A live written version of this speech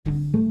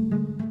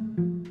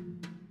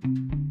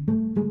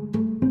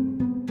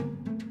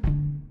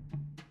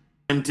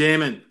I'm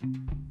Damon,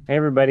 Hey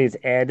everybody, it's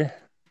Ed.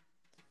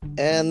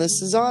 And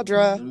this is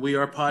Audra. and we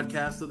are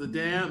Podcast of the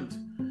Damned.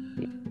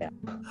 Yeah.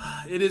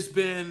 It has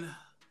been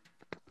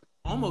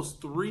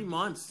almost 3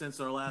 months since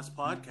our last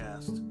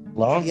podcast.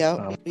 Long?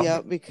 Yep.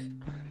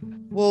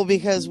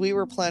 Because we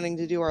were planning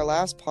to do our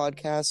last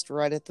podcast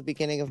right at the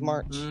beginning of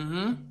March.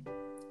 Mm-hmm.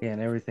 Yeah,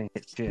 and everything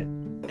hit shit.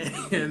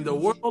 And the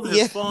world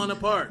has fallen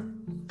apart.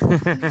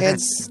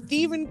 And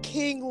Stephen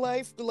King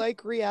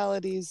life-like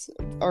realities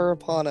are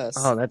upon us.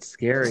 Oh, that's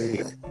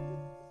scary.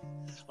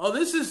 Oh,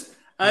 this is...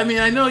 I mean,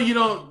 I know you're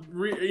not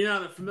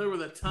familiar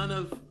with a ton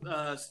of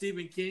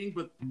Stephen King,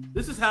 but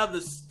this is how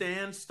The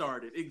Stand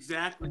started.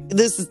 Exactly.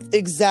 This is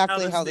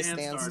exactly how The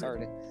Stand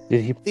started.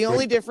 The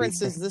only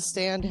difference is The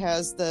Stand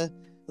has the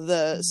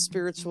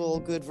spiritual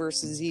good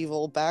versus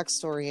evil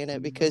backstory in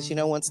it because,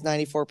 once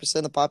 94%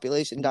 of the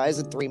population dies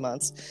in 3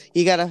 months,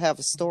 you got to have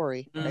a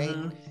story, right?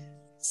 Mm-hmm.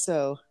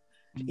 So,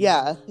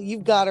 yeah,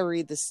 you've got to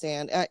read The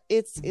Stand.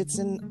 It's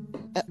an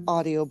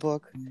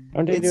audiobook.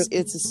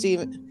 It's a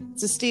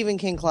Stephen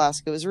King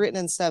classic. It was written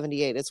in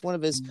 1978. It's one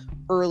of his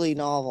early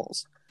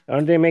novels.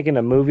 Aren't they making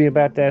a movie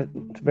about that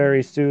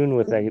very soon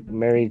with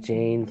Mary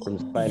Jane from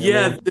Spider-Man?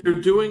 Yeah, they're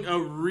doing a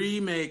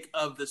remake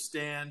of The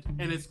Stand,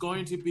 and it's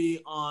going to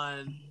be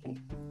on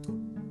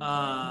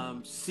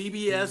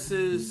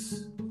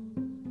CBS's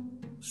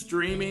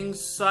streaming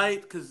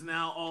site because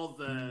now all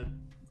the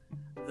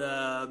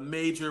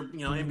major,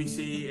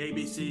 NBC,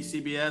 ABC,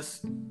 CBS,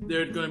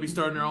 they're going to be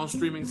starting their own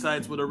streaming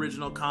sites with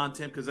original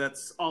content because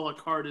that's a la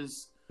carte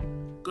is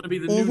going to be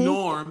the new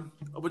norm,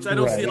 which I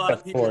don't see a lot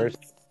of people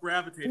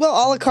gravitate. Well,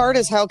 a la carte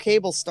is how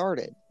cable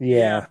started.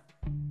 Yeah.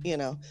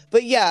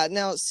 But yeah,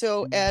 now,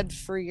 so Ed,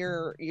 for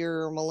your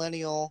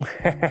millennial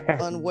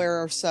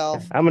unaware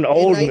self. I'm an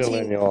old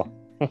millennial.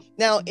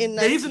 Now, in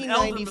He's an 1994,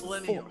 elder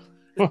millennial.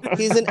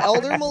 He's an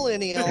elder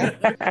millennial,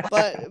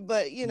 but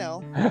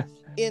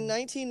in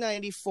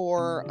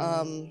 1994,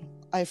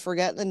 I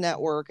forget the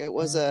network. It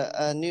was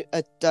one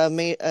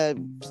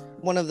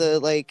of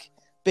the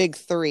big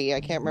three.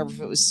 I can't remember if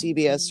it was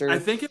CBS or I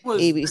think it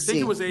was ABC. I think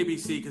it was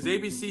ABC because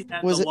ABC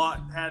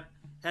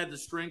had the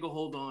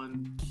stranglehold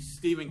on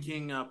Stephen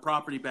King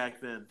property back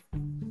then.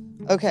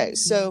 Okay,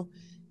 so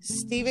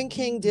Stephen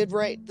King did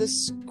write the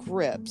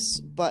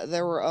scripts, but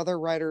there were other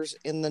writers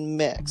in the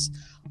mix.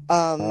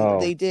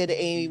 They did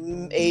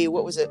a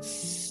what was it,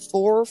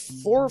 four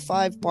or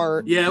 5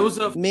 part? Yeah, it was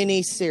a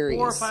mini series.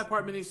 4 or 5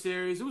 part mini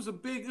series. It was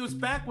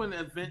back when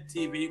event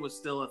TV was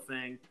still a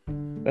thing.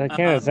 That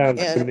kind of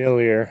sounds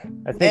familiar.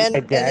 I think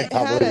my dad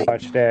probably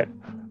watched that.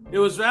 It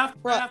was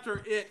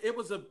after it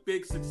was a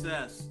big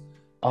success.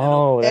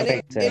 Oh, that and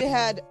makes sense. It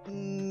had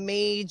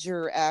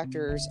major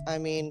actors. I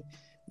mean,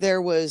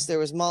 there was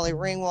Molly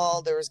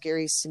Ringwald, there was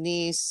Gary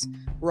Sinise,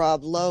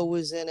 Rob Lowe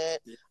was in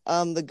it.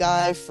 The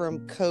guy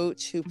from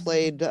Coach who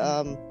played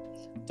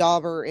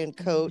Dauber in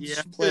Coach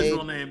played his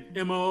real name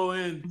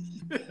M-O-N.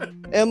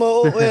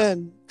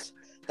 M-O-N.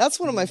 That's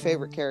one of my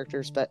favorite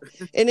characters, but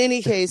in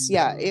any case,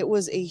 yeah, it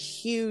was a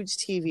huge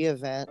TV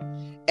event,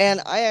 and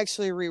I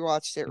actually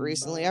rewatched it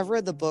recently. I've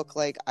read the book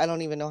I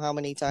don't even know how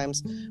many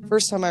times.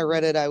 First time I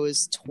read it, I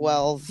was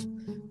 12.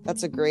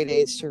 That's a great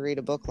age to read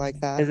a book like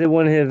that. Is it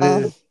one of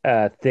his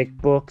thick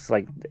books,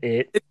 like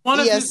it? It's one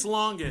of his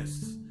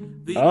longest.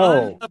 The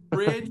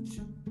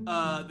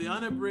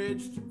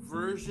unabridged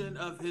version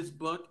of his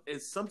book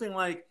is something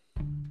like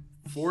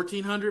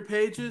 1,400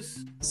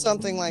 pages,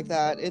 something like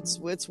that. It's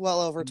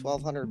well over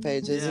 1,200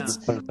 pages. Yeah.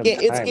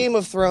 It's Game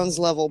of Thrones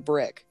level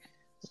brick.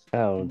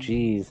 Oh,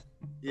 geez.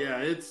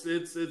 Yeah, it's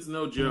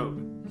no joke.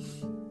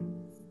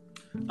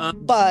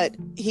 But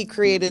he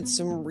created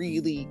some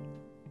really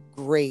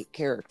great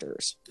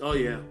characters. Oh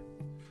yeah,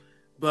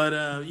 but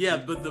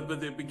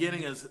the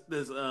beginning is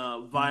this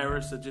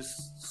virus that just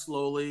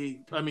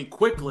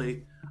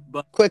quickly,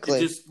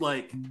 it just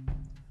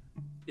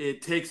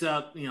it takes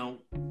out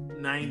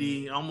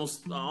 90,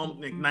 almost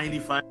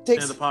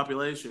 95% of the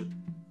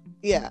population.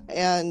 Yeah,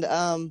 and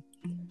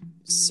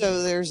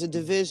so there's a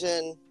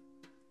division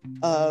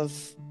of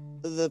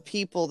the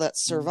people that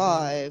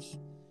survive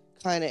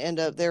kind of end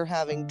up they're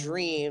having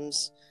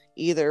dreams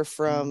either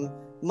from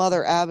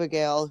Mother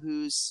Abigail,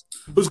 who's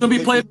going to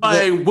be played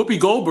by Whoopi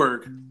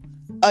Goldberg.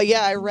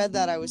 Yeah, I read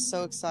that. I was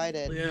so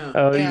excited. Yeah.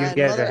 Oh, you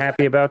guys are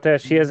happy about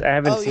that? I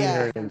haven't seen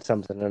her in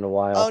something in a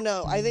while. Oh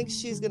no, I think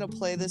she's gonna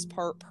play this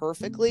part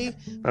perfectly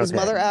because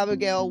Mother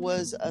Abigail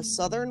was a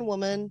Southern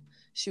woman.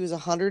 She was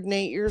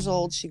 108 years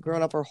old. She'd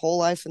grown up her whole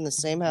life in the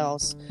same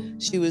house.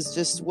 She was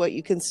just what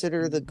you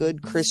consider the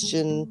good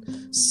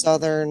Christian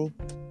Southern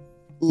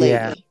lady.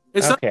 Yeah.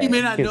 It's something you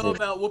may not know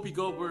about Whoopi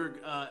Goldberg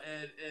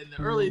in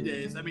the early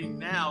days. I mean,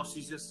 now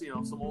she's just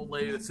some old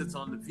lady that sits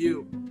on The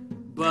View,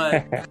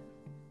 but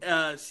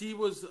she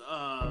was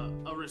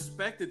a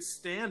respected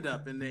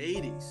stand-up in the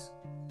 80s.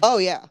 Oh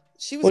yeah,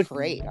 she was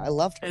great. I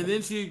loved her. And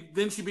then she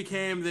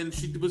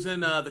was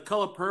in The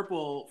Color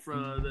Purple for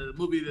the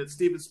movie that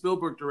Steven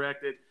Spielberg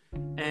directed,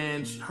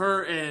 and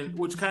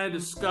which kind of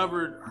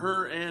discovered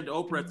her and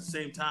Oprah at the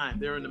same time.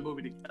 They were in the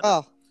movie together.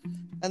 Oh,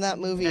 And that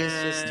movie is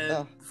just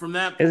And from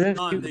that Isn't point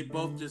on, she- they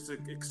both just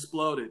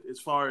exploded as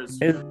far as.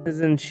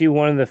 Isn't she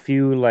one of the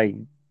few like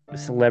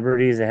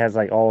celebrities that has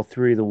like all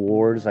three of the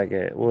awards? Like,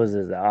 what was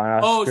it, the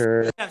Oh,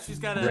 Oscar? yeah, she's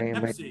got an Grammy.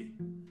 Emmy.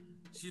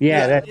 She's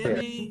Yeah, got that's an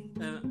Emmy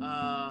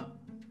and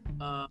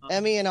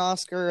Emmy and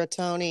Oscar, a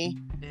Tony,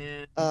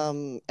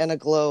 and and a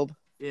Globe,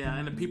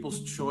 and a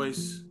People's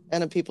Choice.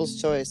 and a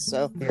People's Choice.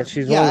 So Yeah,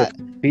 she's Yeah. one of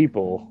the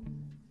people.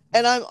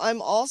 and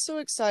I'm also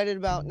excited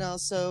about now.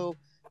 So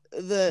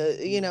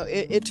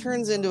it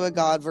turns into a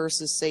God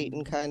versus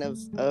Satan kind of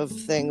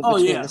thing Oh,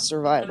 between yeah. the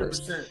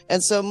survivors. 100%.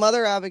 And so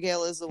Mother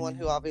Abigail is the one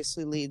who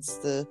obviously leads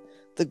the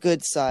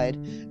good side,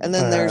 and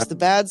then there's the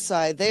bad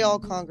side. They all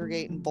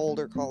congregate in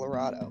Boulder,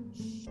 Colorado,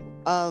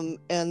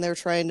 and they're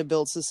trying to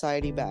build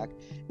society back.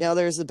 Now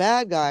there's the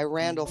bad guy,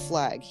 Randall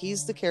Flagg.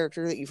 He's the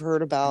character that you've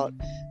heard about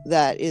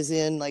that is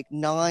in like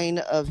 9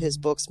 of his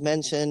books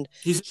mentioned.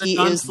 He's a He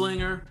is-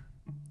 gunslinger.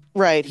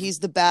 Right, he's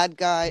the bad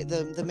guy,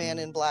 the man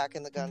in black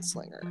and the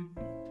gunslinger.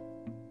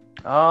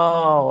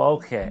 Oh,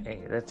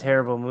 okay. The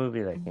terrible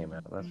movie that came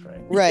out. That's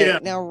right. Right. Yeah.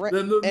 Now The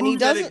and movie he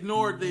that doesn't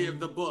ignored the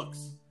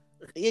books.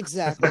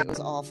 exactly. It was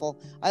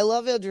awful. I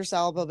love Idris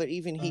Elba, but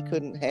even he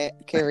couldn't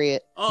carry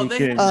it. Oh, He they had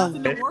couldn't-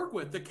 nothing to work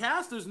with. The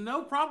cast, there's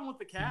no problem with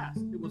the cast.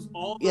 It was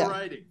all the Yeah.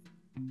 writing.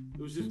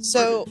 It was just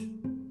So- garbage.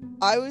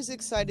 I was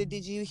excited.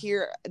 Did you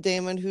hear,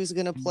 Damon, who's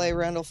going to play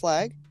Randall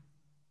Flagg?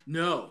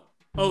 No.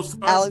 Oh,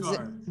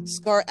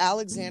 Skarsgård.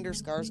 Alexander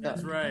Skarsgård.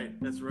 That's right.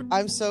 That's right.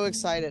 I'm so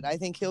excited. I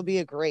think he'll be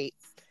a great.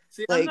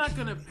 See, like- I'm not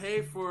gonna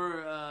pay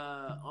for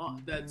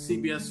that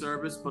CBS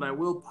service, but I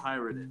will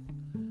pirate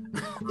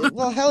it.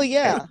 Well, hell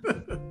yeah.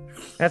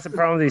 That's the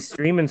problem with these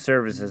streaming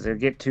services. They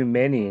get too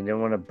many and you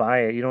don't want to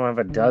buy it. You don't have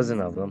a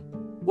dozen of them.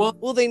 Well,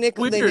 Well, they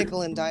nickel Weird.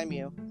 and dime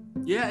you.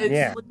 yeah, it's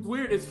Yeah.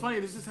 weird. It's funny.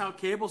 This is how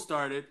cable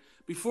started.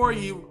 Before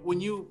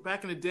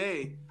back in the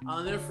day,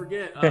 I'll never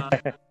forget.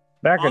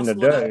 Back in the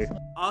day.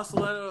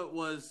 Oswaleta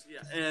was,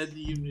 and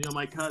you know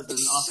my cousin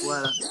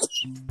Oswaleta.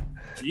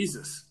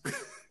 Jesus.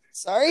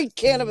 Sorry,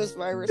 cannabis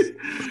virus.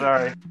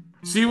 Sorry.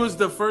 She was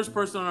the first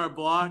person on our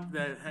block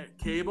that had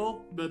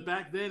cable, but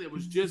back then it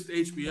was just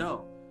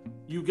HBO.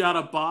 You got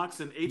a box,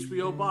 an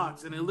HBO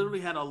box, and it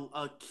literally had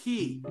a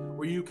key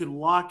where you could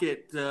lock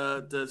it,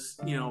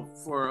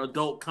 for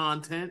adult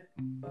content.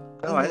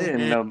 Oh, I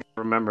didn't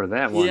remember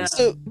that one. Yeah.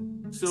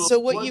 So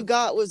what you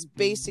got was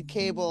basic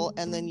cable,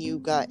 and then you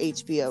got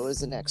HBO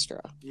as an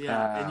extra.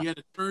 Yeah, and you had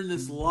to turn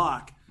this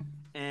lock,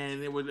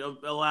 and it would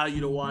allow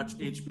you to watch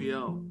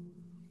HBO.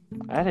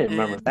 I didn't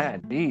remember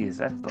that. Jeez,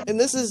 that's And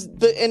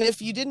and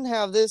if you didn't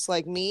have this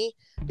like me,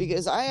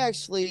 because I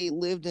actually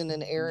lived in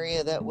an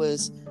area that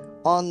was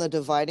on the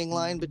dividing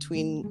line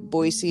between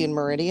Boise and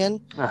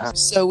Meridian.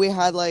 So we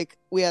had like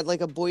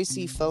a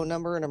Boise phone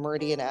number and a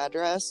Meridian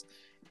address.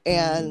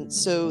 And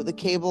so the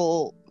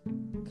cable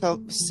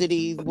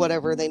city,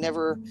 whatever, they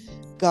never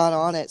got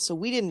on it. So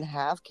we didn't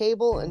have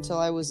cable until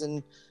I was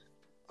in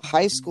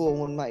high school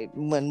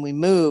when we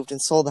moved and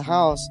sold the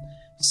house.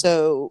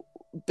 So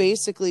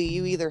basically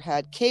you either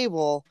had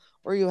cable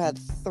or you had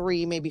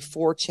 3, maybe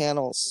 4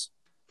 channels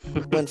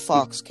when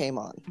Fox came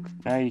on.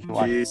 now you can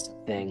watch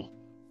anything.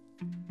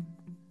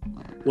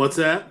 What's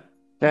that?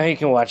 Now you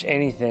can watch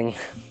anything.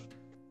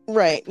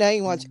 Right, now you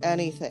can watch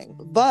anything.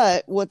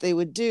 But what they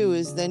would do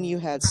is then you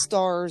had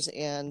Stars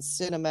and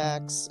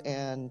Cinemax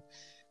and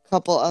a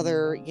couple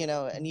other,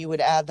 and you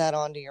would add that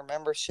onto your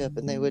membership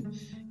and they would,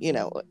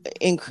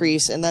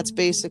 increase. And that's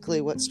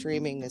basically what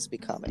streaming is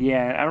becoming.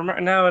 Yeah, I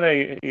remember. Now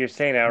that you're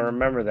saying it, I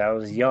remember that I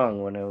was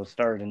young when it was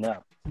starting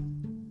up.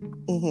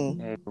 Mm-hmm.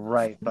 Yeah,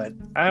 right, but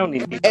I only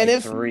need And like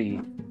if-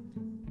 3.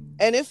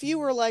 And if you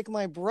were like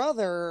my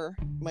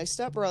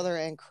stepbrother,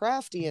 and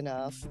crafty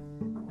enough,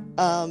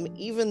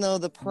 even though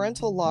the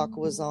parental lock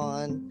was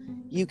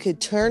on, you could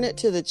turn it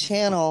to the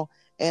channel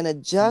and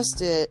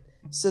adjust it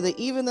so that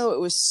even though it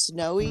was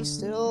snowy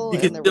still, You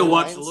and can there still were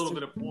watch a lines little to-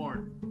 bit of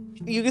porn.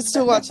 You could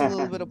still watch a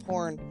little bit of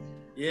porn.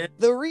 Yeah.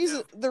 The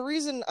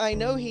reason I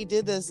know he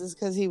did this is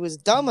because he was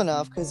dumb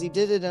enough, because he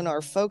did it in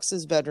our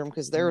folks' bedroom,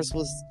 because theirs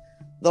was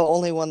the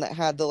only one that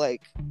had the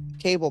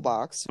cable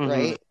box, Mhm.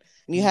 right?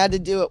 And you had to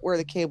do it where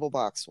the cable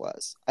box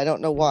was. I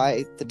don't know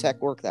why the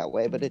tech worked that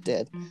way, but it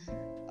did.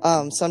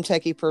 Some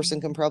techie person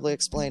can probably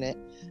explain it.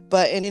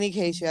 But in any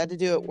case, you had to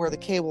do it where the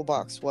cable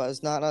box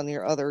was, not on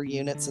your other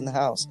units in the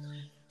house.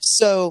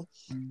 So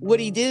what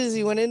he did is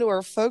he went into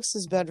our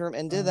folks' bedroom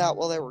and did that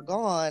while they were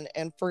gone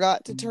and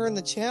forgot to turn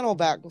the channel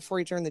back before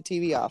he turned the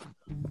TV off.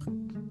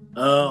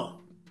 Oh.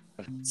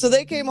 So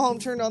they came home,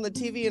 turned on the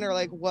TV, and are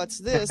like, "What's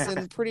this?"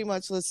 And pretty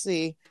much, let's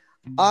see,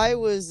 I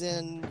was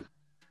a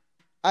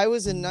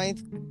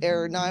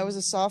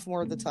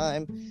sophomore at the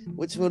time,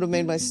 which would have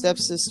made my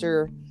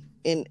stepsister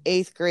in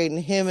 8th grade and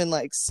him in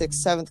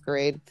 6th, 7th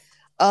grade.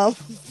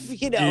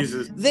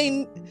 Jesus.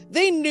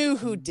 They knew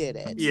who did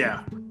it.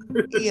 Yeah.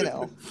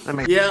 I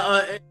mean,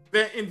 Yeah.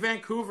 In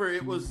Vancouver,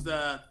 it was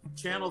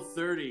Channel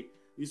 30.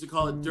 We used to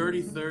call it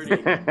Dirty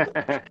 30.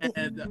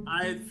 And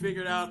I had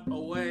figured out a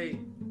way,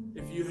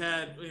 if you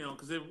had,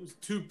 because it was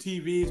tube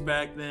TVs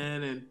back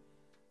then,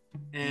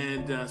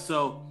 and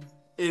so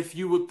if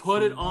you would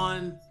put it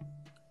on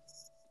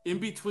in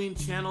between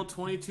channel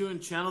 22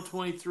 and channel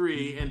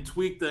 23 and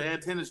tweak the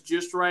antennas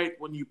just right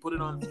when you put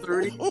it on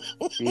 30,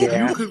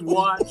 Yeah. you could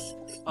watch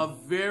a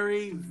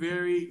very,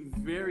 very,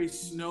 very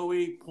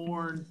snowy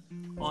porn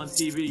on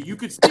TV. You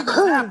could see what's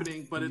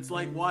happening, but it's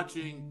like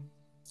watching.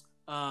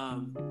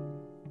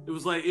 It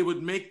was like it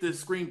would make the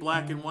screen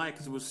black and white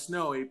because it was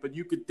snowy, but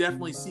you could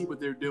definitely see what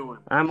they're doing.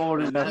 I'm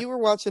old enough. You were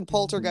watching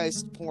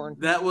Poltergeist porn.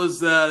 That was,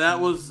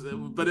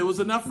 but it was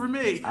enough for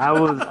me. I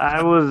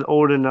was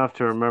old enough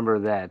to remember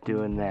that,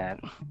 doing that.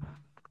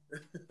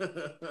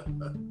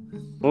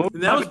 Well,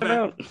 That was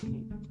about.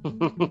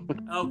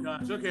 Oh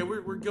gosh, okay,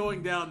 we're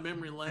going down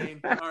memory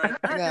lane. All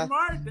right, back Yeah. in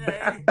my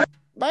day,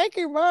 Back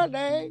in my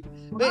day.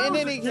 when I But in was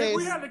a any kid,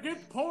 we case, had to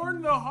get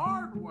porn the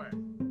hard way.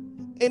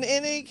 in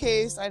any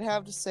case, I'd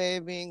have to say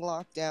being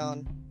locked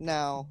down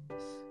now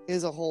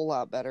is a whole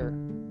lot better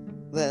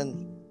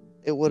than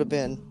it would have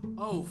been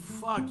Oh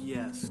fuck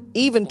yes!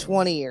 even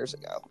 20 years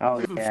ago,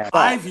 Oh Even yeah.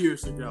 5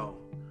 years ago.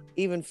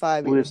 even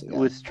 5 years With ago.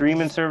 with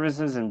streaming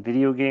services and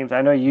video games,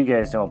 I know you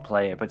guys don't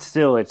play it, but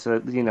still, it's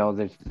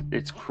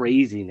it's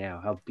crazy now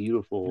how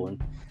beautiful,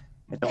 and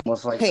it's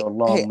almost like Hey, a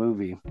long hey.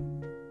 movie.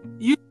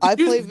 I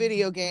play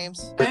video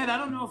games. Ed, I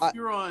don't know if I-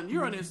 you're on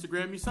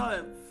Instagram. You saw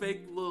that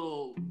fake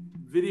little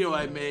video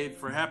I made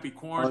for Happy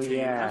Quarantine.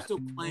 yeah. I'm still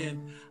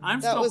playing. I'm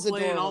That still was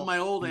playing adorable. all my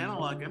old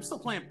analog. I'm still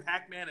playing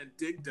Pac-Man and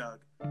Dig Dug.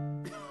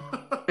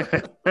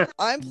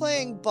 I'm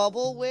playing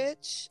Bubble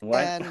Witch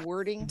What? and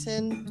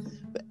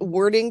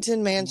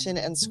Wordington Mansion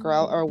and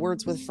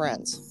Words with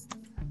Friends.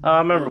 I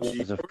remember Oh, when I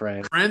was a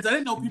friend. Friends, I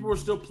didn't know people were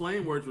still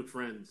playing Words with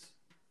Friends.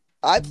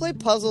 I play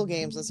puzzle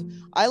games.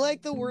 I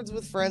like the Words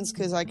with Friends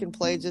because I can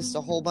play just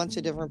a whole bunch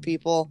of different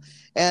people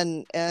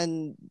and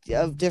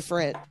of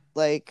different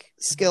like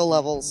skill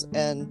levels.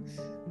 And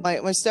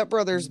my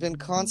stepbrother's been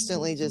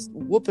constantly just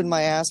whooping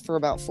my ass for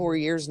about 4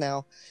 years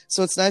now.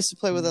 So it's nice to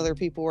play with other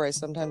people where I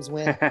sometimes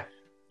win.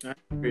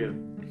 Yeah.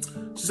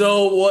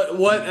 So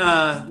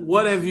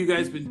what have you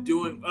guys been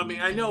doing? I mean,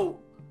 I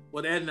know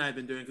what Ed and I have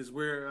been doing because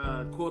we're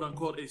quote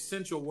unquote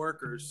essential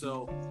workers.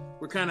 So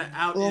we're kind of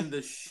out Well- in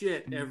the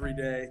shit every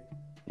day.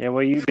 Yeah,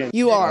 well, you've been.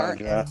 You are.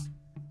 Sandra.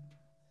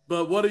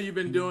 But what have you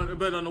been doing?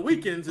 But on the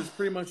weekends, it's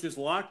pretty much just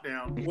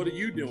lockdown. What are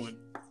you doing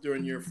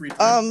during your free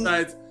time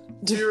besides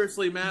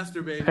seriously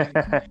masturbating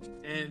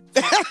and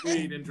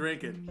weed and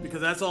drinking?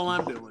 Because that's all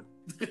I'm doing.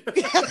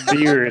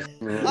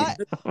 Seriously.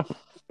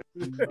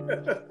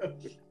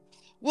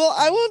 Well,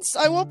 I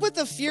won't put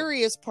the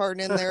furious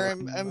part in there.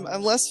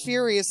 I'm less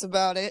furious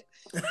about it,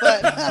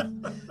 but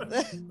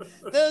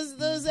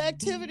those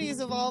activities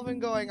have all been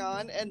going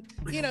on, and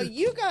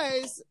you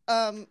guys.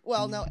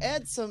 Well, no,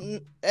 Ed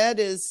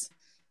is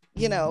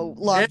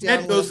locked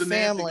down Ed goes with to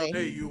Nancy and family.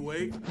 goes, hey, you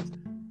awake?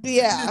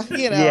 Yeah,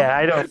 Yeah,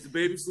 I don't. Is the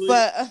baby sleep?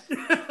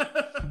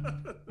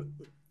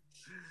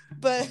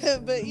 but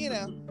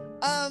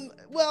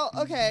well,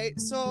 okay.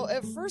 So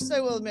at first,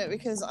 I will admit,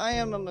 because I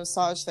am a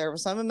massage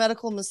therapist, I'm a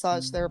medical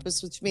massage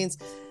therapist, which means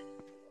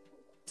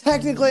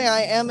technically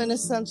I am an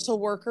essential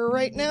worker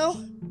right now.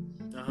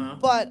 Uh-huh.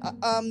 But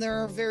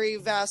there are very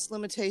vast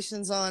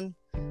limitations on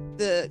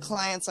the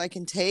clients I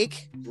can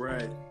take.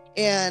 Right.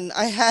 And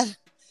I had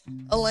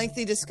a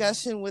lengthy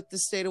discussion with the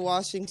state of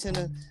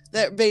Washington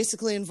that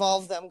basically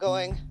involved them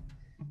going,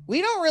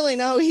 we don't really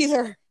know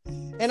either.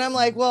 And I'm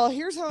like, well,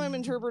 here's how I'm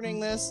interpreting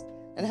this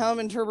and how I'm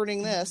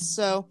interpreting this.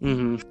 So,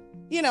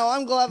 Mm-hmm.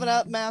 I'm gloving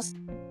up, mask.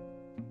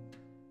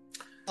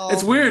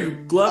 It's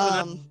weird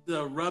gloving up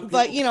the rub.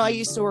 But, I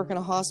used to work in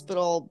a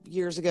hospital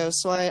years ago,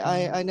 so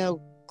I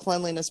know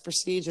cleanliness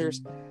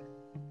procedures.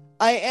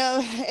 I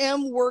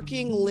am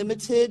working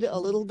limited a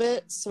little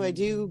bit, so I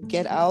do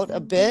get out a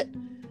bit.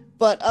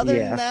 But other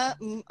than that,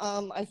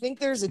 I think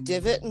there's a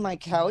divot in my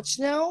couch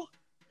now.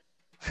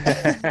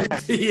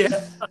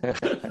 Yeah.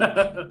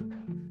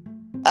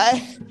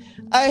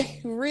 I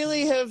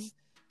really have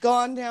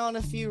gone down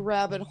a few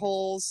rabbit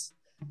holes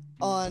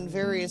on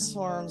various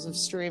forms of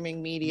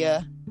streaming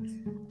media.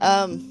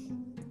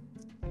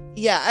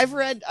 I've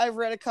read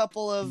a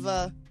couple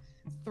of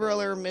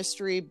thriller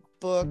mystery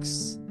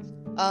books.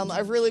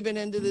 I've really been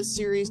into this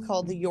series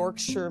called the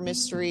Yorkshire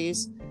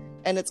Mysteries,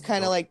 and it's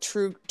kind of like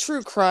true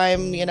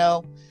crime,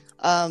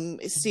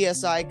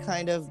 CSI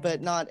kind of,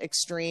 but not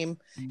extreme.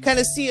 Kind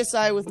of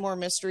CSI with more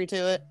mystery to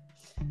it.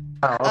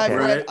 Oh,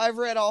 okay. I've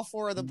read all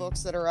 4 of the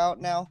books that are out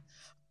now.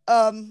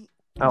 Over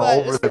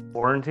the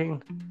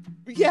quarantine?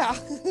 Yeah.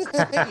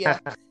 Yeah.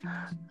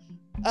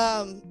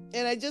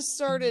 And I just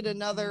started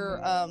another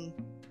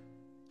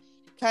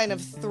kind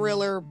of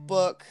thriller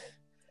book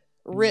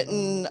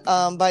written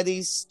by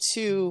these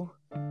 2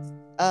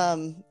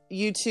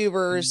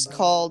 YouTubers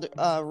called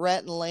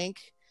Rhett and Link.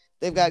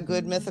 They've got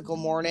Good Mythical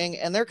Morning,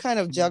 and they're kind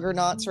of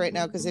juggernauts right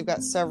now because they've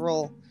got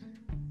several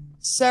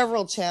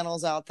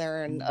channels out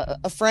there. And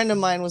a friend of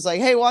mine was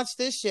like, hey, watch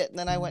this shit, and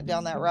then I went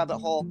down that rabbit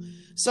hole.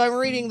 So I'm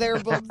reading their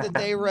book that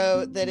they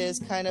wrote that is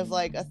kind of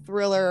like a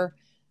thriller,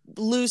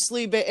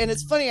 loosely and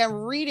it's funny, I'm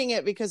reading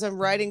it because I'm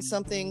writing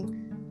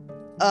something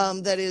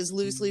that is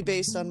loosely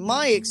based on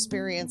my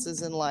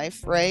experiences in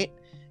life, right?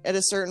 at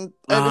a certain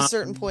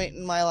point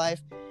in my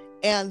life.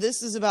 And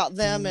this is about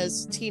them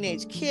as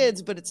teenage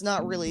kids, but it's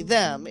not really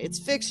them. It's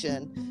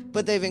fiction,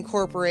 but they've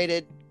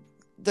incorporated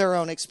their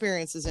own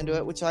experiences into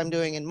it, which I'm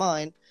doing in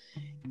mine.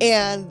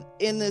 And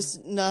in this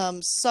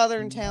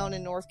southern town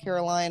in North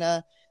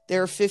Carolina,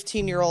 there are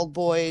 15-year-old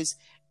boys,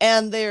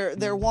 and they're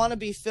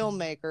wannabe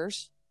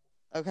filmmakers.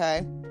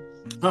 Okay.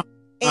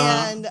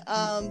 And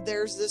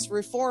there's this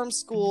reform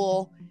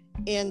school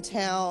in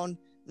town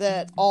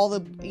that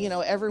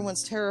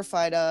everyone's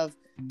terrified of,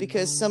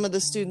 because some of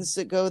the students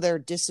that go there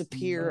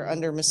disappear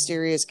under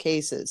mysterious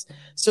cases.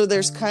 So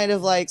there's kind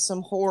of like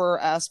some horror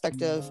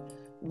aspect of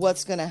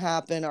what's going to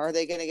happen. Are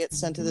they going to get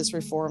sent to this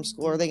reform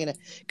school? Are they going to,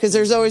 because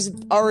there's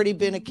already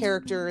been a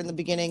character in the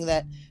beginning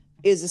that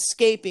is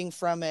escaping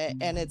from it.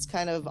 And it's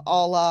kind of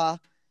a la,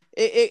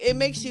 it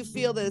makes you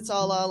feel that it's a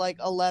la like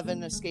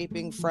 11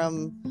 escaping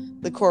from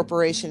the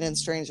corporation and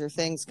Stranger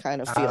Things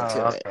kind of feel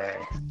to it.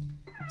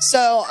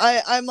 So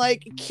I'm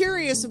like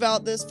curious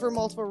about this for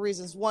multiple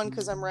reasons. One,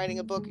 because I'm writing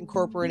a book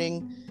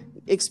incorporating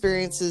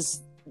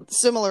experiences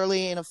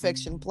similarly in a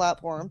fiction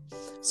platform.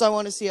 So I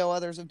want to see how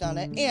others have done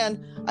it.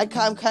 And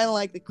I'm kind of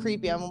like the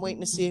creepy. I'm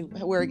waiting to see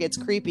where it gets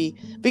creepy,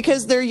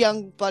 because they're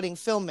young budding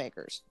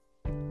filmmakers,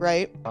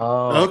 right?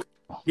 Oh, okay.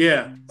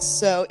 Yeah.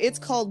 So it's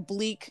called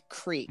Bleak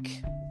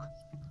Creek.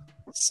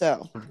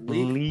 So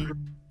Bleak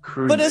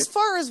Creek. But as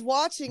far as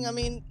watching, I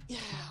mean,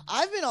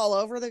 I've been all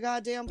over the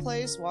goddamn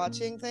place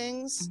watching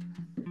things.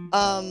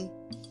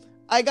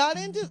 I got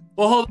into.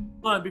 Well, hold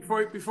on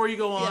before you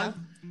go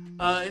on.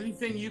 Yeah.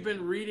 Anything you've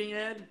been reading,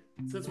 Ed?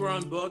 Since we're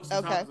on books.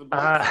 Okay.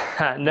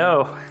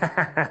 No.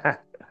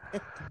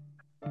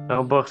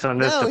 No books on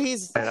this. No,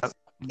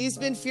 he's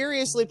been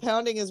furiously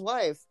pounding his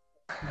wife.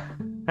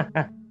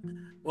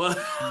 Well,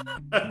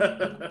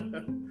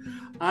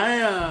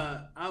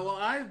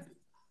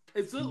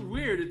 it's a little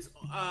weird. It's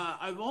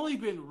I've only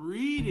been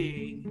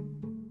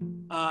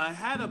reading. I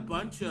had a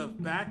bunch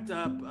of backed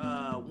up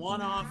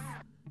one-off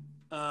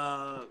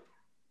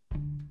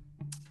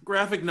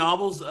graphic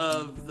novels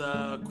of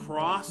the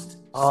Crossed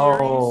series.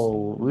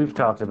 Oh, we've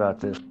talked about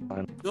this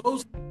one.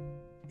 Those,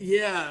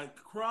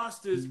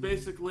 Crossed is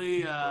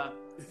basically.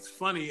 It's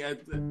funny. I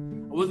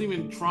wasn't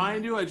even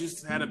trying to. I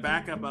just had a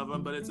backup of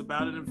them, but it's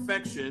about an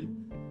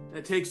infection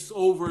that takes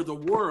over the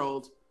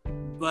world.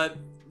 But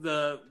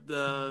the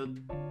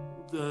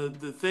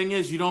thing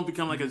is, you don't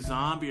become like a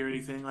zombie or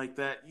anything like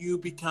that. You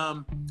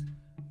become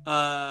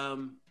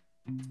the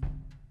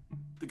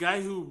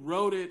guy who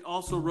wrote it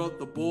also wrote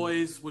The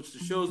Boys, which the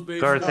show's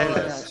based on. Garth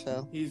Ennis.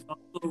 He's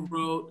also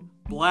wrote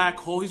Black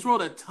Hole. He's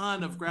wrote a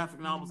ton of graphic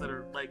novels that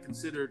are like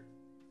considered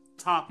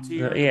top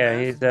tier. Yeah,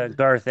 he's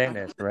Garth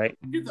Ennis, right?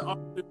 Get the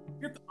author's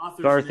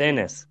Garth name.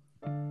 Ennis.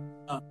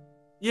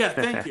 Yeah,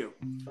 thank you.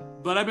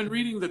 But I've been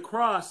reading the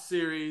Cross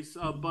series,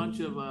 a bunch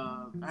of.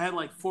 I had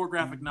like 4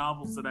 graphic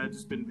novels that I've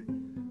just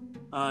been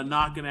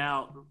knocking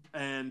out.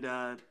 And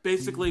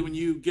basically, when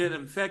you get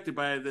infected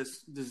by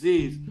this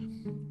disease,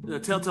 the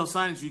telltale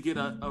sign is you get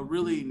a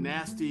really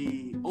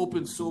nasty,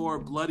 open sore,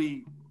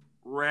 bloody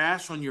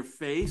rash on your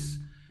face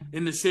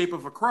in the shape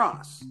of a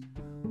cross.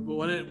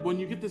 But when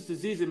you get this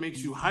disease, it makes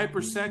you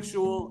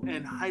hypersexual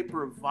and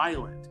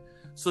hyper-violent.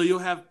 So you'll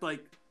have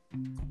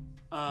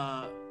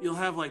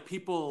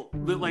people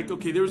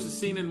that there was a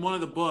scene in one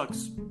of the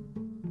books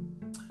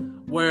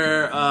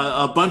where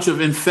a bunch of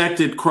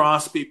infected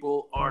cross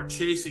people are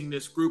chasing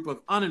this group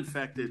of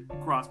uninfected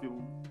cross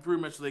people,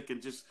 pretty much so they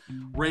can just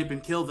rape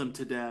and kill them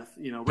to death,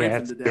 rape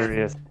them to death.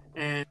 Serious.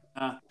 And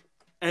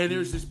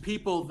there's just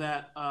people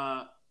that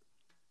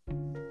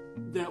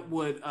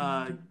would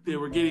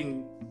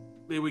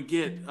they would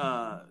get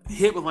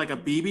hit with like a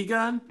BB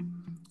gun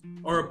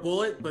or a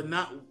bullet, but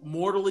not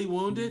mortally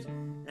wounded,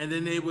 and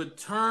then they would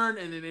turn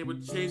and then they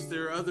would chase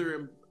their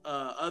other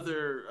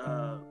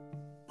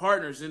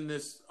partners in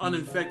this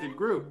uninfected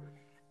group.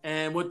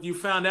 And what you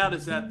found out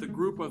is that the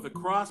group of the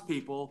cross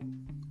people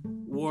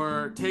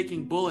were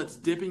taking bullets,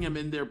 dipping them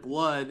in their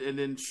blood, and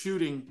then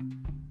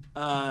shooting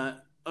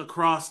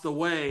across the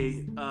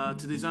way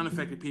to these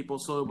unaffected people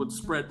so it would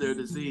spread their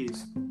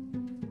disease.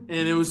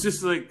 And it was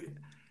just like,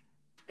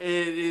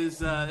 it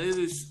is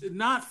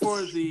not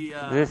for the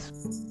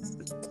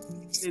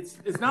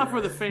it's not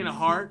for the faint of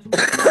heart.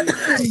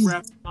 These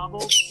graphic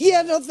novels.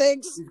 Yeah, no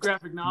thanks. These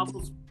graphic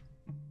novels.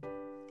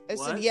 I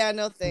said, yeah,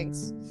 no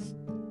thanks.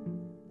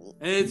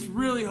 And it's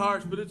really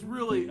harsh, but it's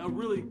really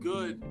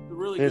good.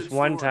 This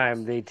one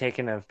time, they take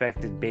an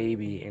infected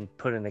baby and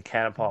put in a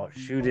catapult,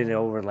 shoot it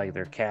over like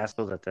their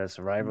castle that the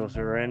survivors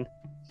are in,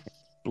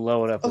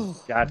 blow it up with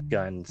a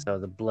shotgun so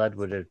the blood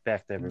would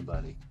infect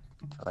everybody.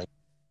 Like,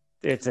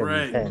 it's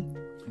intense.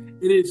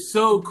 It is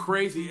so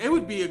crazy. It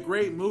would be a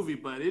great movie,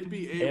 but it'd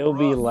be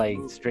like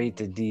movie. Straight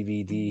to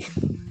DVD.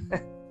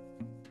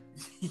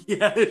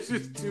 Yeah, it's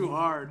just too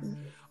hard.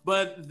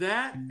 But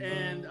that,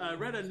 and I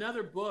read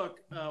another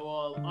book,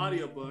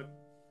 audiobook,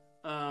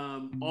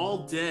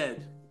 All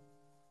Dead.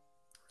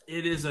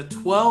 It is a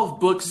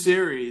 12-book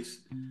series,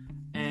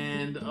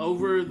 and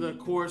over the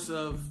course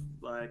of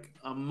like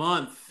a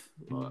month,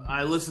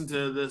 I listened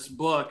to this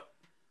book,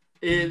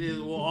 It is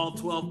all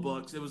 12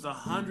 books. It was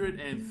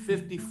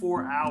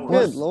 154 hours.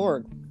 Good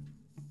Lord.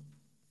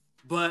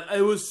 But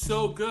it was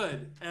so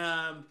good.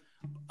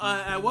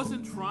 I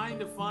wasn't trying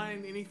to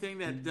find anything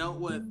that dealt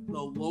with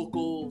the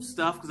local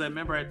stuff because I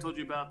remember I told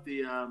you about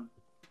the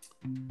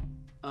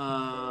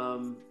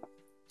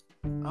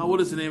what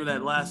is the name of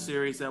that last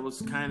series that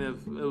was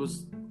it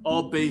was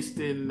all based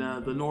in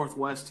the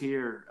Northwest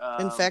here.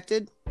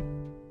 Infected?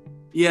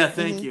 Yeah,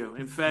 thank you.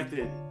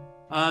 Infected.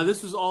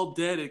 This was All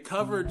Dead. It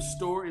covered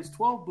it's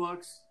 12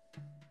 books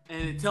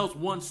and it tells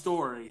one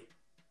story.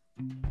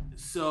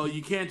 So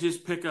you can't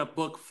just pick up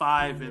book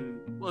 5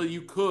 and, well,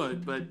 you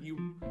could, but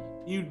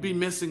you'd be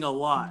missing a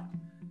lot.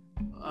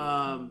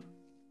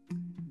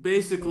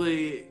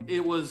 Basically,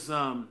 it was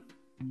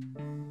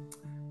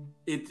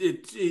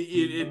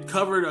it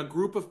covered a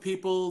group of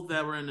people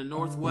that were in the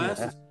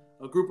Northwest,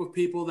 a group of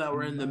people that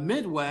were in the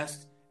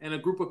Midwest, and a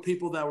group of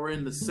people that were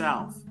in the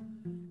South.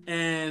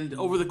 And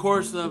over the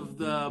course of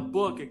the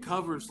book, it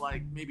covers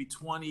like maybe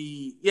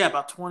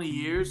about 20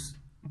 years.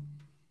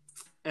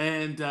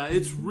 And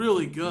it's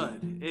really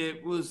good.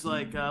 It was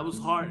like it was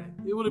hard.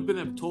 It would have been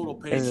a total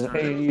page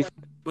turner,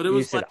 but it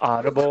was like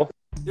Audible.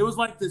 It was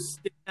like the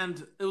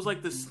stand. It was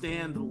like the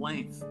stand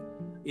length,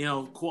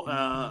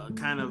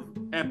 kind of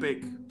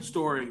epic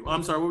story.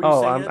 I'm sorry. What were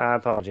you saying? I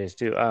apologize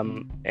too.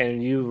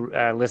 And you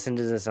listened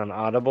to this on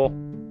Audible?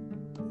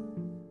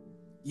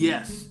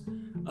 Yes.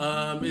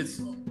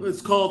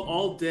 It's called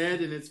All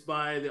Dead, and it's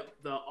by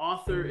the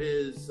author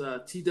is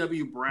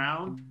T.W.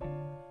 Brown.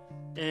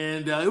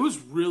 And it was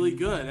really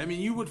good. I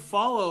mean, you would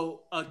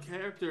follow a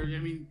character. I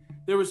mean,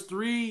 there was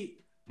three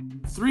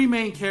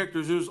main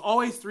characters. There's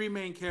always 3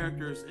 main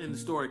characters in the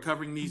story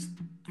covering these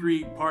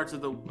 3 parts of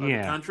the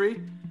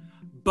country,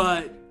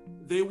 but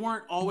they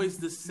weren't always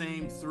the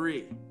same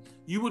 3.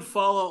 You would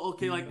follow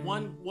like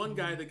one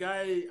guy. The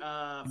guy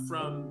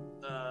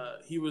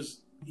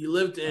he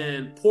lived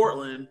in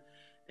Portland,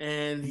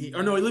 and he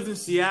lived in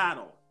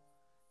Seattle,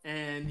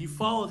 and you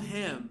followed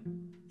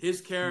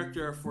his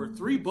character for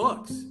 3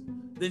 books.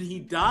 Then he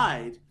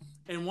died,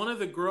 and one of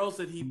the girls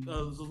that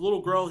was a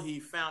little girl he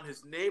found,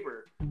 his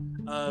neighbor.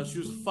 She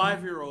was a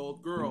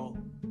 5-year-old girl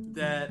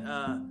that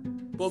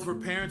both her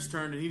parents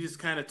turned, and he just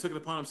kind of took it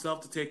upon himself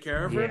to take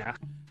care of her. Yeah.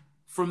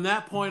 From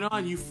that point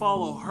on, you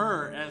follow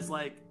her as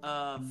like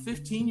a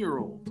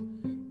 15-year-old,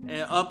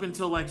 up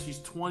until like she's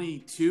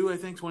 22, I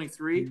think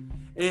 23,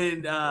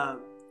 and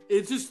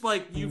it's just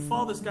like you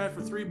follow this guy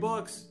for 3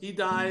 books. He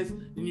dies,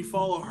 and you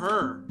follow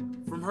her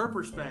from her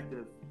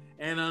perspective.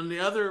 And on the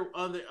other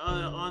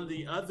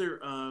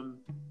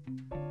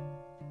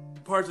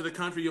parts of the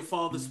country, you'll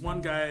follow this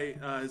one guy.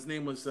 His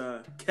name was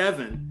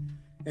Kevin,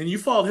 and you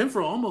followed him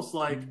for almost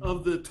like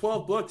of the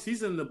 12 books.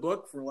 He's in the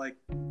book for like,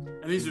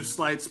 and these are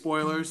slight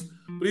spoilers,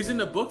 but he's in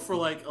the book for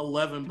like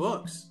 11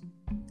 books.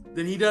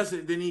 Then he does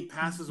it. Then he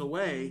passes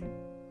away,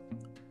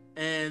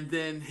 and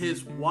then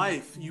his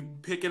wife. You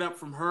pick it up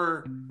from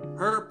her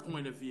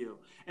point of view,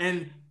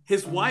 and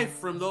his wife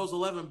from those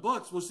 11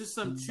 books was just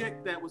some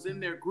chick that was in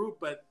their group,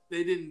 but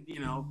they didn't,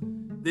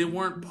 they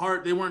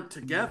weren't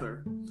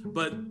together,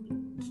 but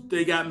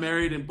they got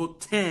married in book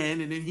 10,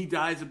 and then he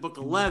dies in book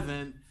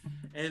 11,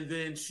 and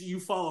then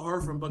you follow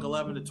her from book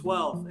 11 to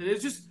 12, and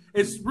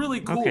it's really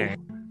cool. Okay.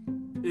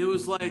 It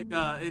was like,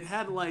 it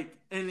had like,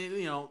 and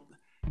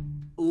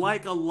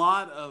like a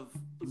lot of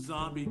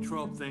zombie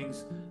trope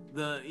things,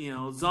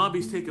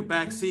 zombies take a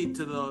back seat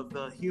to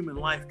the human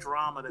life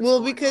drama.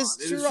 Because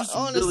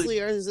honestly,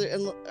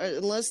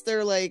 unless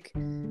they're like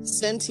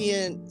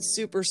sentient,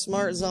 super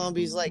smart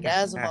zombies like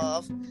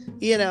Asimov,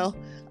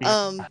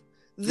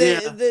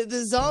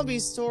 the zombie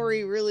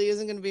story really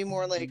isn't going to be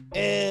more like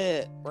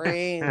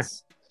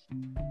brains.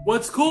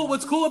 What's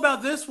cool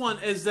about this one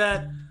is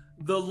that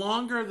the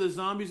longer the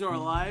zombies are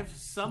alive,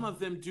 some of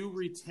them do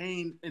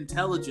retain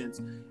intelligence,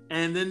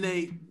 and then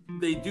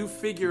they do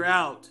figure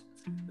out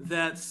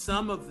that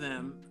some of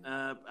them,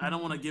 I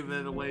don't want to give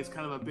it away, it's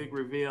kind of a big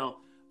reveal,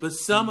 but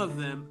some of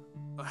them,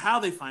 how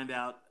they find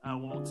out, I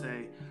won't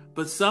say,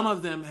 but some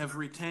of them have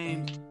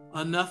retained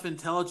enough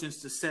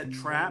intelligence to set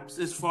traps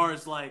as far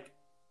as like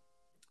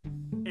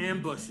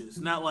ambushes,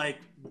 not like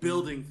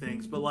building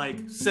things, but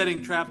like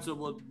setting traps that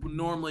would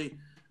normally,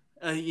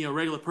 a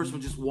regular person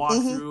would just walk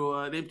through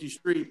an empty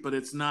street, but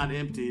it's not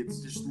empty, it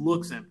just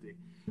looks empty.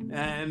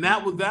 And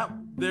that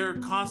their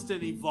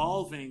constant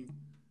evolving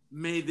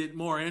made it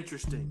more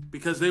interesting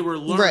because they were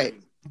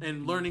learning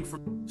and learning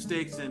from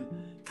mistakes and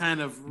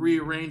kind of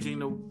rearranging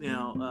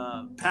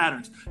the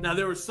patterns. Now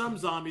there were some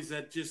zombies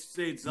that just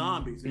stayed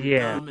zombies.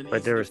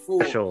 But there were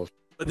specials.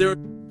 But there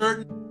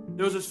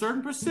was a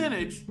certain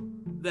percentage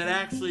that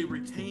actually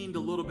retained a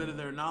little bit of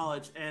their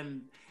knowledge,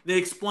 and they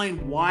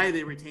explained why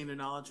they retained their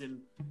knowledge,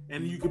 and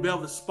you could be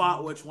able to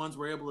spot which ones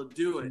were able to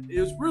do it.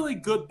 It was really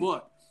good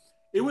book.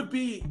 It would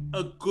be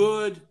a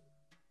good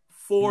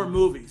 4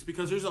 movies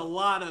because there's a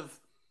lot of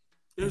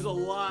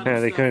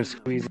they couldn't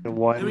squeeze in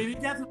one. I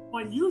mean, at the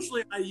point,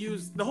 usually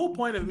the whole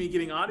point of me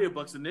getting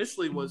audiobooks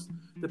initially was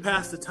to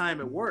pass the time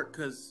at work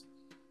because,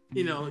 as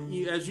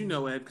you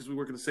know, Ed, because we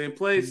work in the same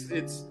place,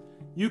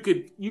 you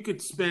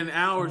could spend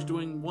hours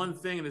doing one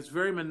thing, and it's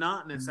very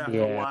monotonous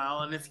after a while.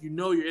 And if you're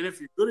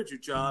good at your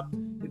job,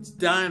 it's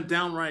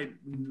downright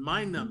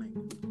mind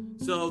numbing.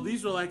 So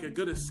these are like a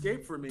good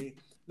escape for me.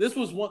 This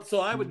was one.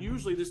 So I would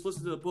usually just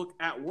listen to the book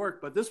at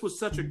work, but this was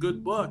such a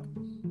good book.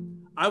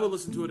 I would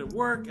listen to it at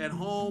work, at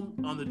home,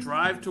 on the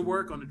drive to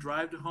work, on the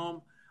drive to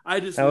home. I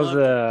just loved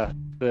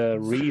it. The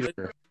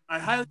reader. I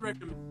highly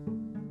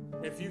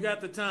recommend, if you got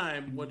the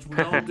time, which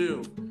we all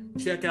do,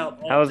 check out.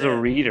 How was the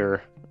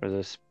reader or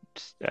the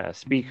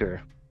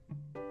speaker?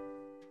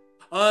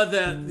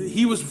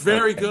 He was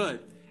very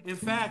good. In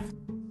fact,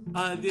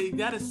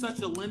 that is such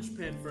a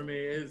linchpin for me.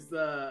 Is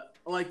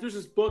there's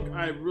this book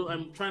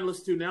I'm trying to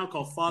listen to now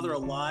called Father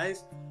of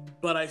Lies,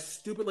 but I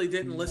stupidly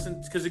didn't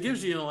listen because it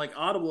gives you, like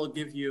Audible will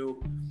give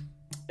you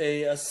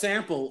a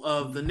sample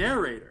of the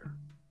narrator,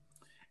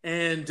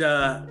 and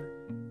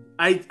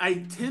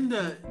I tend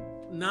to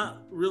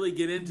not really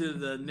get into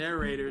the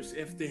narrators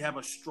if they have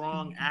a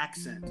strong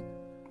accent,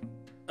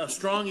 a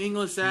strong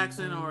English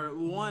accent, or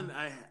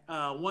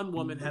one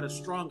woman had a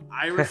strong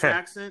Irish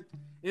accent.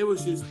 It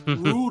was just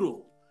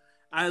brutal.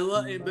 I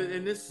love it, but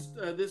in this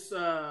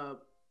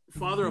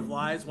Father of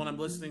Lies, one I'm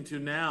listening to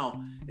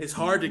now, is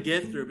hard to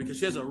get through because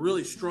she has a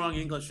really strong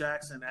English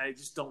accent. And I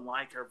just don't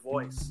like her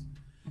voice.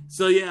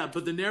 So yeah,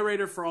 but the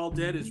narrator for All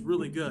Dead is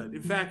really good.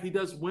 In fact, he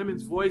does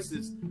women's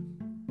voices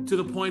to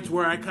the point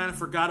where I kind of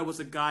forgot it was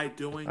a guy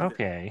doing it.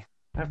 Okay,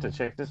 I have to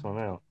check this one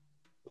out.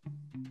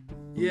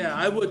 Yeah,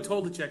 I would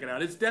totally check it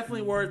out. It's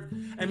definitely worth.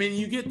 I mean,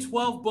 you get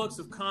 12 books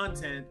of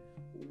content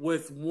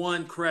with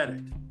one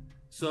credit.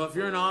 So if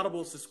you're an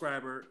Audible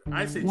subscriber,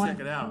 I say check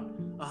it out.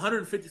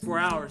 154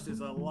 hours is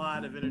a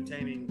lot of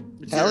entertaining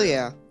material. Hell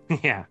yeah.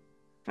 Yeah.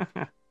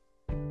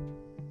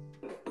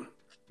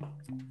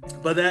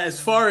 But as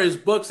far as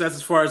books, that's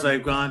as far as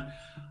I've gone.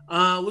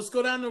 Let's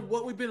go down to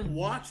what we've been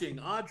watching.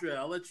 Audra,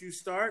 I'll let you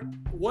start.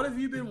 What have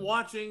you been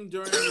watching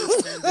during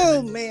this pandemic?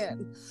 Oh,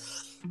 man.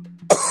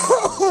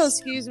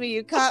 Excuse me,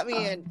 you caught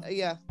me in.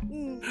 Yeah.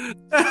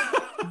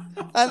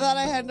 I thought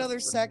I had another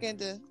second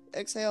to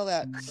exhale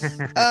that.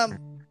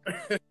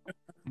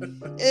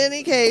 In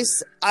any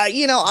case,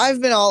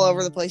 I've been all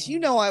over the place.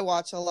 I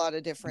watch a lot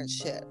of different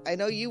shit. I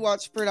know you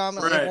watch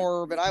predominantly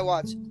horror, but I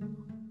watch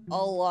a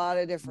lot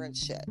of different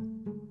shit.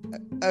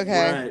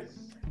 Okay. Right.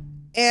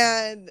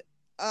 And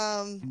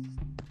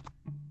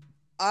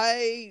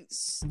I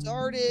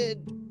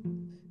started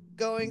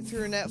going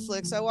through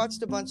Netflix. I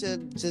watched a bunch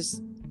of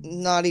just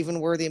not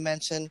even worthy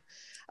mention.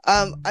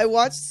 I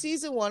watched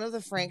season 1 of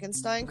the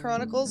Frankenstein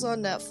Chronicles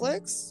on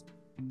Netflix.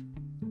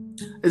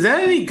 Is that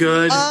any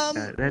good?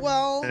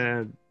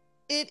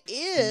 It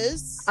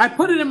is. I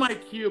put it in my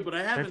queue, but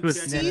I haven't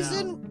checked it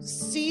out.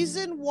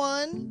 Season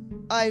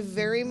 1, I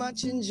very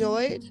much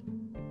enjoyed.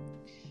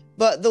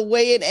 But the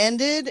way it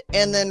ended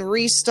and then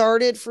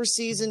restarted for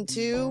season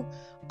 2,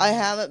 I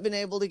haven't been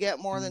able to get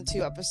more than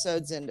 2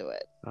 episodes into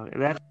it. Okay,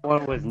 that's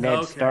one with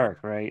Ned Stark,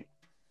 right?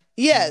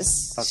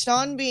 Yes,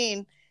 Sean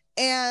Bean.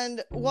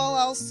 And while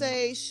I'll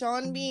say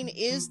Sean Bean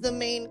is the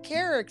main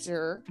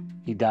character...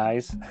 He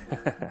dies?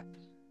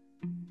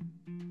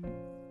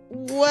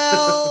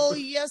 Well,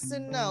 yes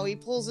and no. He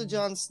pulls a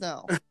Jon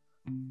Snow. So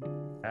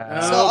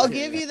I'll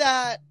give you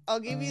that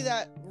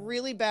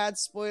really bad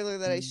spoiler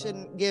that I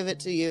shouldn't give it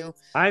to you.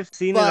 I've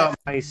seen it on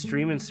my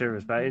streaming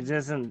service, but it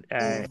doesn't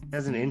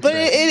interest. But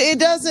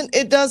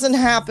it doesn't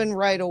happen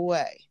right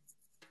away.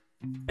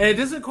 And it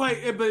doesn't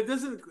quite. But it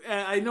doesn't.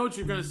 I know what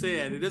you're going to say,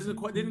 Ed. It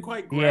didn't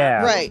quite grab.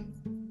 Yeah. Right.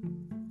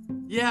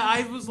 Yeah,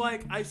 I was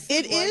like, I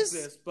should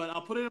this, but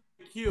I'll put it in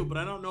my queue. But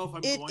I don't know if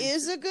I'm. It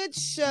is a good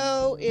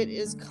show. It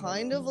is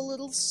kind of a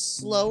little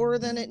slower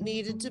than it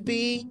needed to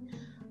be.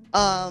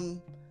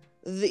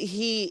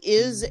 He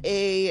is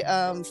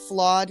a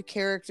flawed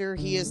character.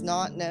 He is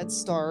not Ned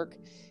Stark.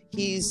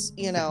 He's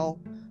an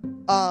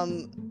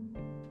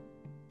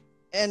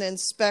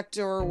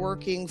inspector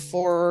working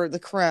for the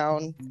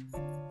crown.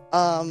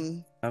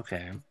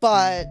 Okay.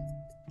 But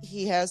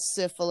he has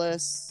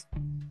syphilis.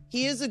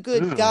 He is a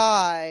good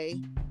guy,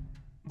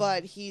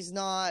 but he's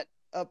not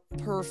a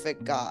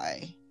perfect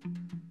guy.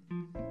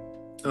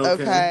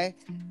 Okay.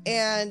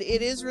 And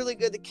it is really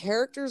good. The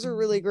characters are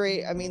really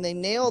great. I mean, they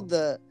nailed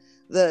the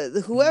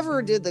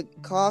whoever did the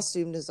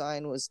costume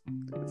design was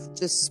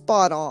just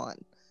spot on.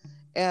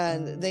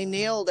 And they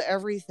nailed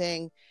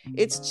everything.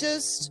 It's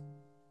just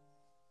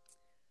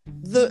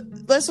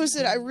that's what I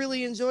said. I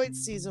really enjoyed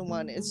season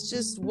 1. It's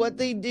just what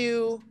they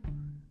do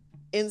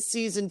in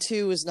season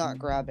 2 is not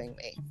grabbing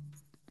me.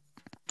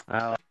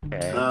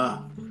 Okay.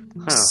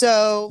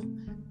 So,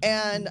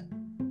 and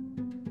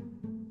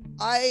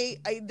I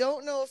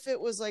don't know if it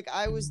was like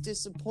I was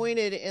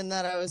disappointed in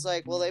that I was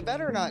like, well, they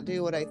better not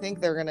do what I think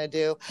they're gonna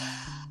do.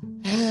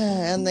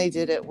 And they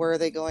did it. Where are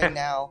they going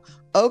now?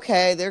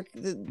 Okay, they're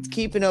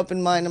keep an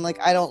open mind. I'm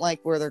like, I don't like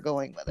where they're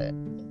going with it.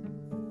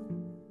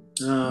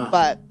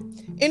 But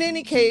in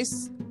any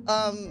case,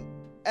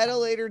 at a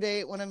later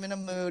date when I'm in a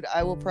mood,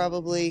 I will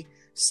probably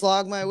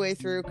slog my way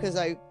through, because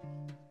I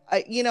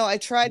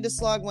tried to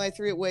slog my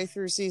way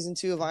through season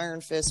 2 of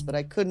Iron Fist, but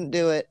I couldn't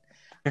do it.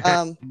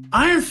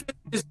 Iron Fist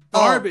is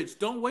garbage.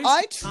 Don't waste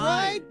I time.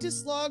 tried to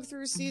slog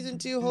through season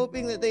 2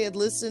 hoping that they had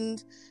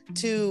listened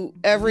to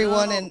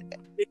everyone No, and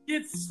it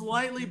gets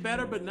slightly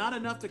better, but not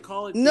enough to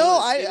call it no,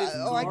 good. It is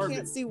I garbage.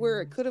 can't see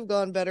where it could have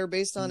gone better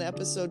based on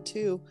episode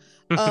 2.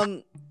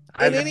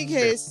 I In any missed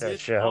case, that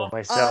show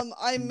myself.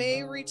 I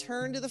may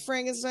return to the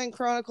Frankenstein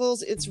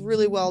Chronicles. It's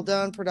really well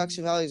done.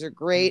 Production values are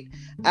great.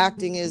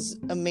 Acting is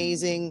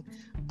amazing.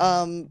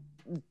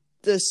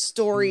 The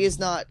story is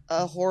not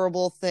a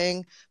horrible thing.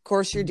 Of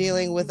course, you're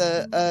dealing with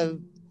a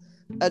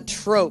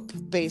trope,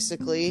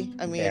 basically.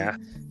 I mean, Yeah.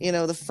 you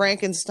know, the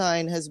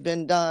Frankenstein has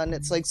been done.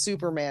 It's like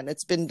Superman.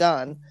 It's been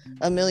done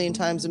a million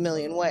times, a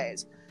million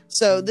ways.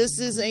 So this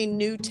is a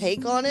new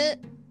take on it.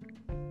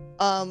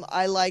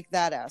 I like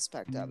that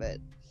aspect of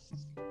it.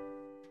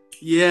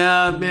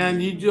 Yeah, man,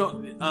 you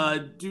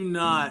don't do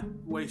not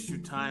waste your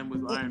time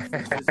with Iron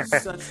Fist. This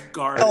is such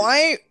garbage. Oh,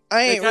 I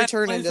ain't The guy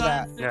returning who to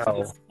plays that. Iron Fist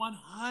No. is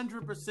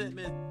 100%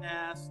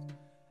 miscast.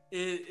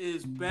 It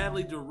is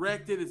badly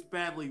directed. It's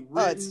badly written.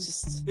 Oh, it's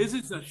just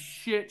It's a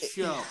shit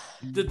show.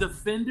 The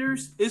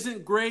Defenders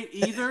isn't great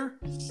either.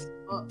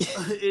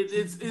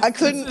 I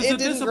couldn't. it's a It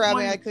didn't grab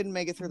me. I disappointment. couldn't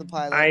make it through the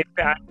pilot. I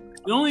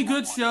The only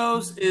good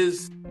shows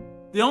is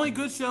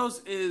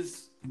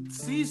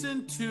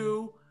season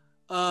 2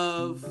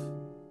 of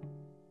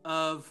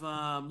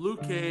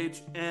Luke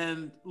Cage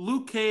and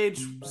Luke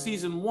Cage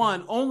season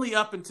 1 only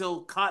up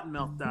until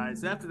Cottonmouth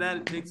dies. After that,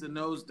 it takes a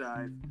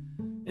nosedive.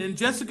 And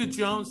Jessica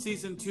Jones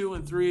season 2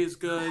 and 3 is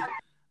good,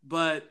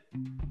 but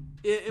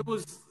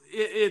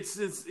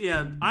it's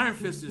Iron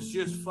Fist is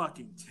just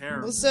fucking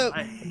terrible. So-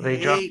 I They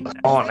dropped hate the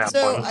that. ball on that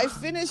So one. I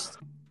finished.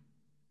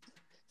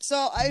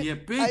 So Yeah,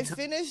 big I time.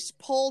 finished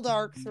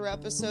Poldark through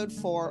episode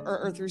 4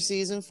 or through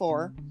season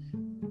 4,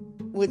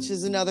 which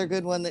is another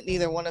good one that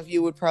neither one of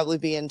you would probably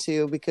be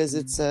into because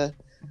it's a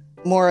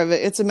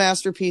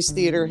masterpiece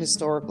theater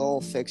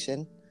historical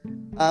fiction,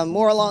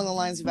 more along the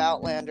lines of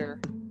Outlander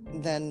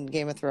than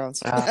Game of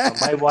Thrones.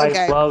 My wife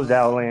Okay. loves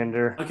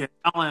Outlander. Okay,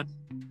 Alan.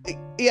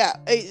 Yeah,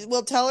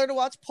 well, tell her to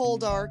watch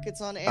Poldark.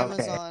 It's on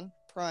Amazon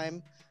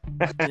Prime.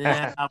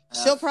 Yeah,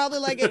 She'll probably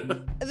like it.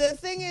 The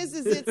thing is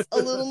it's a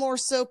little more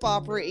soap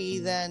opera-y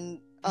than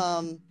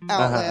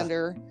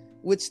Outlander,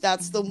 which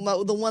that's the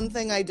one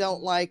thing I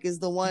don't like is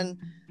the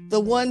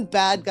one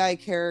bad guy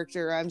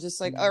character. I'm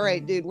just like, all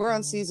right, dude, we're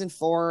on season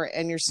 4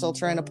 and you're still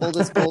trying to pull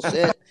this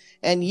bullshit,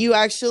 and you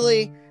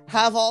actually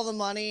have all the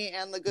money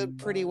and the good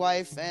pretty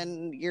wife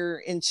and you're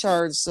in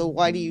charge. So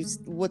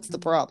what's the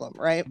problem,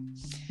 right?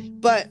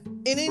 But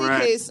in any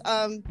Right. case,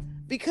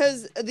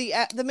 because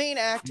the main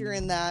actor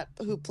in that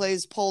who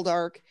plays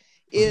Poldark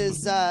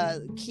is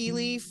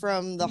Keeley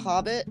from The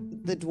Hobbit,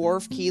 the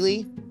dwarf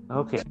Keeley,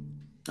 Okay.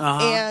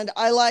 and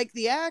I like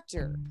the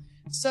actor.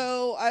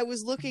 So I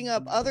was looking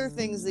up other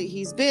things that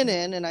he's been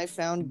in, and I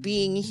found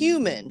Being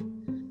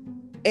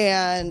Human,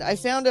 and I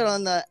found it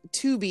on the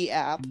Tubi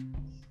app,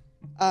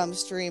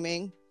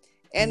 streaming,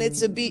 and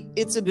it's a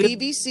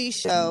BBC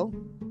show,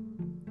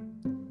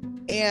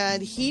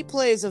 and he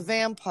plays a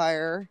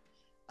vampire.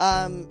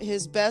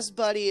 His best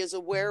buddy is a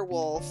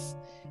werewolf,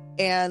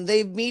 and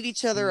they meet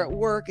each other at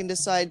work and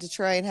decide to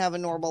try and have a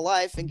normal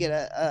life and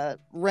get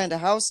rent a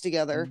house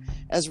together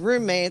as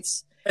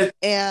roommates.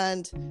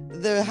 And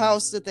the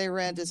house that they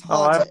rent is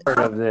Oh, I've haunted. heard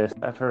of this.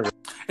 I've heard of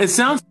It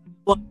sounds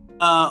like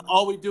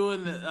all we do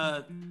in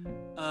the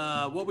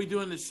what we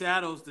do in the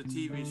shadows, the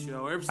TV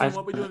show. Ever seen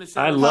what we do in the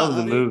shadows? I love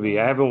the TV? movie.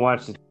 I haven't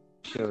watched the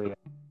show yet.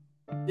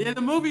 Yeah,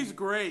 the movie's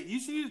great. You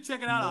should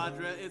check it out,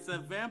 Audra. It's a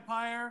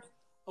vampire.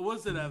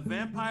 Was it a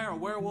vampire, a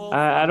werewolf?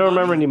 I don't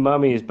remember any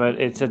mummies, but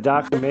it's a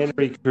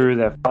documentary crew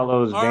that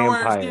follows Or where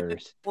it's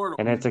vampires, Portal.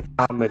 and it's a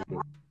comedy.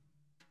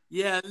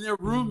 Yeah, and they're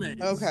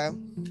roommates. Okay.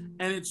 And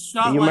it's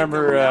shot You like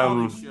remember, a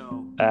reality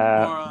show.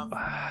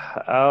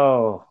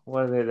 Oh,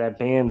 what is it? That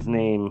band's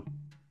name?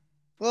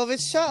 Well, if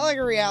it's shot like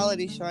a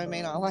reality show, I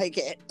may not like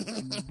it.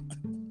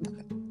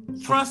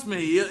 Trust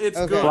me, it's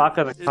Okay. good. Flock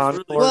of the It's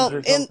Concords really- Well, or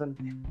in-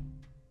 something?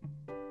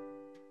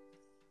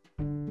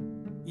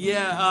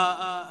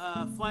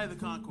 Yeah, Fly the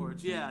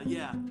Concords. Yeah.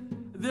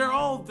 They're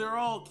all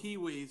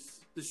Kiwis.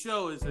 The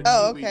show is a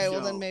Oh, Kiwi okay. show.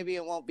 Well, then maybe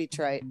it won't be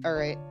trite. All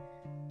right.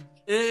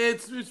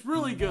 It's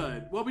really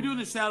good. What we do in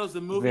the shadows,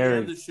 the movie Very.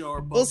 and the show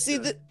are both Well, see,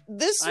 good.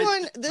 this I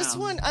one,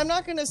 found. I'm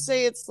not gonna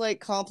say it's like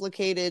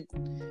complicated.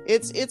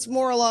 It's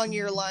more along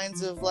your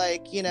lines of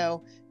like, you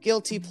know,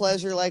 guilty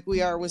pleasure, like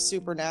we are with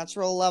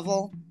Supernatural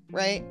level,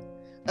 right?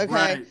 Okay,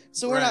 Right,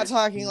 so we're not right.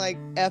 talking like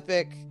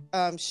epic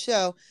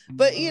show,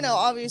 but you know,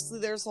 obviously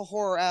there's a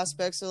horror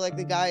aspect. So like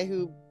the guy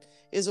who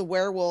is a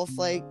werewolf,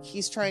 like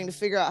he's trying to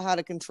figure out how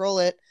to control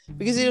it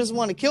because he doesn't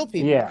want to kill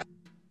people. Yeah.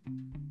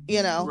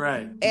 You know,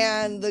 Right.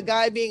 and the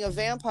guy being a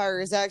vampire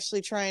is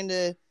actually trying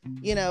to,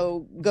 you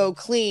know, go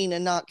clean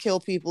and not kill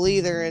people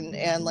either,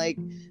 and like,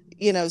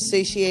 you know,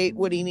 satiate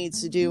what he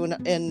needs to do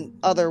in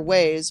other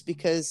ways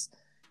because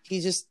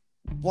he just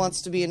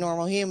wants to be a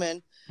normal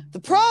human. The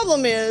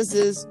problem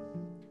is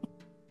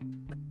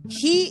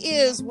He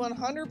is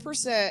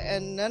 100%,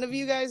 and none of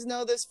you guys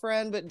know this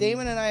friend, but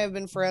Damon and I have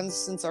been friends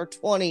since our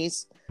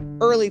 20s,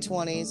 early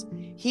 20s.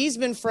 He's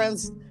been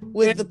friends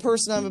with the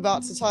person I'm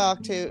about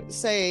to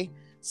say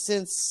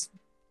since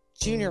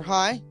junior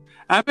high.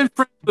 I've been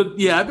friends with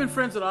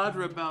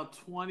Audra about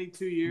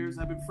 22 years.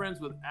 I've been friends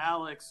with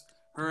Alex,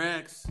 her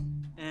ex,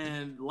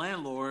 and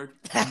landlord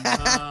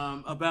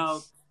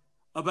about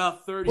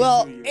 32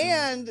 years.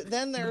 And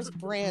then there's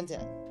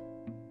Brandon.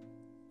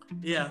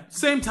 Yeah,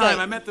 same time.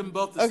 Right. I met them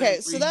both.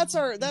 So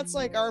that's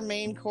like our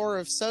main core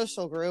of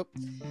social group.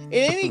 In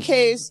any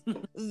case,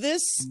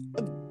 this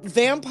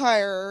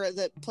vampire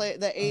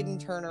that Aidan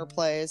Turner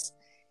plays,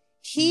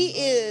 he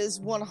is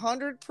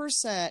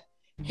 100%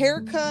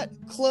 haircut,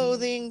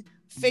 clothing,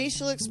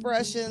 facial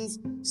expressions,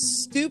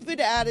 stupid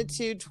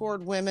attitude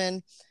toward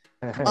women.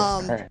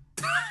 Can't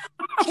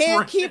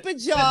keep a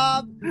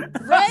job,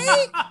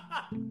 right?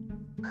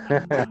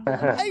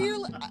 And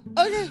you're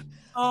okay.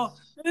 Oh,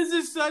 this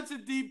is such a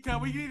deep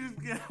cut. We need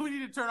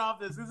to turn off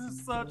this. This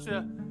is such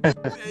a. Yeah.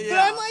 But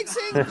I'm like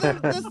saying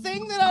the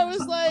thing that I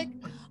was like,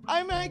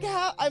 I'm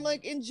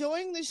like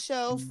enjoying the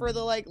show for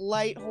the like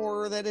light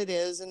horror that it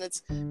is, and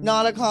it's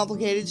not a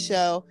complicated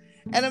show,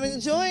 and I'm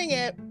enjoying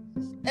it.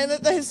 And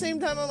at the same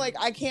time, I'm like,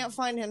 I can't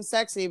find him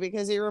sexy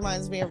because he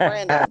reminds me of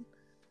Brandon.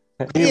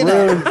 He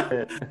ruins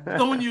it.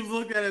 So when you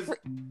look at it,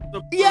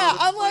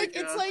 I'm like,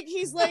 it's like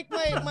he's like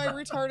my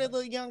retarded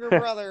little younger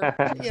brother,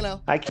 you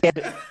know. I can't.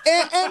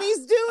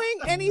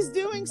 And he's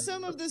doing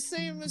some of the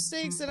same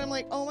mistakes, and I'm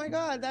like, oh my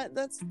god,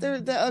 that's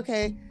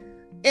okay.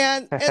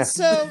 And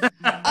so,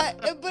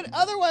 but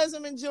otherwise,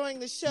 I'm enjoying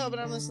the show. But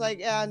I'm just like,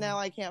 yeah, now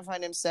I can't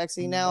find him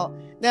sexy. Now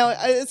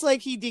it's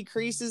like he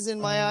decreases in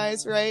my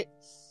eyes, right?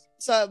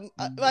 So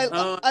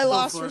I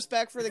lost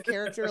respect for the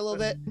character a little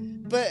bit,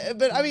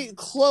 but I mean,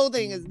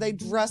 clothing they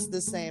dress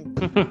the same.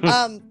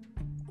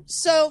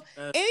 So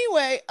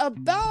anyway,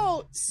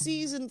 about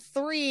season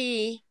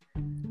 3,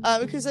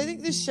 because I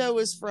think this show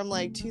was from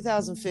like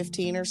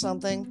 2015 or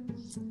something,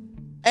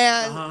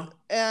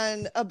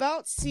 and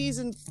about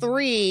season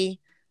 3,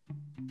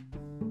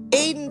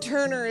 Aidan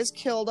Turner is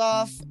killed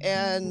off,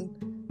 and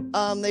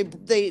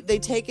they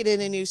take it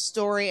in a new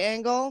story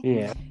angle.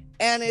 Yeah,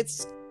 and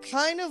it's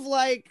kind of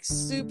like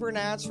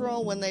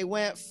Supernatural when they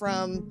went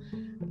from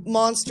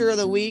Monster of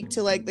the Week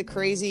to like the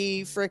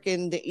crazy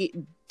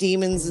freaking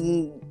demons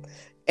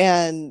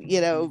and you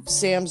know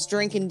Sam's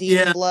drinking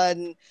demon blood,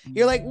 and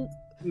you're like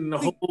the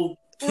whole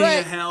King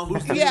of Hell.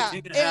 Who's the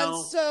King of Hell?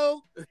 And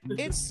so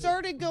it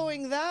started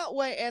going that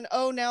way, and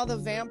now the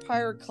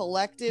Vampire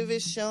Collective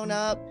has shown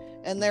up,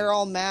 and they're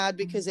all mad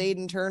because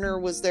Aidan Turner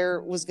was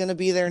going to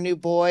be their new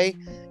boy,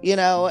 you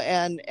know,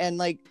 and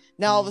like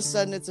now all of a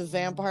sudden it's a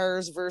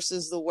vampires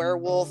versus the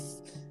werewolf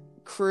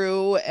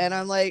crew, and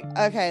I'm like,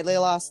 okay, they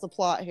lost the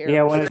plot here.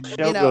 Yeah, when a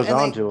show goes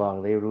on too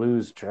long, they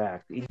lose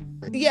track.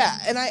 Yeah,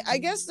 and I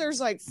guess there's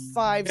like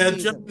 5 seasons.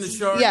 It jumped the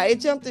shark. Yeah, it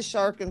jumped the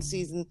shark in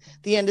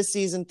the end of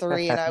season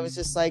 3, and I was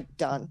just like,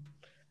 done.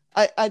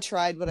 I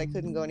tried, but I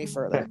couldn't go any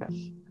further.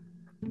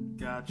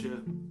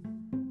 Gotcha.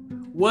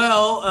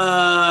 Well,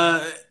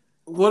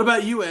 what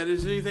about you, Ed?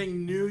 Is there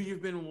anything new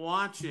you've been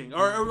watching?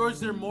 Or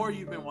is there more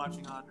you've been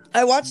watching, Audra?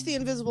 I watched The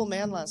Invisible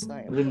Man last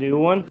night. The new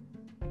one?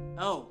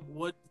 Oh,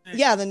 what?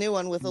 Yeah, the new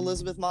one with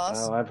Elizabeth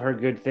Moss. Oh, I've heard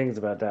good things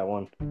about that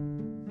one.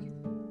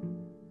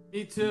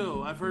 Me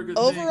too. I've heard good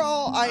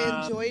Overall, things.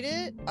 I enjoyed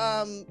it.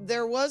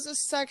 There was a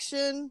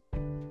section.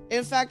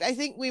 In fact, I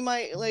think we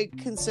might like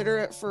consider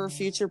it for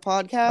future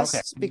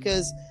podcasts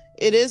because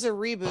it is a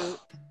reboot.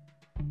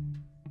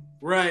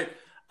 Right.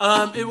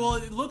 It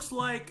looks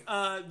like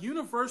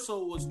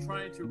Universal was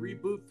trying to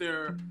reboot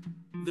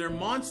their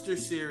monster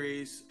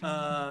series,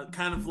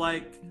 kind of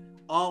like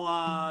a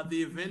la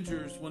the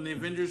Avengers. When the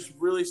Avengers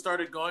really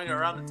started going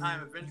around the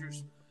time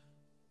Avengers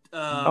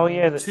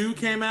 2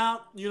 came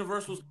out,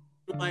 Universal was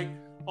like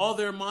all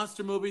their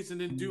monster movies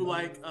and then do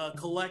like a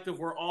collective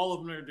where all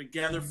of them are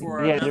together for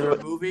another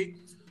movie.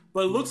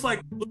 But it looks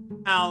like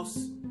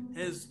Blumhouse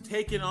has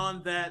taken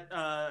on that,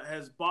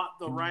 has bought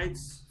the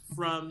rights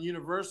from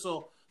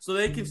Universal so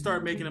they can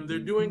start making them. They're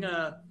doing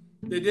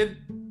they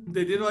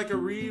did like a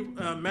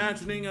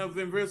reimagining of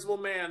Invisible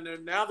Man.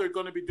 Now they're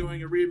going to be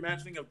doing a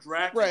reimagining of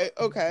Dracula. Right.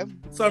 Okay.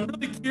 So I'm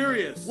really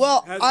curious.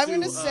 Well, I'm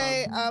going to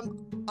say, how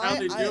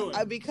they do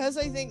it. Because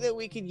I think that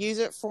we could use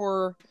it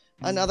for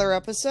another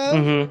episode.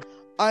 Mm-hmm.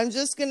 I'm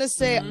just going to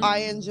say I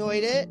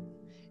enjoyed it,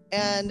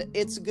 and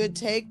it's a good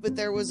take. But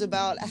there was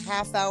about a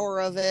half hour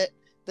of it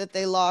that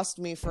they lost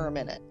me for a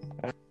minute.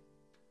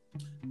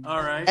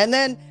 All right. And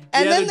then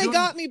they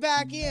got me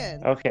back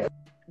in. Okay.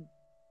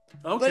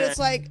 But it's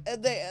like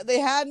they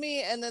had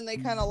me, and then they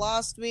kind of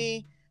lost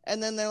me,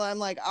 and then I'm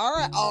like, all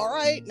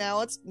right,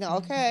 now it's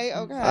okay.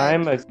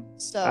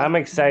 I'm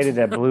excited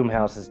that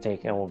Blumhouse is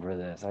taking over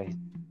this.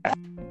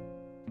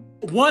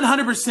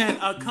 100%,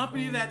 a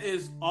company that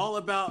is all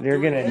about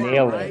they're gonna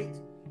nail it,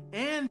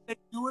 and they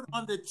do it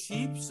on the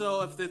cheap.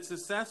 So if it's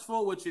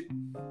successful, which it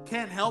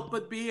can't help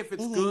but be, if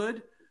it's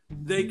good,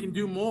 they can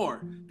do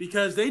more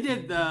because they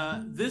did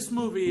this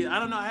movie. I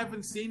don't know. I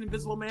haven't seen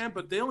Invisible Man,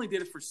 but they only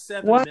did it for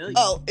 $7 million.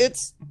 Oh,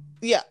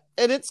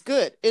 and it's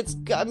good.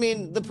 I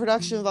mean, the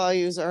production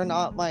values are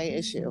not my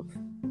issue.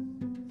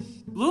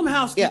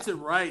 Blumhouse gets it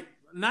right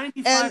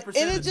 95%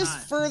 and it just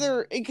time.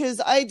 further,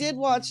 because I did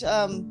watch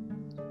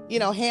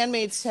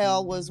Handmaid's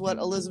Tale was what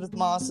Elizabeth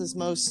Moss's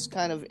most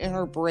kind of in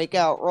her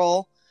breakout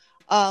role.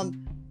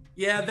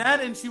 Yeah,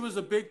 that, and she was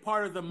a big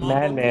part of the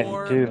Madman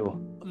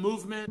too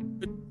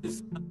movement.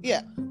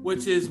 Yeah,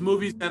 which is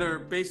movies that are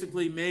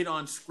basically made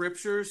on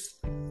scriptures,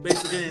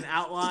 basically an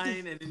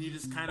outline, and then you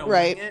just kind of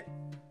wing it.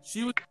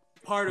 She was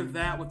part of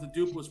that with the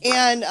Duplass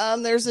brothers.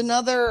 And there's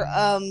another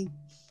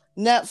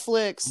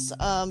Netflix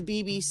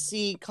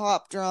BBC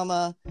cop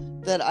drama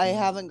that I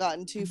haven't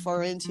gotten too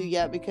far into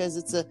yet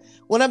because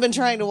when I've been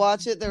trying to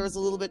watch it, there was a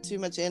little bit too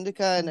much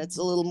indica and it's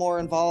a little more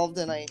involved,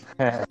 and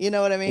you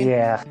know what I mean?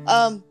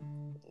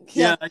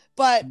 Yeah.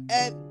 But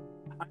I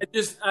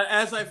just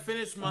as I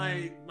finish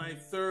my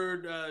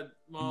third,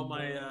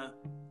 my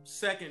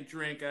second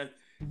drink,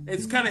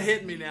 it's kind of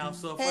hitting me now.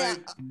 So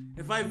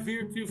if I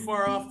veer too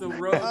far off the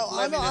road,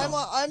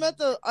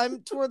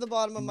 I'm toward the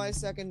bottom of my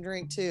second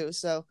drink too.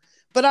 So,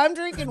 but I'm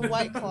drinking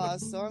White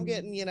Claws, so I'm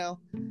getting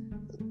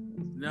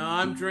No,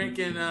 I'm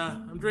drinking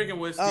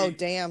whiskey. Oh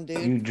damn,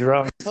 dude! You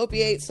drunk? Hope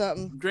you ate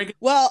something. Drinking.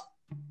 Well,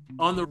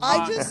 on the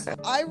rocks.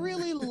 I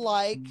really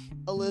like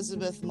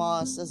Elizabeth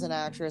Moss as an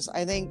actress.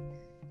 I think.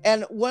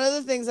 And one of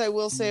the things I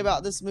will say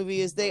about this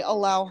movie is they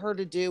allow her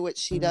to do what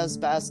she does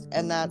best,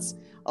 and that's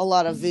a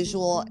lot of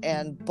visual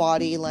and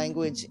body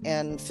language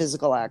and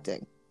physical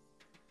acting.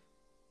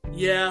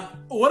 Yeah.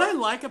 What I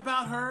like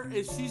about her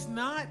is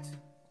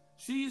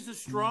she's a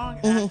strong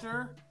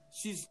actor.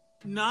 She's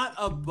not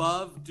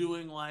above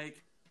doing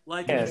like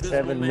a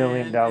 $7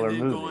 million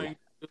movie.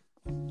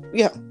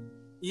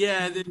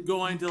 Yeah, and then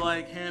going to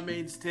like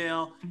Handmaid's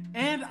Tale.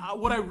 And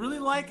what I really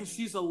like is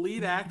she's a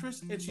lead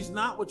actress, and she's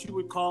not what you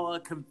would call a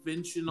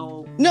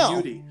conventional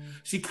beauty.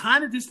 She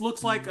kind of just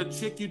looks like a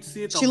chick you'd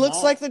see at the mall. She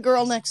looks like the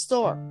girl next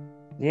door.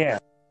 Yeah.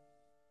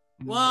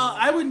 Well,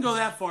 I wouldn't go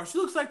that far. She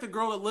looks like the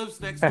girl that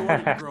lives next door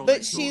to the girl but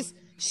next door.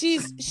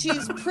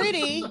 she's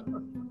pretty,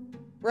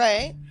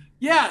 right?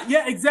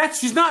 Yeah, exactly.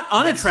 She's not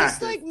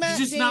unattractive. Just like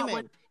Matt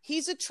Damon.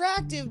 He's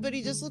attractive, but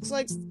he just looks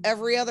like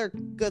every other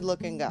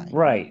good-looking guy.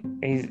 Right.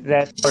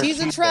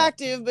 She's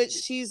attractive, but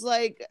she's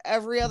like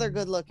every other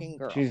good-looking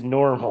girl. She's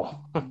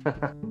normal.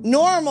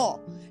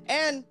 Normal.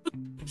 And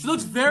she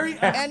looks very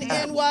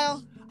and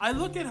while I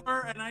look at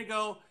her and I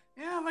go,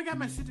 yeah, if I got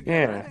my shit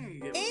together, I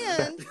think I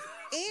can get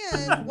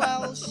and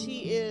while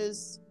she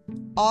is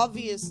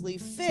obviously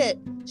fit,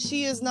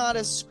 she is not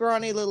a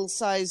scrawny little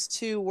size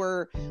 2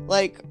 where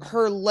like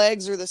her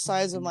legs are the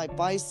size of my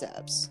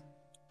biceps.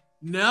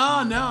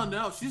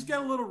 No. She's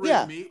got a little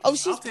red meat. Oh,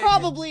 she's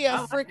probably a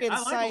freaking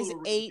size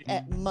 8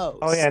 at most.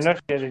 Oh yeah, I know she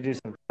had to do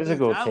some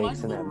physical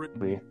takes in that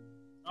movie.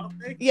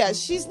 Yeah,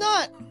 she's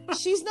not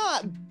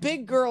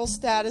big girl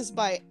status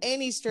by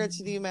any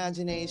stretch of the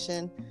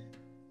imagination.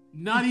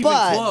 Not even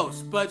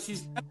close, but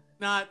she's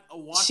not a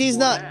watchable she's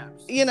not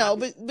abs.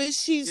 But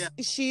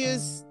she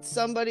is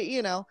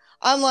somebody,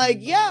 I'm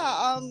like,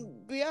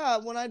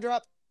 when I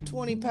drop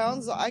 20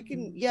 pounds, I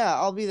can,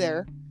 I'll be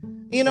there.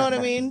 You know what I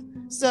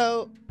mean?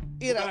 So,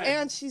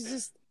 and she's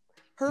just,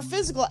 her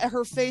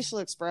facial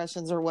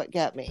expressions are what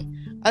get me.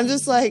 I'm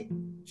just like,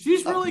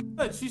 she's really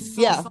good. She's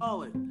so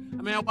solid.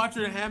 I mean, I watch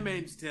her in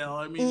Handmaid's Tale.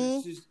 I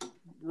mean, she's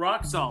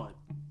rock solid.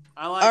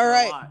 I like her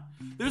a lot.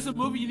 There's a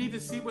movie you need to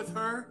see with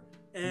her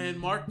and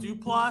Mark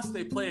Duplass.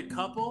 They play a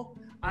couple.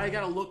 I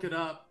gotta look it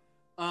up.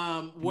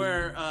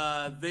 Where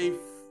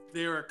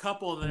they're a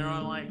couple and they're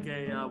on like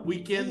a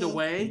weekend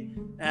away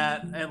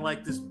at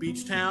like this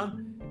beach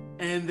town,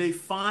 and they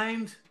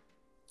find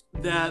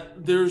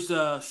that there's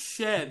a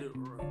shed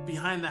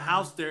behind the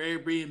house they're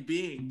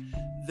Airbnb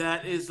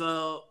that is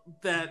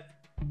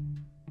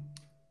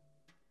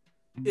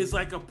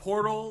like a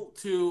portal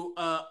to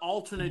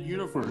alternate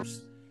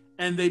universe,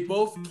 and they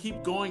both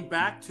keep going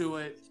back to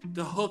it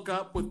to hook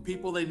up with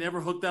people they never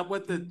hooked up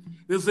with.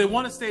 Because they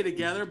want to stay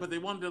together, but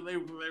they're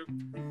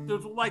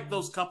like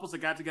those couples that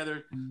got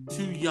together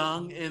too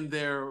young in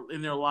their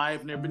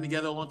life, and they've been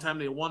together a long time.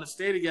 They want to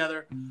stay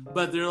together,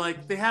 but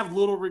they have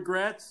little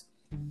regrets.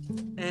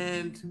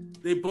 And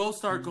they both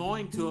start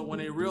going to it when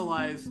they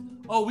realize,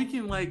 we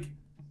can like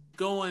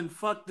go and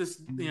fuck this,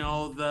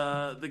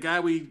 the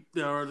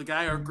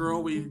guy or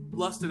girl we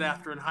lusted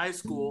after in high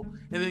school,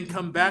 and then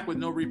come back with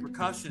no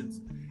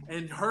repercussions.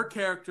 And her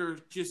character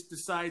just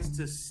decides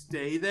to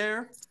stay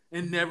there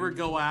and never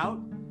go out.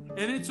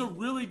 And it's a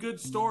really good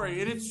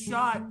story. And it's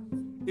shot.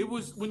 It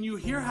was, when you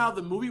hear how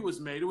the movie was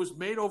made, it was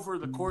made over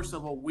the course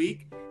of a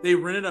week. They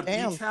rented a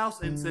beach house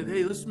and said,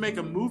 hey, let's make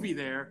a movie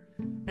there.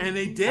 And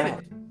they did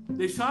it.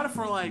 They shot it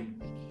for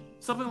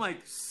something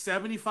like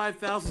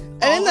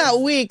 $75,000. And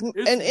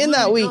in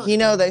that week,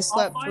 they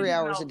slept 3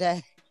 hours a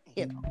day.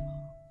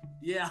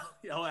 Yeah.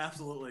 Oh,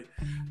 absolutely.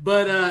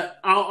 But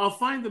I'll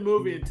find the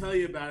movie and tell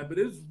you about it. But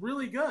it's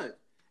really good.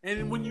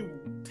 And when you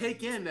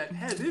take in that,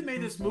 hey, they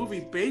made this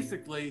movie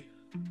basically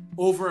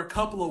over a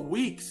couple of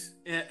weeks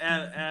at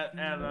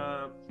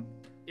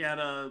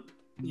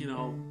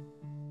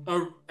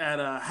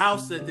a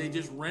house that they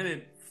just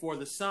rented for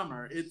the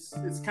summer.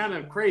 It's kind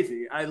of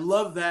crazy. I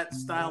love that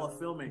style of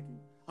filmmaking.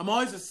 I'm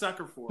always a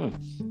sucker for it.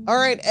 All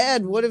right,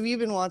 Ed, what have you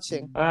been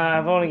watching?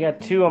 I've only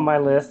got 2 on my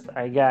list.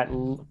 I got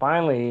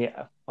finally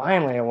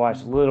I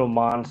watched Little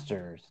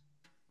Monsters.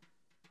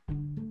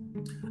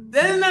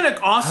 Isn't that an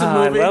awesome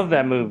movie? I love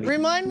that movie.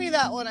 Remind me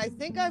that one. I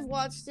think I've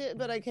watched it,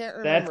 but I can't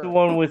remember. That's the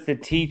one with the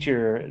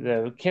teacher,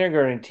 the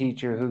kindergarten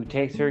teacher, who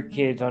takes her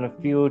kids on a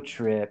field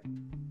trip,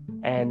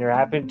 and there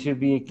happened to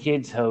be a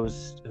kids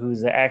host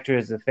who's the actor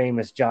is the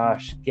famous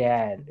Josh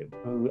Gad,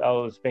 who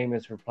was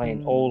famous for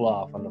playing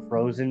Olaf on the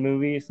Frozen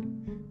movies,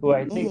 who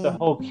I think the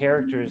whole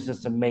character is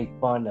just to make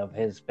fun of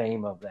his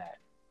fame of that.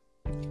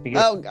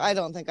 Because I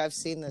don't think I've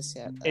seen this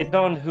yet. it's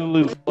on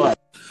Hulu Plus.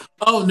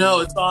 Oh no,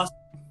 it's awesome.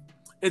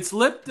 It's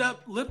Lipta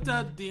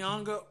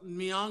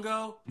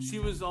Nyong'o. She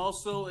was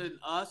also in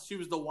Us. She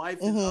was the wife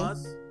in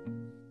Us.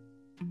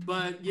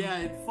 But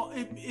yeah,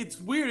 it's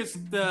weird. It's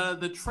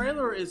the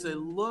trailer is a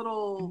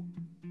little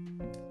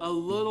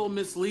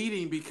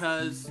misleading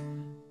because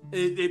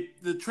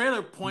the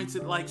trailer points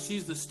it like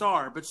she's the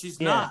star, but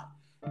she's not.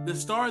 The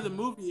star of the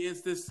movie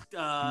is this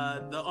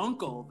the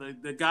uncle,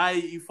 the guy.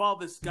 You follow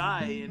this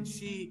guy, and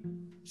she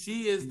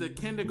is the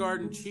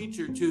kindergarten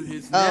teacher to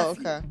his nephew. Oh,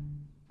 okay.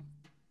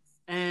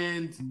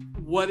 And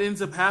what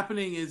ends up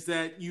happening is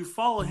that you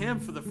follow him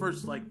for the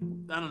first,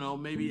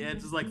 maybe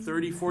it's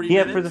 30, 40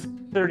 minutes. Yeah, for the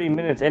 30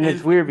 minutes. And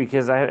it's weird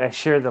because I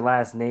share the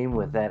last name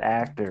with that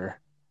actor.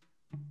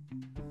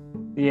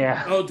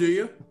 Yeah. Oh, do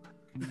you?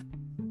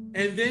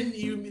 And then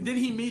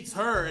he meets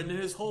her, and then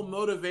his whole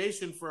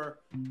motivation for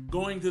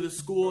going to the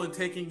school and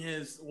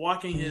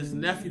walking his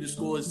nephew to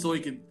school is so he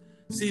could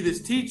see this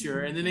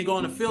teacher. And then they go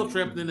on a field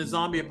trip, and then the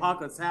zombie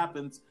apocalypse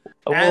happens.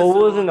 Well, it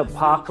wasn't an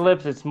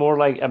apocalypse. It's more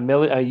like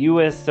a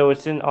U.S. So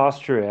it's in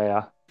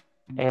Austria,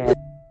 and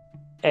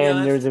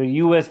there's a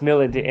U.S.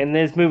 military. And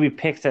this movie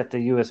picks at the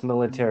U.S.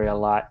 military a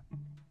lot.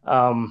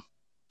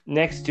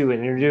 Next to it,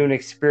 and they're doing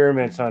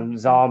experiments on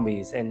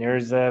zombies, and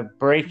there's a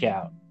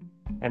breakout,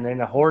 and then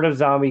a horde of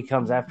zombie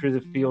comes after the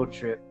field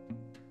trip,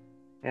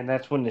 and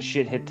that's when the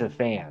shit hit the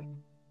fan.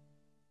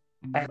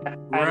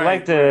 I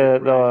like the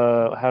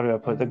how do I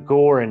put it, the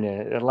gore in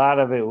it. A lot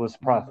of it was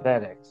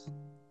prosthetics.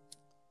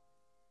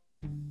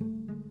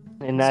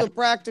 And that's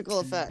practical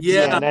effects.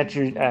 Yeah, and that's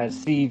your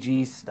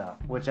CG stuff,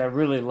 which I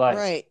really like.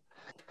 Right.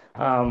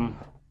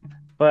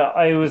 But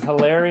it was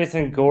hilarious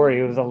and gory.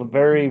 It was a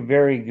very,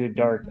 very good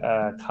dark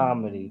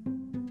comedy.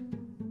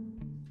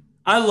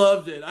 I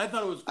loved it. I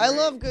thought it was great. I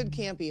love good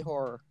campy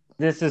horror.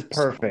 This is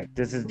perfect.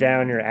 This is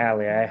down your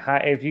alley.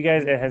 If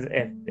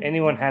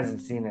anyone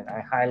hasn't seen it,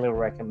 I highly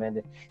recommend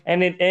it.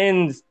 And it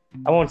ends.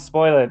 I won't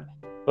spoil it,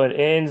 but it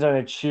ends on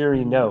a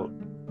cheery note.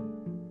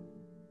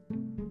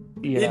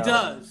 It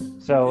does.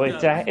 So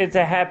it's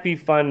a happy,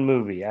 fun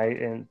movie.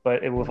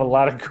 But with a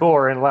lot of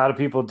gore and a lot of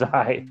people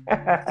die.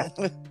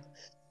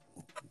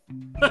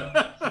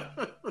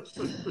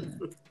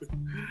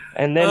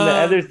 And then the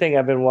other thing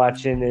I've been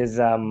watching is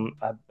I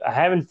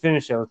haven't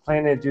finished it. I was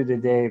planning to do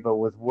today, but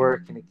with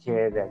work and a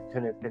kid, I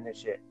couldn't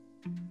finish it.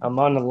 I'm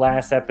on the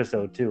last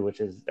episode too, which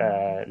is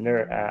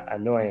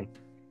annoying.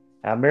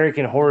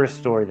 American Horror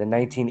Story, the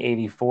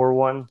 1984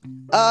 one.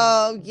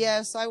 Oh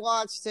yes, I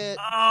watched it.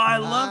 Oh, I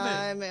love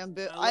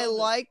it. I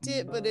liked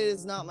it, but it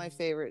is not my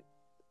favorite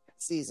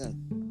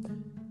season.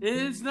 It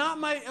is not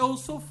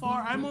so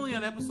far, I'm only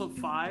on episode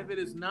 5. It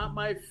is not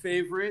my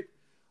favorite,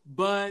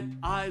 but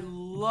I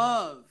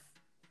love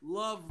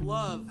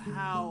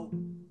how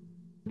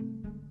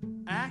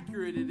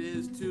accurate it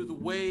is to the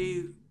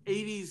way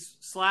 80s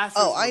slashers.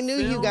 Oh, I knew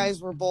you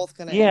guys were both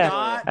going to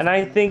enjoy it. And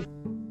I think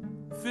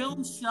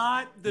film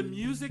shot, the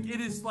music, it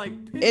is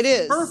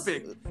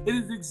perfect. It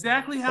is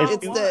exactly how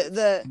it was.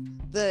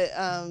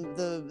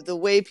 The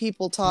way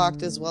people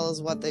talked as well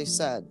as what they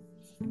said,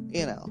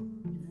 you know.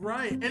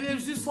 Right, and it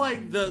was just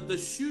like the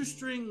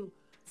shoestring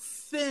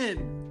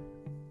thin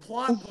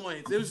plot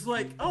points. It was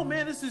like, oh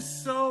man, this is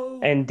so.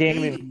 And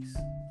Damon,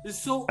 it's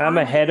so. I'm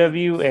ahead of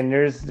you, and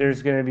there's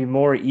going to be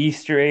more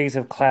Easter eggs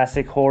of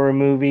classic horror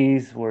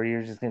movies where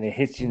you're just going to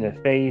hit you in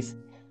the face.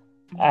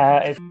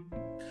 And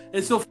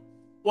so,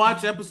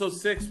 watch episode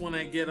 6 when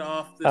I get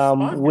off this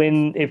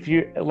podcast. If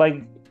you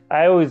like,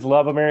 I always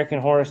love American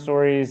Horror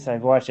Stories.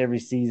 I've watched every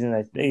season.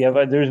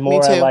 But there's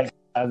more I like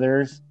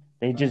others.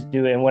 They just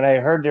do it. And when I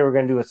heard they were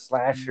going to do a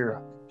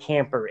slasher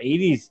camper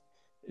 80s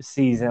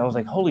season, I was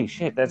like, holy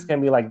shit, that's going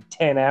to be like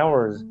 10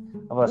 hours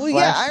of a slasher.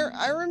 Yeah,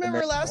 I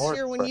remember last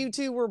year when you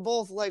two were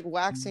both like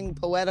waxing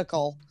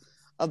poetical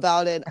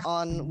about it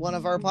on one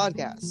of our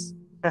podcasts.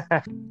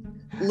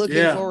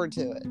 Looking forward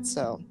to it.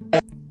 So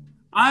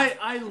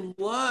I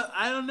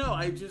don't know.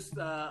 I just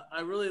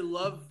I really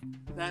love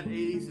that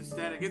 80s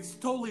aesthetic. It's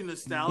totally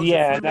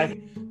nostalgic for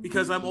me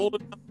because I'm old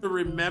enough to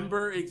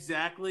remember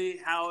exactly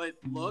how it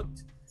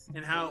looked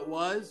and how it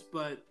was,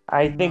 but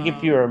I think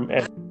if you're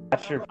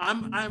sure.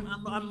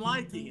 I'm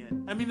liking it.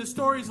 I mean, the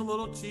story's a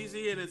little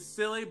cheesy and it's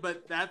silly,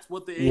 but that's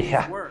what the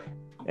 80s were.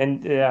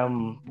 And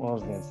what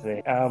was I gonna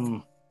say?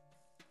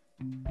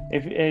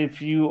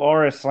 If you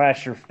are a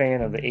slasher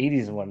fan of the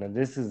 80s one, then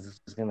this is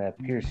gonna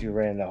pierce you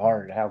right in the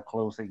heart. How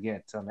close it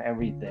gets on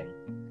everything,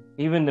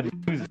 even the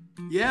music.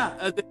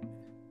 Yeah,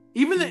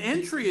 even the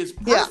entry is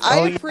perfect. Yeah,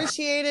 I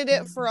appreciated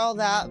it for all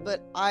that,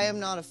 but I am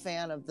not a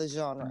fan of the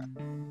genre.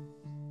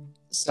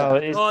 So,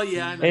 it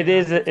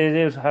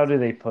is. How do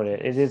they put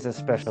it? It is a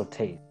special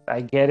taste.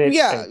 I get it.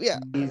 Yeah,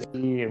 it's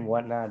easy and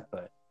whatnot,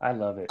 but I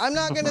love it. I'm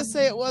not gonna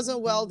say it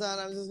wasn't well done.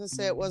 I'm just gonna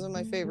say it wasn't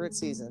my favorite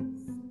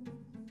season.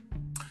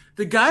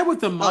 The guy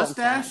with the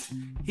mustache,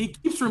 he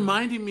keeps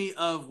reminding me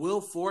of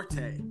Will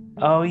Forte.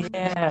 Oh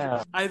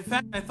yeah. In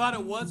fact, I thought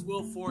it was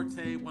Will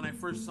Forte when I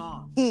first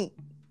saw him.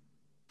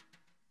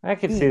 I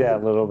could see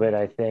that a little bit,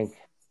 I think.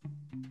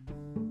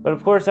 But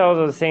of course, all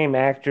the same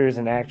actors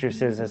and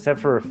actresses, except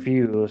for a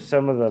few.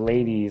 Some of the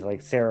ladies,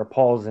 like Sarah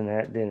Paulson,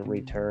 that didn't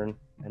return,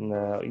 and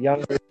the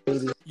younger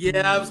lady.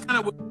 Yeah, I was kind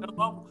of hoping to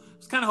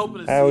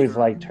see I always her.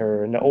 liked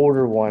her, and the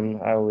older one,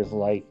 I always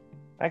liked.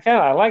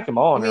 I like them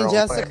all. I mean,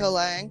 Jessica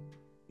Lange.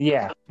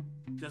 Yeah.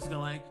 Jessica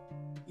Lange.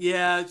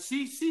 Yeah,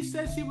 she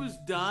said she was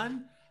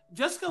done.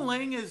 Jessica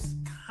Lange is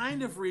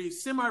kind of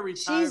semi-retired.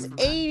 She's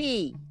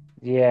 80.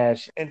 Yeah.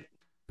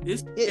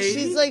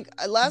 She's like,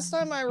 last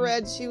time I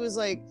read, she was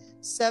like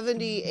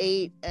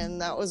 78,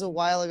 and that was a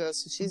while ago.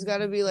 So she's got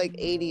to be like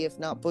 80, if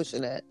not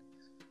pushing it.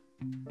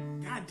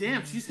 God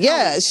damn, she's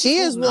she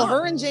is. Well,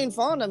 her and Jane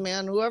Fonda,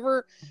 man.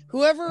 Whoever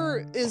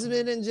has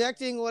been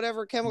injecting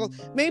whatever chemicals,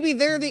 maybe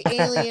they're the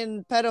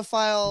alien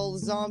pedophile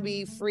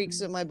zombie freaks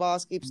that my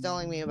boss keeps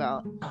telling me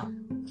about.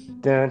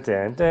 Dun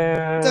dun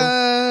dun.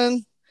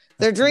 Dun.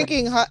 They're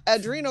drinking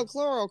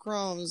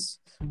adrenochlorochromes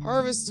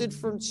harvested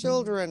from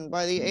children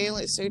by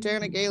the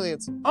satanic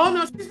aliens. Oh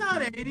no, she's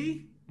not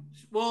 80.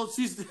 Well,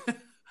 she's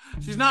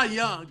not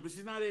young, but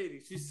she's not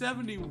 80. She's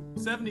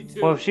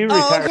 72. Well, if she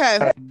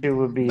retired, okay. She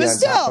would be. But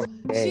still,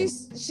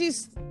 she's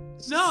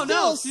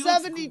no, she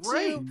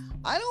 72.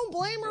 I don't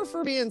blame her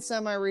for being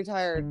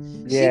semi-retired.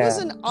 Yeah. She was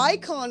an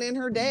icon in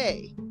her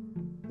day.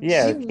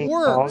 Yeah, she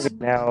worked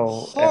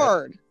now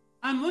hard.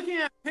 I'm looking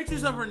at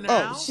pictures of her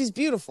now. Oh, she's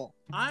beautiful.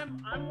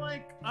 I'm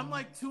like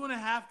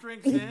 2.5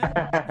 drinks in.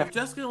 If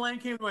Jessica Lange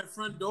came to my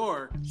front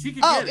door, she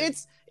could get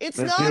it. It's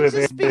not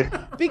just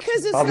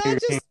because it's not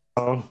just.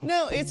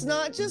 No, it's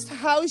not just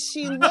how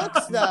she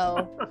looks,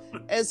 though,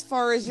 as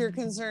far as you're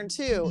concerned,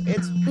 too.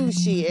 It's who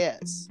she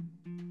is.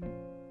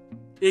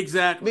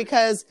 Exactly.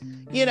 Because,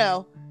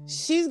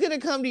 she's going to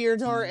come to your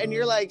door and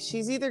you're like,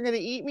 she's either going to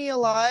eat me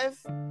alive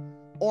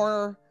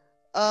or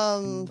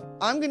I'm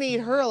going to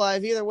eat her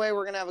alive. Either way,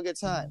 we're going to have a good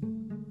time.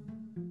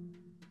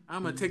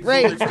 I'm going to take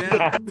the footage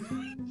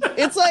down.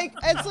 It's like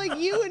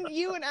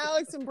you and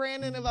Alex and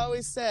Brandon have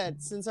always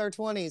said since our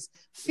 20s,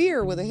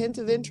 fear with a hint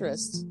of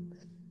interest.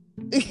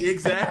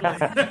 Exactly.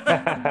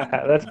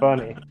 That's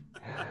funny.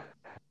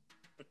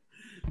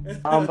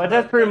 But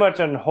that's pretty much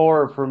on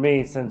horror for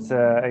me, since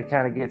it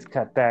kind of gets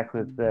cut back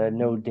with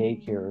no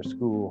daycare or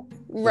school.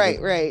 Right.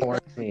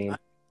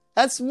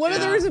 That's one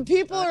of the reasons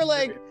people are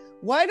like,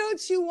 why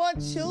don't you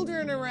want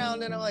children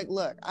around? And I'm like,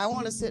 look, I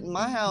want to sit in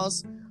my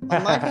house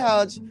on my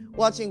couch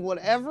watching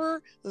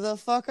whatever the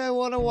fuck I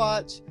want to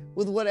watch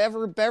with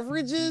whatever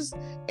beverages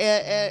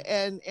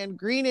and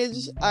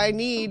greenage I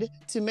need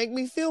to make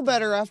me feel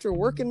better after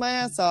working my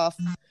ass off.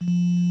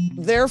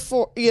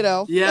 Therefore,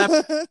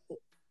 Yeah.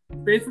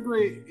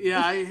 Basically,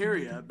 yeah, I hear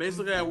you.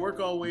 Basically, I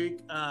work all week.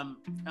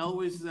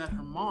 Eloise is at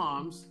her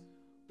mom's,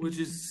 which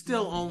is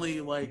still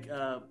only like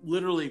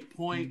literally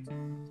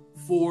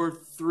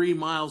 0.43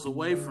 miles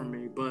away from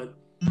me. But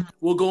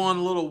we'll go on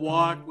a little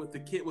walk with the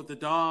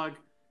dog,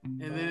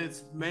 and then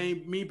it's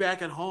me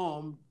back at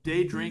home,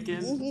 day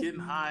drinking, getting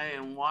high,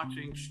 and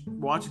watching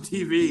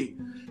TV,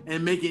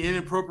 and making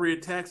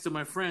inappropriate texts to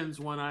my friends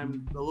when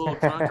I'm a little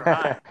drunk or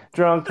high.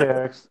 Drunk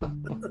text.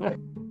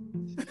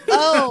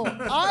 Oh,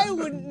 I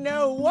wouldn't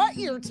know what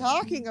you're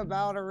talking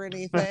about or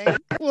anything.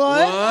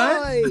 What?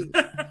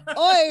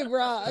 Oi,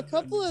 brah. A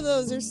couple of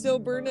those are still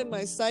burning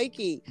my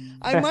psyche.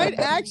 I might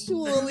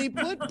actually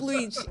put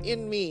bleach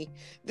in me.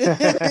 And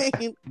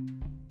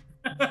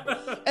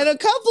a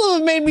couple of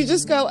them made me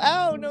just go,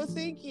 "Oh, no,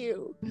 thank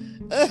you."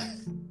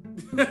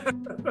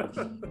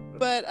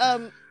 But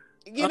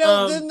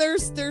then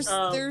there's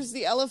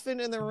the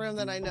elephant in the room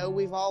that I know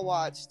we've all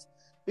watched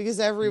because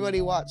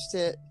everybody watched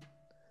it.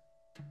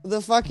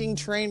 The fucking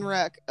train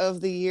wreck of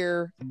the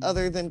year,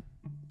 other than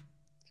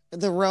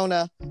the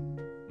Rona.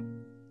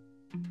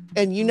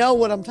 And you know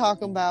what I'm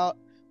talking about.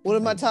 What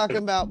am I talking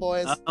about,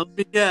 boys?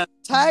 Yeah.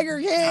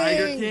 Tiger King.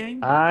 Tiger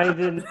King.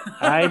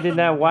 I did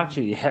not watch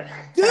it yet.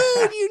 Dude,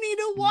 you need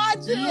to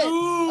watch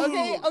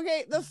it.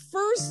 Okay. The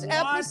first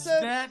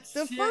episode,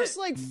 first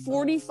like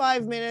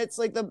 45 minutes,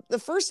 like the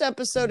first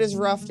episode is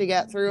rough to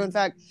get through. In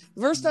fact,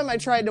 the first time I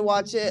tried to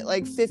watch it,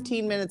 like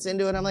 15 minutes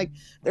into it, I'm like,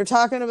 they're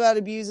talking about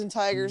abusing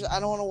tigers. I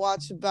don't want to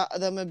watch about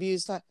them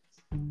abuse tigers.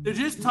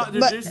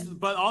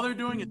 but all they're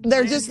doing is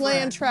they're just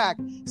laying track.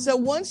 So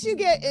once you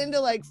get into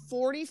like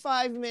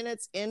 45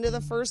 minutes into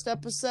the first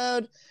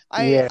episode,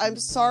 I'm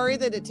sorry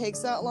that it takes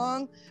that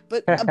long,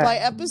 but by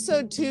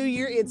episode 2,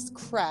 it's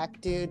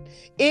crack, dude.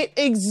 It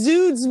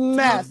exudes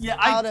meth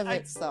out of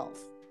itself.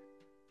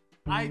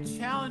 I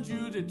challenge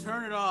you to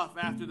turn it off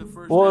after the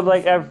first. Well,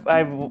 episode. like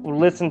I've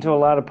listened to a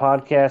lot of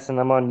podcasts, and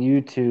I'm on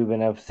YouTube,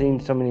 and I've seen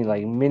so many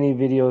like mini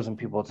videos and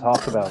people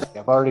talk about it.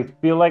 I've already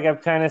feel like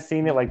I've kind of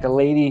seen it, like the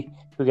lady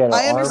who got.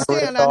 I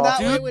understand. I'm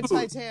that way with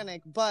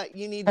Titanic, but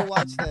you need to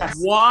watch this.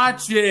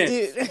 Watch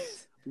it, dude.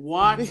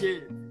 Watch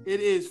it.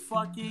 It is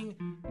fucking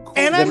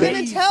crazy. And I'm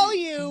going to tell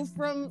you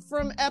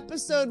from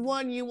episode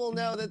 1, you will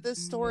know that this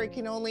story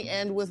can only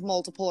end with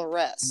multiple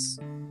arrests.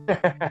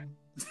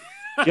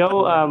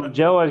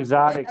 Joe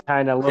Exotic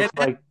kind of looks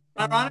like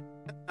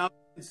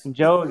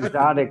Joe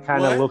Exotic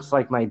kind of looks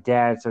like my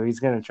dad, so he's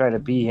gonna try to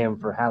be him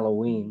for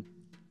Halloween.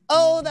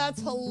 Oh,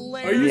 that's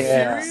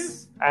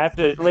hilarious! Are you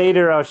serious?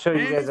 Later, I'll show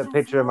you guys a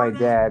picture of my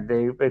dad.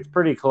 It's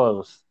pretty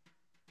close.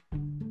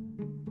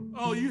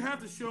 Oh, you have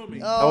to show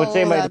me. I would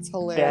say my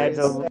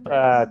dad's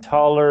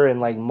taller and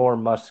like more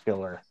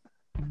muscular.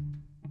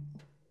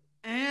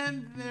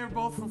 And they're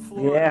both from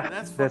Florida.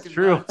 Yeah, that's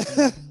true.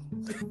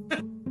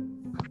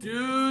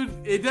 Dude,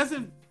 it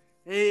doesn't.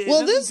 It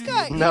this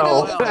guy,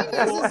 no,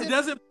 it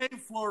doesn't pay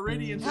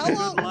Floridians a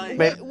good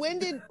life. When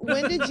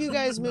did you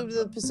guys move to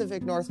the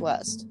Pacific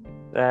Northwest?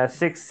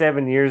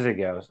 6-7 years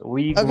ago.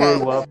 We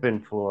grew up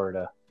in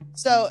Florida.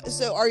 So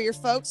are your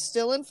folks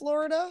still in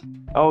Florida?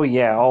 Oh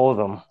yeah, all of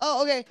them.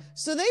 Oh, okay.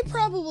 So they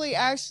probably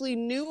actually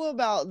knew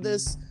about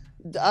this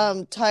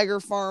tiger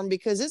farm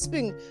because it's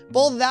been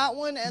both that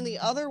one and the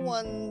other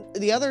one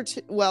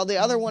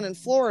in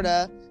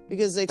Florida,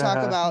 because they talk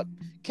about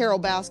Carol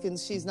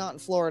Baskins. She's not in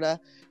Florida,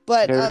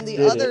 but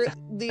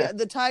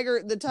the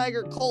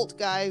tiger cult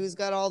guy who's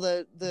got all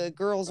the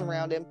girls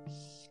around him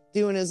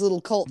doing his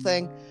little cult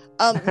thing.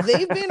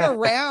 They've been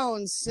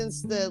around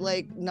since the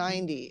like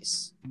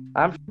 90s.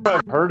 I'm sure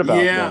I've heard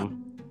about them.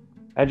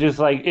 I just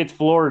like, it's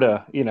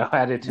Florida,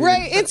 attitude.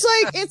 Right.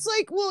 It's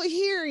like, well,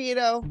 here,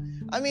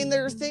 I mean,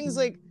 there are things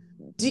like,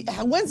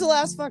 when's the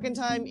last fucking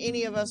time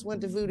any of us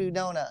went to Voodoo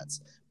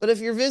Donuts? But if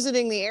you're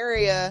visiting the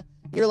area,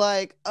 you're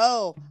like,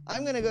 oh,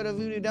 I'm going to go to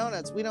Voodoo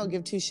Donuts. We don't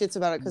give two shits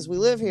about it because we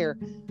live here,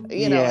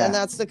 and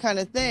that's the kind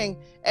of thing.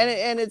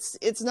 And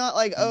it's not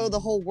like, oh, the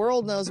whole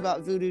world knows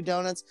about Voodoo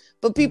Donuts,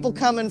 but people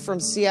coming from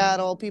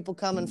Seattle, people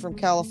coming from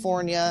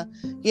California,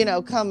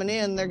 coming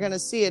in, they're going to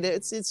see it.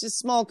 It's just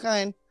small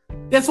kind.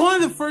 That's one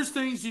of the first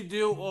things you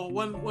do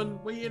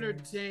when we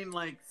entertain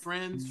like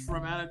friends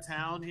from out of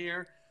town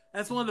here.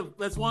 That's one of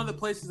the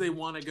places they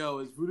want to go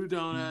is Voodoo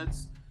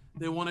Donuts.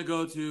 They want to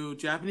go to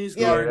Japanese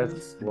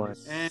Gardens,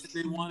 and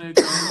they want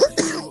to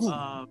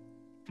go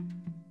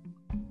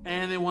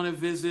and they want to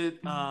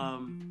visit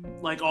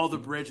like all the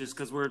bridges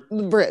because we're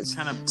the bridge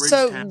kind of bridge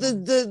so town.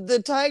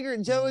 the Tiger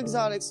Joe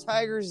Exotic's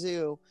Tiger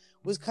Zoo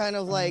was kind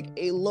of like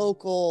a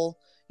local,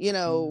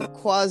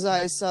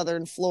 quasi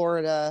southern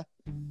Florida.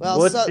 Well,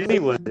 what city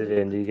was it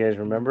in? Do you guys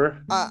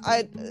remember?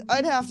 I'd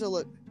have to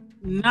look.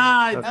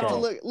 Nah, I'd have to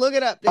look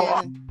it up,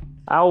 Dan.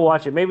 I'll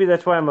watch it. Maybe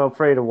that's why I'm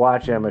afraid to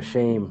watch it. I'm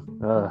ashamed.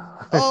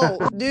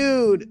 Oh,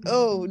 dude.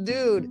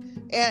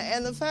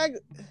 And the fact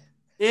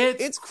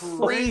it's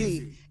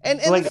crazy. And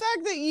like, the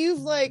fact that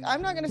you've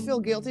I'm not going to feel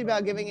guilty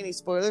about giving any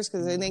spoilers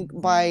because I think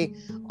by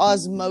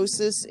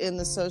osmosis in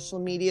the social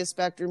media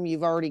spectrum,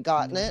 you've already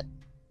gotten it.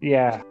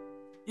 Yeah.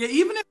 Yeah,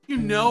 even if you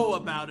know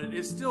about it,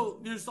 it's still,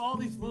 there's all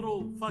these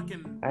little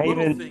fucking I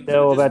little even things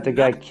know about the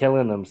guy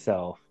killing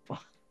himself.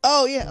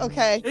 Oh, yeah,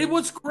 okay. It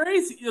was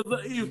crazy. He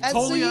was and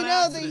totally so you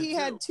know that he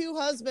had 2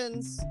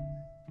 husbands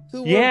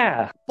who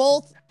were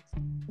both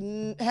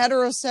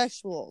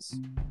heterosexuals.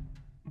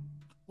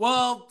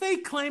 Well, they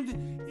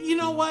claimed, you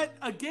know what?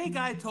 A gay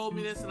guy told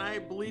me this, and I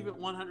believe it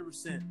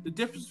 100%. The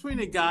difference between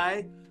a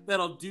guy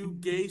that'll do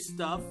gay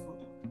stuff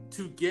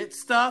to get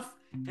stuff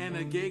and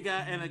a gay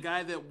guy and a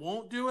guy that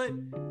won't do it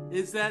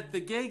is that the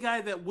gay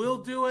guy that will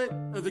do it,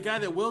 or the guy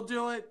that will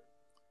do it,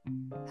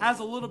 has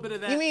a little bit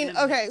of that. You mean,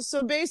 okay,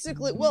 so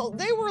basically, well,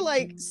 they were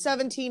like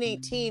 17,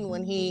 18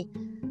 when he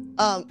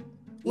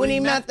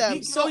met them.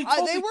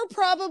 They were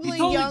probably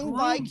young,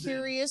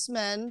 bi-curious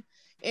men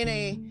in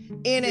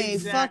a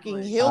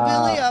fucking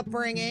hillbilly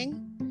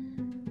upbringing.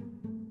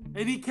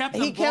 And he kept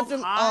them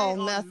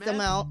methed them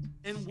out.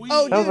 And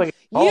dude,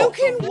 you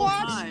can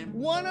watch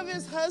one of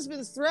his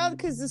husbands throughout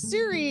because the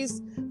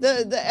series,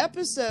 the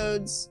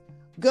episodes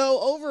go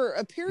over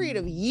a period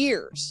of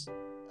years.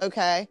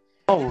 Okay.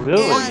 Oh,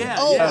 really?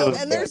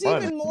 And there's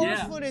even more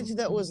footage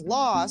that was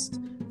lost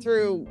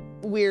through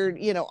weird,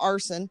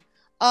 arson.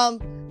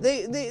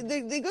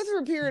 They go through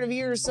a period of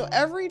years, so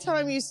every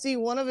time you see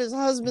one of his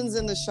husbands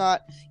in the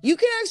shot, you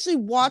can actually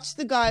watch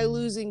the guy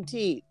losing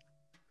teeth.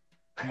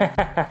 Like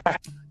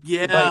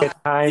a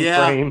time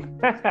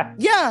frame.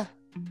 Yeah.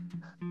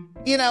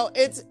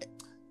 It's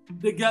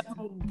the guy,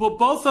 but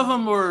both of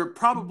them were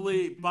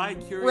probably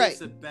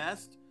bi-curious at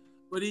best,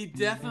 but he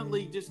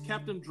definitely just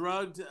kept them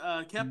drugged,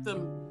 kept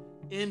them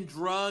in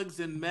drugs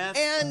and meth,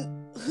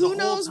 And the who whole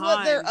knows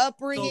what their time,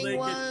 upbringing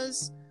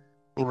was.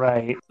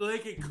 Right. so they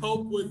could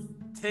cope with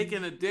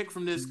taking a dick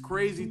from this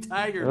crazy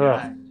tiger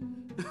Ugh.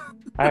 guy.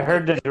 I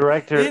heard the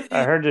director. It-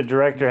 I heard the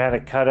director had a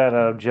cutout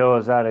of Joe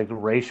Exotic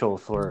racial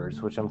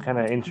slurs, which I'm kind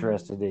of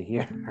interested to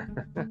hear.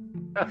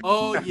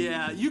 Oh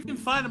yeah, you can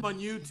find him on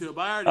YouTube.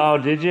 I already. Oh,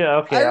 found did him. you?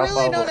 Okay, I I'll really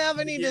follow. don't have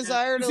any Yeah,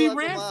 desire to 'cause he look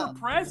ran him for up.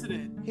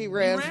 president. He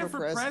ran for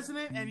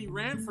president, and he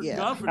ran for Yeah.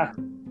 governor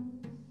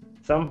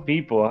Some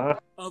people, huh?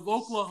 of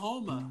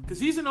Oklahoma, because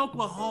he's in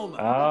Oklahoma.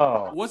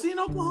 Oh, Was he in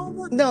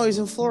Oklahoma? No, he's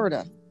in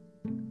Florida.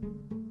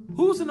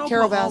 Who's in Oklahoma?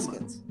 Carol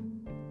Baskins.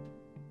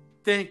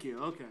 Thank you.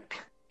 Okay.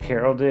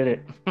 Carol did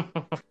it.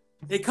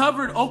 It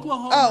covered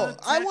Oklahoma. Oh,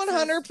 I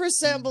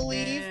Texas, 100%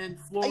 believe. and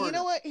Florida. You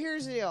know what?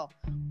 Here's the deal.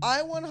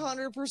 I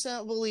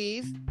 100%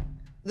 believe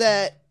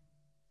that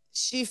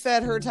she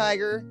fed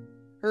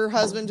her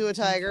husband to a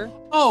tiger.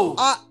 Oh,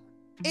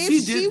 If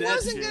She she did that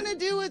wasn't shit. gonna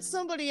do it,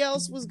 somebody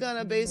else was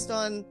gonna, based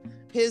on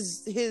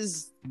his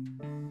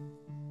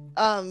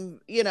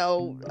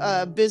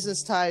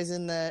business ties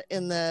in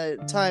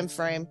the time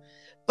frame.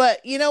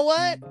 But you know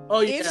what? oh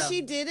yeah. If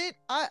she did it,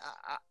 I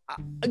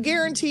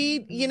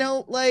guaranteed.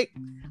 Like,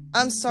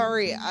 I'm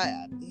sorry,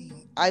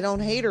 I don't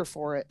hate her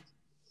for it.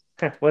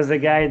 Was the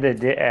guy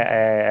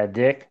a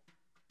dick?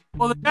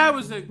 Well, the guy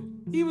was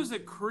a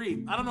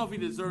creep. I don't know if he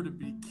deserved to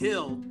be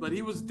killed, but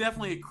he was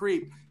definitely a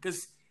creep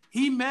because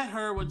he met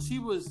her when she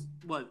was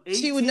what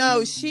 18?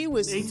 She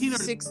was 18 or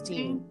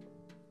 16.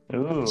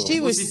 Ooh. She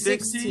Was was he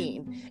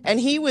 16, and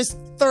he was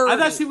 30. I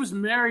thought she was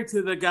married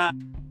to the guy.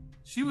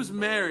 She was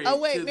married. Oh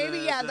wait, to maybe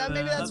the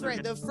maybe that's other right.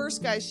 guy. The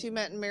first guy she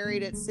met and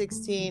married at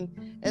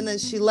 16, and then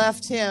she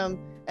left him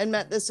and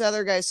met this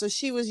other guy. So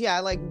she was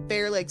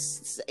barely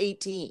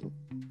 18,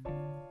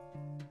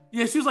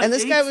 Yeah, she was like. and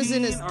this guy was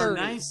in 18 his or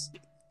 30s.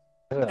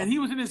 and he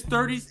was in his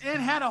 30s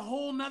and had a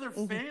whole nother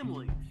Mhm.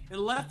 family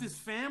and left his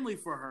family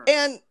for her.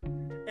 And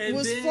And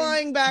was then-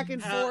 flying back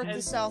and forth to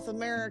and- South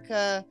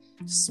America,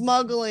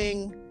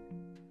 smuggling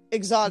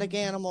exotic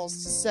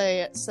animals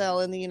to sell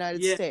in the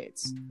United Yeah.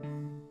 States.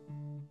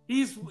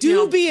 He's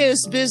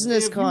Dubious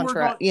business if you were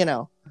contract,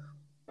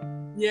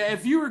 Yeah,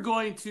 if you were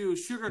going to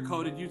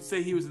sugarcoat it, you'd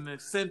say he was an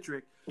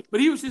eccentric, but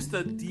he was just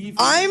a deviant.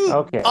 I'm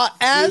Okay.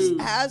 Dude.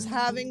 as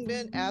having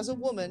been as a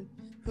woman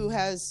who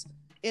has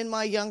in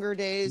my younger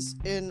days,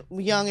 in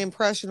young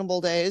impressionable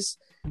days,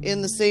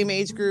 in the same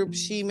age group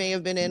she may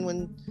have been in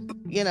when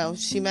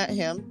she met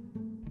him,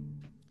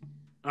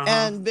 Uh-huh.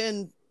 and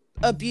been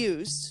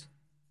abused.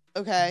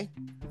 Okay.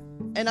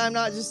 And I'm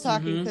not just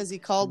talking Mhm. because he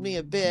called me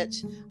a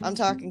bitch. I'm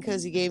talking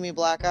because he gave me a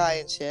black eye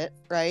and shit,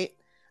 right?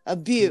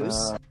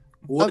 Abuse.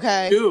 What'd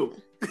okay. you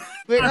do?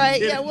 But I'm right,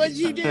 kidding. yeah, what'd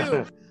you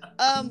do?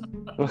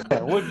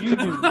 What'd you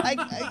do?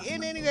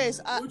 In any case,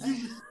 What'd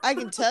you- I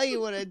can tell you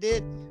what I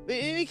did. But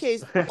in any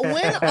case,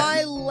 when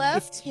I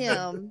left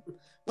him,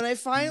 when I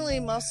finally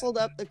muscled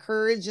up the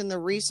courage and the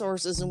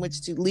resources in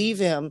which to leave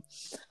him,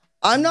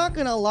 I'm not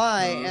gonna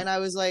lie, and I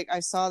was like, I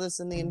saw this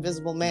in The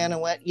Invisible Man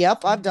and went,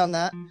 yep, I've done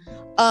that.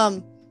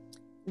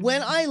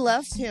 When I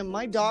left him,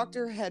 my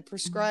doctor had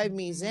prescribed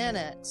me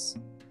Xanax,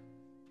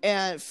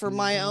 and for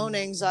my own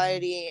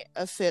anxiety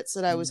fits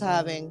that I was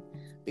having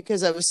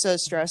because I was so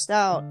stressed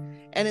out.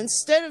 And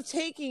instead of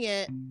taking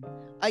it,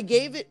 I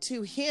gave it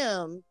to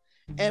him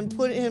and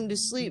put him to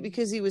sleep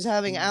because he was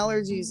having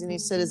allergies, and he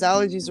said his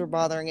allergies were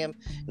bothering him.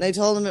 And I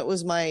told him it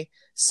was my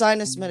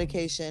sinus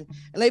medication.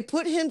 And I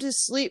put him to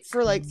sleep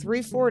for like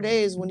 3-4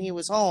 days when he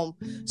was home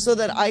so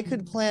that I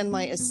could plan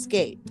my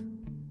escape.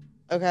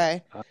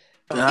 Okay. Oh.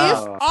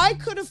 If I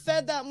could have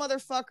fed that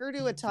motherfucker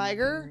to a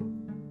tiger,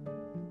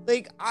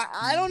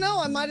 I don't know,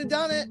 I might have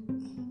done it.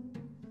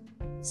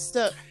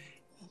 So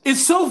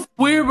It's so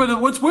weird,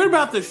 but what's weird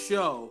about the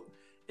show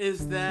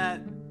is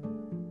that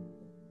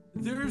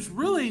there's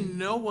really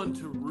no one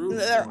to root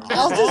they're for.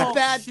 all just all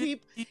bad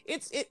shit-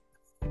 people.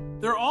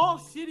 They're all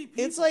shitty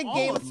people. It's like all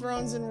Game of of them.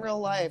 Thrones in real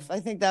life. I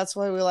think that's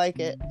why we like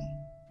it.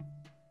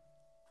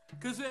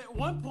 Because at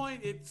one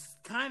point, it's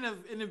kind of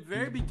in the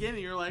very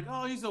beginning, you're like,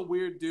 "Oh, he's a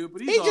weird dude,"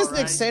 but He's just an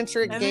alright.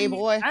 eccentric And gay then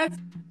boy.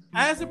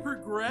 As it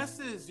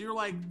progresses, you're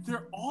like,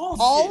 "They're all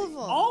All shitty. of them.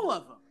 All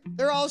of them."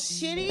 They're all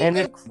shitty And and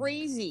it-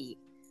 crazy.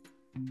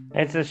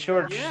 It's a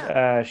short,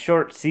 Yeah.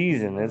 short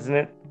season, isn't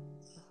it?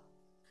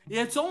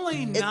 Yeah, it's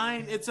only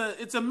 9. It's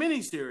a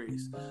mini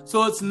series,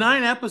 so it's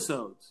 9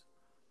 episodes.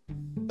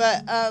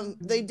 But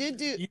they did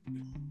do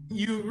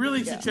You really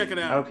should Yeah. check it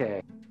out.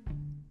 Okay,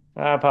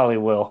 I probably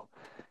will.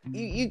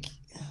 you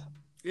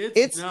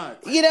It's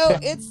nuts.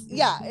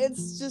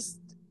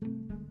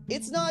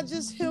 it's not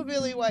just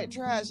hillbilly white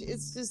trash.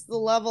 It's just the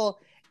level.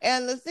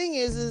 And the thing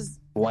is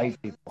White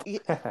people.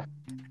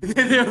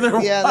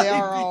 they're Yeah, white they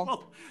are people.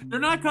 all- They're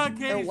not Caucasian.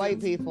 they're white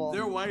people.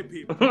 They're white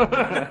people.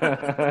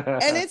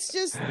 And it's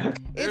just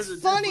There's it's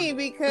a funny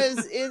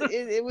because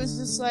it was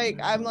just like,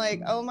 I'm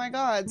like, oh my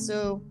god.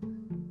 So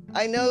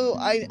I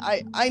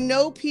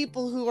know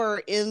people who are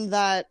in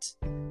that,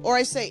 or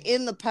I say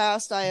in the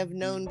past I have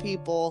known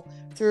people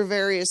through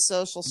various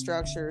social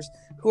structures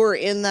who are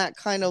in that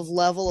kind of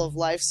level of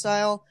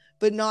lifestyle,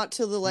 but not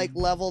to the like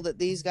level that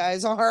these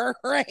guys are,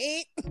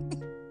 right?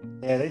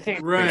 Yeah, they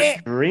take Right.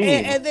 extreme.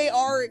 And they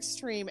are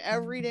extreme,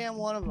 every damn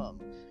one of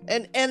them.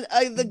 And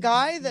the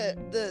guy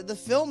that the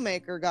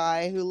filmmaker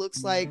guy who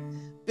looks like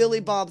Billy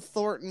Bob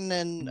Thornton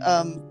and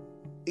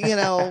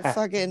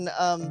fucking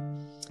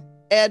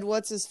Ed,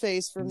 what's his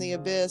face from The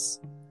Abyss.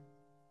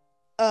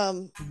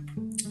 Ed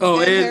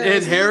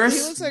Harris.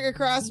 He looks like a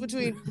cross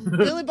between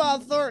Billy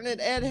Bob Thornton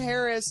and Ed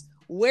Harris.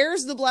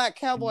 Wears the black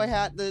cowboy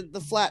hat,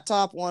 the flat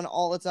top one,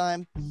 all the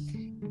time.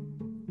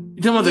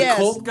 You talking about the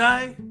cult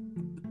guy?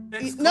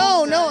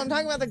 No, I'm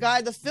talking about the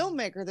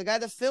filmmaker, the guy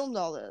that filmed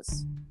all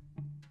this.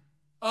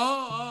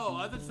 Oh,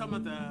 I thought you were talking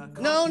about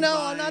the... No,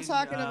 I'm not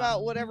talking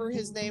about whatever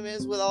his name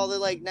is with all the,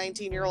 like,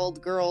 19-year-old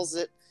girls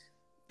that...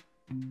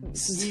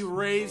 He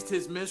raised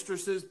his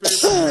mistresses,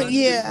 his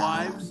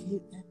wives.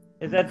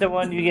 Is that the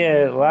one you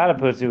get a lot of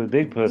pussy with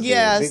big pussy?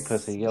 Yes. Big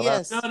pussy.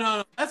 Yes.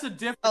 No. That's a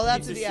different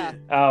piece of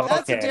shit. Oh,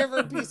 that's okay. a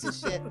different piece of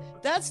shit.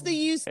 That's the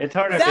used... It's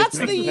harder. That's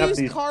the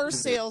used car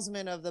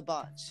salesman of the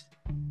bunch.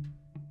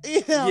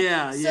 You know?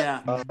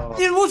 Yeah. Oh.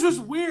 It was just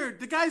weird.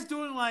 The guy's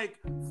doing, like,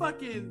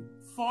 fucking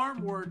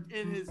farm work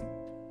in his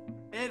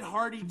Ed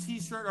Hardy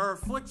t-shirt or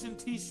Affliction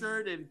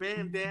t-shirt and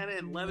bandana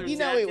and leather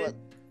jacket. He was.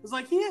 It's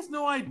like he has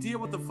no idea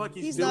what the fuck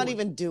he's doing. Not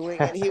even doing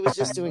it. He was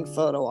just doing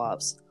photo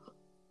ops.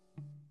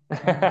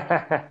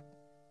 It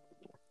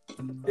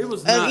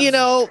was nuts.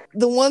 And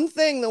the one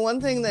thing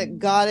that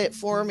got it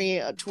for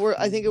me I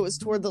think it was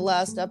toward the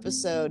last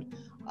episode.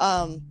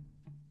 The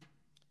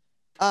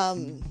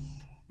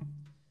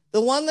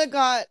one that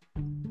got,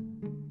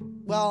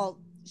 well,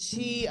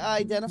 she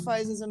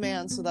identifies as a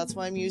man, so that's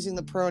why I'm using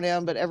the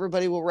pronoun, but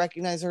everybody will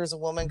recognize her as a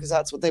woman because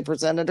that's what they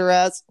presented her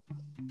as.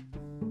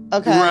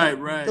 Okay.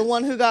 Right. The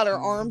one who got her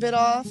arm bit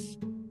off.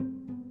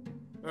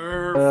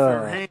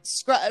 Her hand.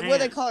 What do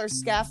they call her?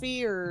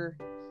 Scaffy or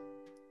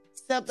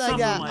something like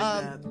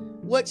that.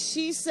 What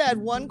she said,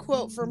 one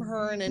quote from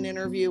her in an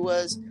interview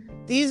was,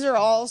 "These are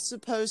all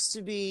supposed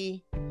to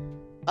be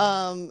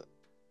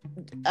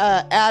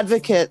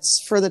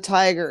advocates for the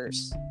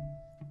tigers,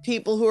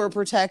 people who are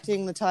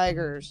protecting the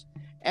tigers,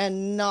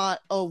 and not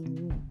a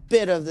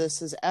bit of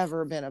this has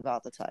ever been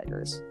about the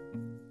tigers."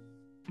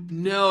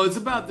 No, it's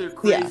about their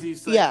crazy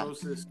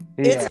psychosis.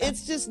 Yeah.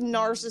 It's just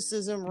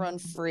narcissism run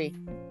free.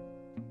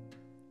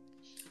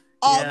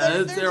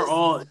 They're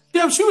all...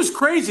 Yeah, she was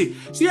crazy.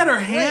 She had her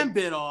hand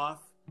bit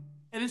off,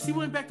 and then she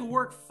went back to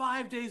work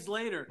 5 days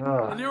later.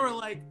 And they were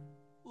like,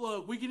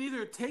 look, we can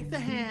either take the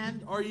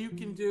hand or you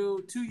can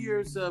do 2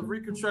 years of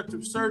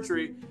reconstructive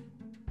surgery.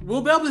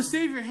 We'll be able to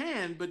save your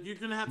hand, but you're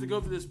going to have to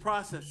go through this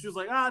process. She was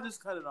like,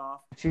 just cut it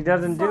off. She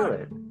doesn't do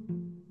it.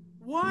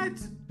 What?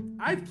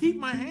 I'd keep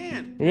my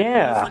hand.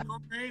 Yeah. I was like,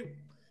 okay,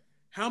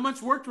 how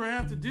much work do I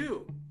have to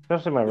do?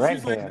 Especially my right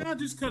She's like, hand. no,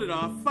 just cut it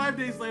off. 5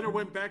 days later,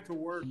 went back to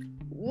work.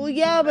 Well,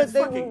 yeah, but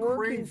That's they were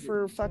working crazy.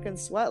 for fucking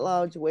sweat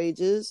lodge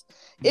wages.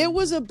 It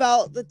was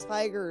about the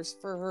tigers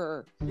for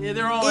her. Yeah,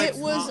 they're all. It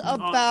was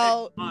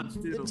about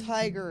the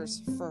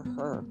tigers for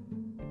her.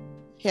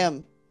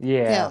 Him.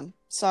 Yeah. Him.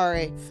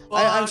 Sorry,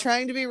 I'm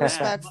trying to be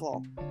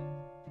respectful.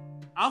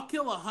 I'll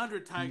kill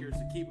 100 tigers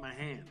to keep my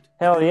hand.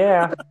 Hell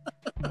yeah.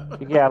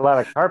 You got a lot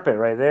of carpet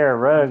right there,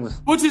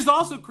 rugs. Which is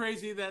also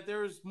crazy that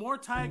there's more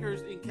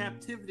tigers in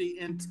captivity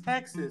in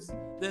Texas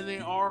than they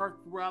are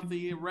throughout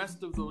the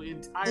rest of the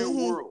entire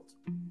world.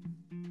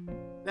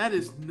 That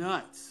is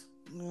nuts.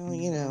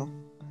 Well,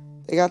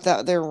 they got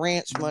their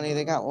ranch money.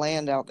 They got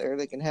land out there.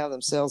 They can have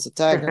themselves a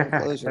tiger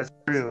enclosure. That's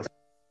true.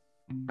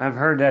 I've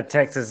heard that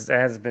Texas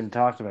has been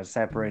talked about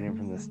separating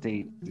from the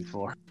state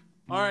before.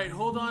 All right,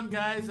 hold on,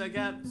 guys. I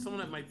got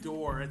someone at my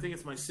door. I think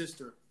it's my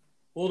sister.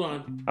 Hold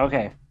on.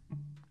 Okay.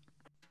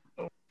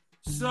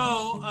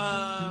 So,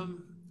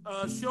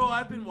 show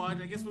I've been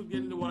watching. I guess we'll get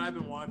into what I've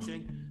been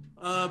watching.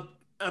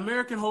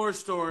 American Horror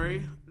Story,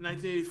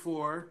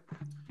 1984.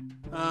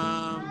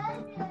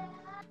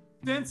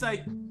 Since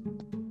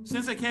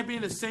I can't be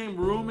in the same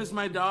room as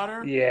my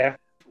daughter, Yeah.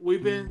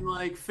 we've been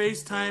like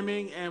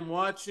FaceTiming and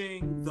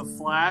watching The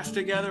Flash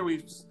together.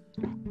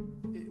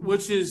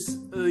 Which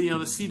is the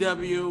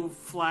CW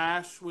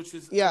Flash, which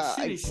is a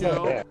shitty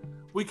show. Yeah.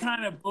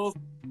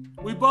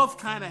 We both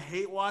kind of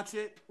hate watch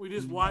it. We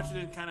just watch it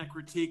and kind of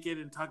critique it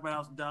and talk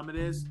about how dumb it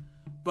is.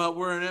 But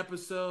we're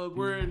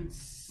in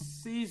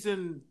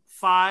season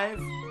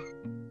 5,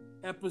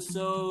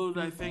 episode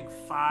I think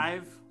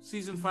 5,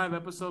 season 5,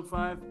 episode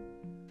 5.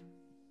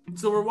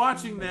 So we're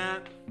watching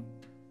that,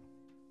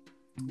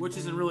 which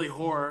isn't really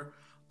horror,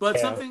 but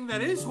something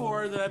that is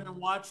horror that I've been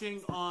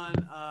watching on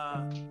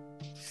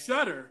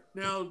Shudder.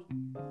 Now,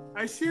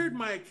 I shared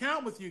my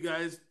account with you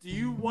guys. Do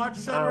you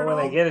watch Shudder at all?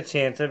 When I get a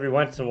chance every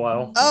once in a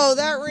while. Oh,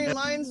 that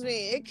reminds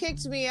me. It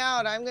kicked me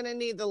out. I'm going to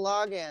need the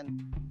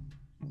login.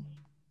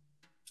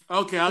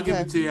 Okay, I'll give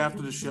it to you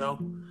after the show.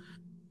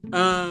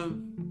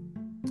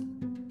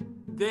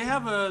 They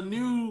have a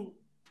new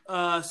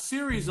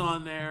series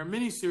on there,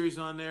 mini-series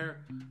on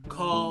there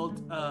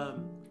called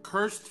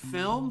Cursed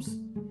Films.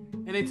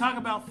 And they talk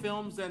about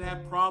films that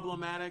have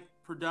problematic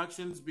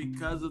productions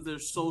because of their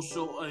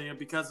social,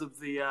 because of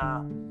the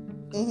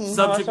Mhm.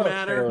 subject I saw a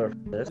matter. trailer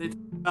for this. They talk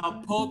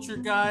about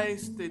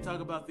Poltergeist. They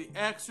talk about The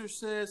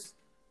Exorcist.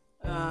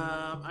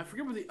 I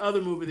forget what the other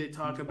movie they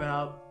talk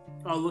about.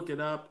 I'll look it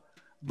up.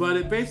 But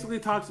it basically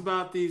talks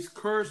about these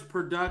cursed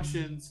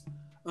productions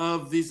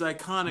of these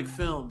iconic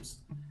films.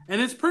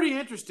 And it's pretty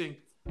interesting.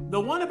 The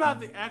one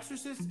about The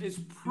Exorcist is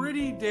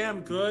pretty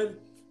damn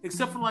good,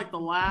 except for like the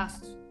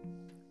last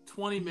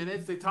 20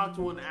 minutes. They talk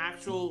to an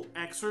actual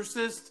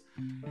exorcist,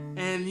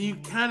 and you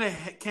kind of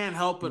can't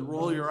help but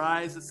roll your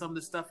eyes at some of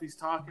the stuff he's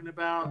talking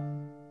about.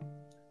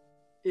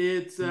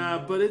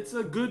 But it's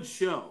a good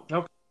show.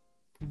 Okay.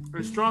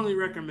 I strongly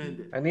recommend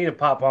it. I need to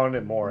pop on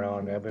it more.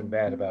 I've been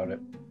bad about it.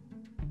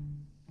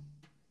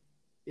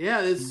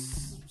 Yeah,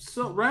 it's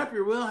so right up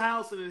your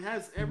wheelhouse, and it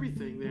has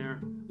everything there.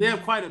 They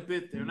have quite a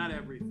bit there, not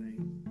everything.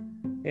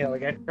 Yeah,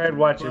 like I tried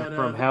watching But,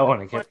 From Hell,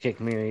 and it kept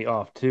kicking me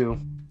off too.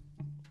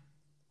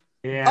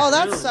 Yeah. Oh,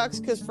 that Really? sucks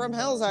because From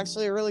Hell is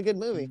actually a really good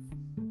movie.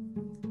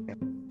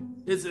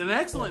 It's an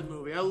excellent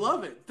movie. I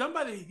love it. Done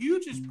by the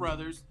Hughes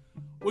brothers,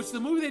 which the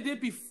movie they did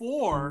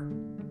before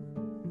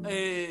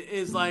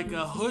is like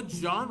a hood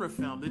genre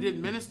film. They did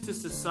Menace to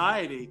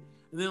Society,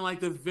 and then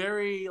like 2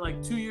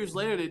 years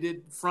later they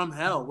did From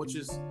Hell, which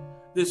is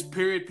this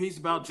period piece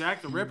about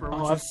Jack the Ripper,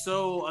 which is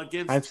so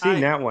against I've type.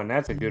 seen that one.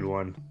 That's a good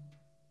one.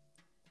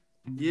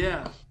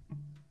 Yeah.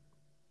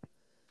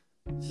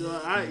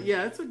 So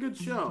it's a good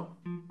show.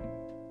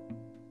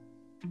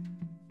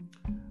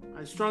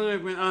 I strongly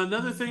recommend.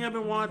 Another thing I've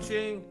been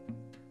watching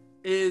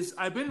is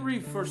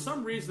for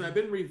some reason I've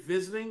been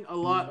revisiting a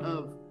lot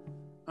of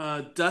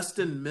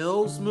Dustin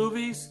Mills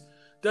movies.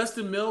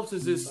 Dustin Mills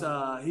is this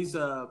he's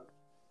a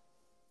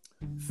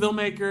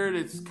filmmaker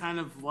that's kind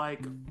of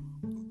like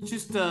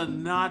just a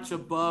notch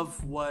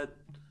above what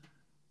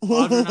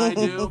Audra and I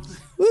do.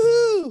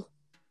 Woohoo!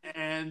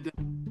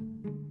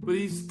 But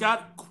he's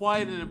got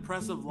quite an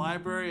impressive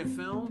library of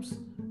films,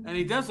 and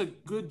he does a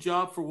good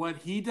job for what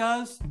he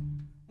does.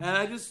 And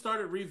I just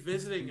started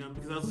revisiting him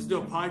because I was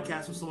listening to a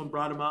podcast where someone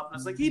brought him up, and I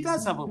was like, he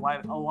does have a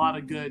lot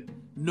of good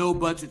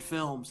no-budget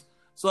films.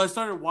 So I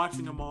started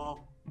watching them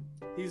all.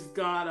 He's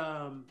got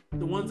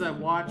the ones I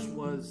watched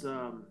was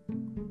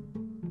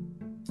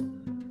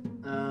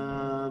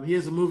he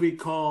has a movie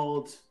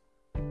called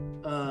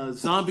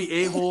Zombie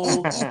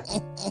A-Hole,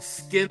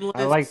 Skinless.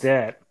 I like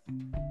that.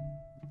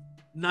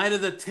 Night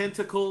of the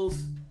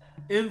Tentacles,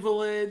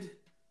 Invalid,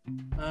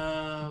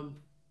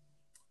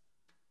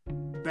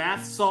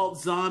 Bath Salt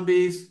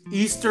Zombies,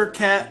 Easter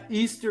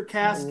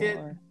Casket,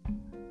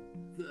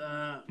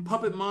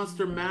 Puppet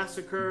Monster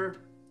Massacre.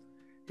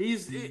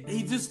 He's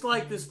just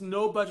like this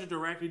no budget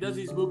director. He does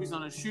these movies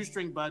on a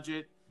shoestring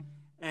budget,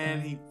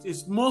 and he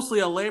is mostly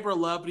a labor of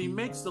love, but he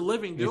makes the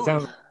living doing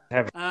it.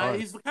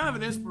 He's kind of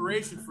an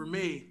inspiration for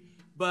me,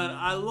 but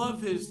I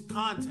love his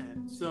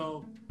content.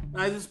 So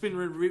I've just been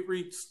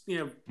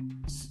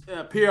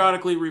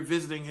periodically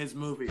revisiting his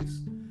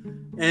movies.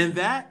 And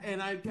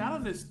I got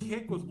on this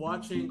kick with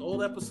watching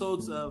old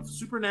episodes of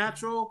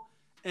Supernatural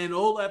and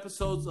old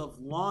episodes of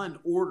Law and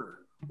Order,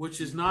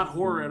 which is not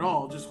horror at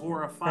all, just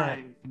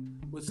horrifying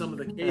with some of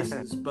the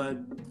cases. But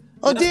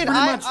oh, dude,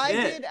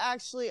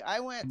 I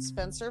went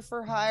Spencer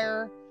for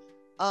Hire.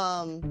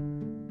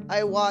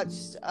 I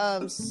watched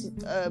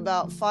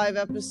about 5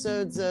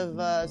 episodes of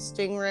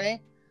Stingray.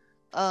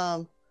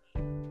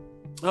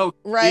 Oh,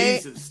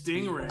 right? Jesus,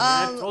 Stingray.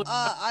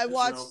 I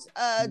watched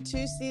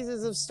 2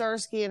 seasons of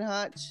Starsky and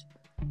Hutch.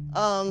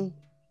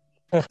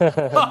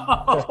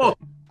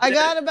 I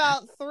got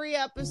about 3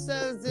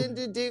 episodes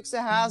into Dukes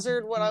of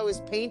Hazzard when I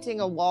was painting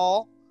a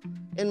wall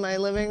in my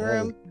living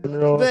room,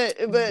 but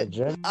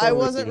I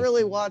wasn't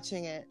really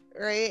watching it,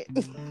 right?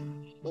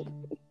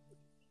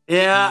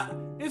 Yeah,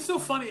 it's so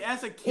funny.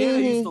 As a kid, I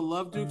used to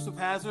love Dukes of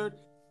Hazzard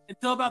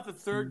until about the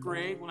 3rd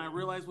grade when I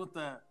realized what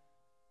the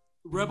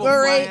Rebel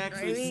flag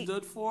actually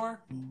stood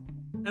for.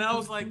 And I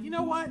was like, you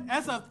know what?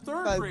 As a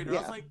 3rd grader, I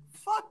was like,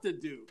 fuck the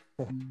Duke.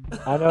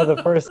 I know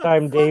the first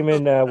time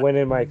Damon went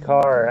in my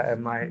car,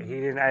 and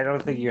I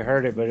don't think you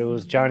heard it, but it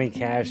was Johnny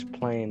Cash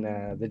playing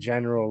the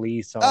General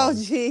Lee song. Oh,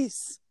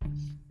 jeez.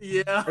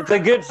 Yeah. It's a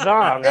good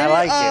song. I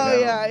like it. Oh,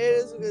 yeah, it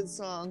is a good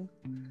song.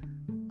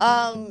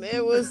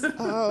 It was,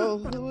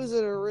 who was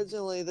it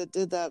originally that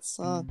did that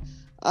song?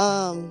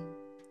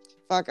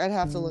 Fuck, I'd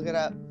have to look it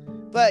up.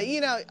 But,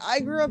 I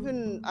grew up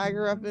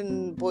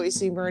in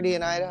Boise,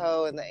 Meridian,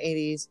 Idaho in the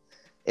 80s.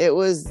 It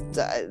was,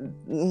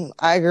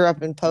 I grew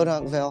up in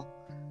Podunkville,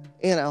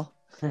 even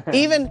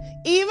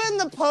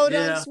the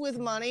Podunks with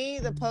money,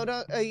 the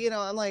Podunk,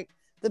 I'm like,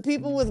 the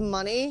people with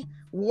money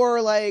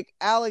wore like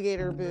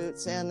alligator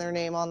boots and their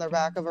name on their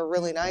back of a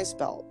really nice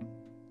belt.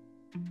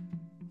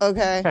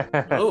 Okay.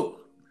 Oh.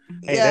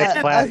 Hey, that's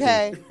classy.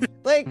 Okay.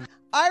 Like,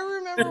 I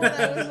remember when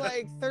I was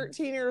like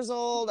 13 years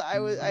old, I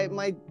was at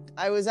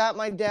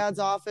my dad's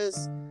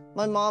office.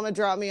 My mom had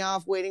dropped me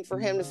off waiting for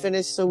him to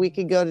finish so we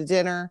could go to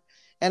dinner,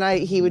 and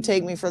he would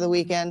take me for the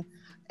weekend.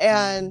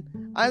 And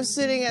I'm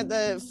sitting at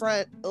the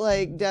front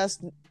like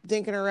desk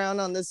dinking around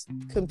on this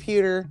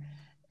computer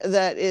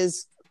that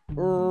is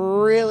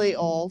really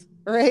old,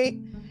 right?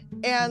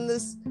 And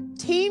this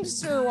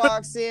Teamster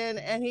walks in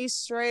and he's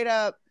straight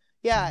up,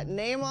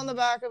 name on the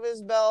back of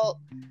his belt.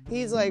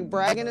 He's like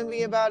bragging to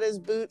me about his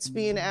boots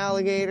being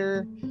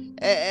alligator,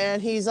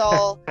 and he's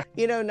all,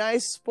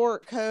 nice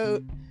sport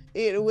coat,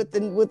 with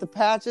the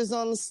patches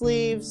on the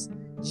sleeves,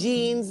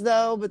 jeans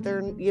though, but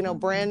they're,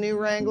 brand new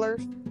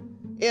Wranglers,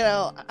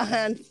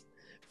 and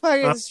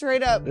fucking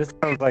straight up. This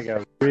sounds like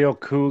a real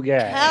cool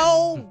guy.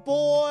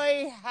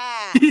 Cowboy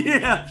hat.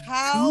 Yeah.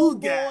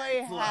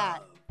 Cowboy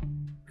hat.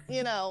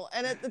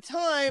 And at the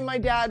time, my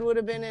dad would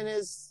have been in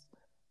his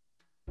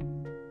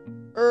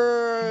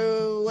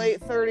late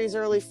 30s,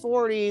 early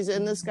 40s,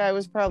 and this guy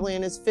was probably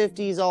in his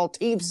 50s, all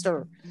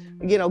Teamster,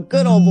 good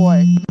old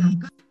boy.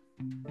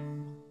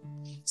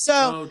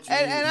 So,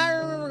 and I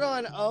remember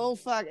going, oh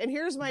fuck, and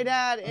here's my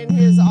dad in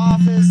his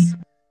office,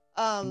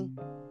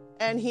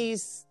 and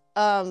he's,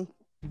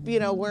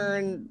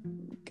 wearing,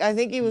 I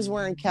think he was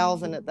wearing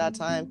Calvin at that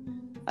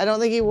time. I don't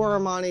think he wore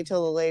Armani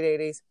till the late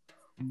 80s.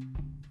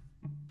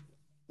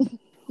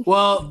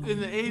 Well,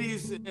 in the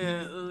 80s,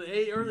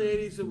 early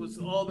 80s, it was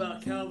all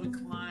about Calvin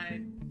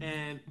Klein,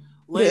 and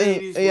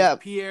late 80s was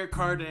Pierre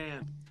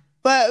Cardin.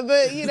 But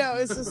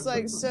it's just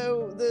like,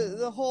 so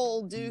the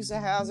whole Dukes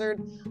of Hazzard,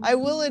 I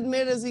will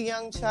admit, as a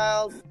young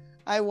child,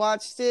 I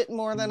watched it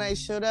more than I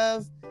should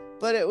have,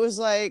 but it was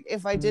like,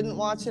 if I didn't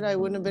watch it, I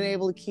wouldn't have been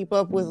able to keep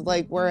up with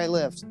like where I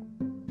lived.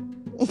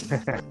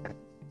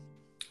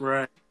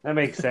 Right. That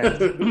makes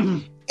sense.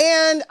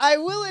 And I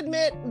will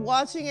admit,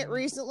 watching it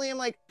recently, I'm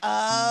like,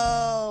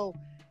 oh,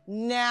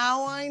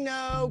 now I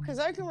know. Because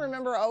I can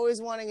remember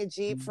always wanting a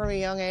Jeep from a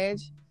young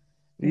age.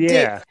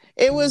 Yeah.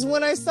 It was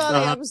when I saw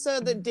the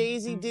episode that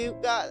Daisy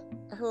Duke got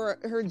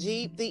her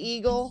Jeep, the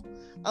Eagle.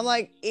 I'm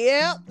like,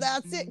 yep,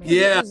 that's it.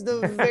 Yeah. It was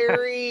the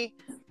very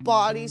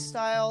body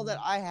style that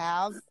I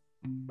have.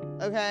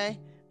 Okay.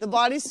 The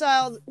body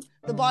style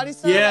that I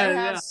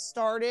have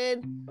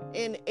started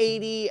in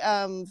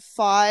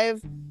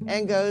 85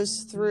 and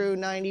goes through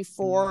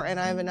 94, and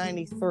I have a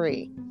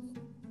 93.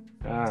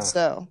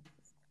 So,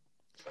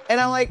 and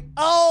I'm like,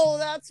 oh,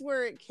 that's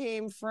where it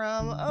came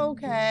from.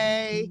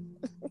 Okay.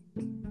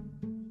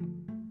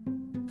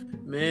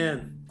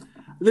 Man,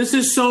 this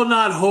is so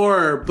not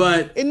horror,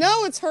 but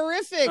no, it's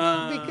horrific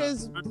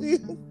because no,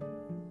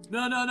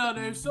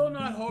 it's so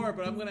not horror.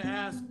 But I'm gonna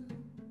ask.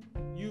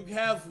 You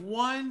have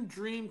one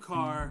dream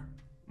car.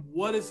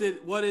 What is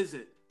it? One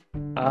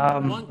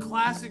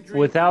classic dream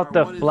without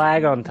car. the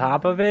flag on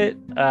top of it,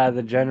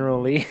 the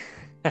General Lee.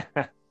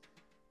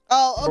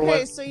 Oh,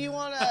 okay. So you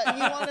want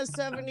a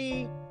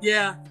 70?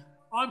 Yeah,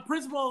 on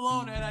principle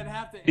alone, and I'd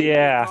have to.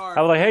 Yeah,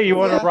 I'm like, hey, you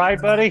want to ride,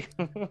 buddy?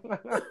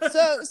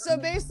 So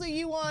basically,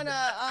 you want to.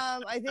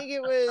 I think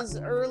it was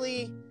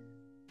early.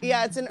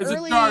 Yeah, it's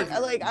early.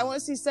 Like, I want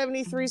to see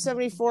 73,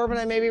 74, but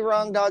I may be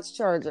wrong. Dodge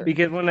Charger.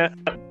 Because when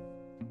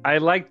I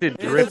like to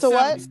drift. It's a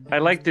what? I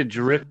like to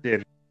drift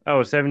in.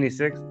 Oh,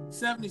 76?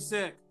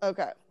 76.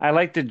 Okay. I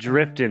like to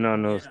drift in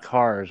on those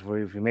cars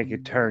where if you make a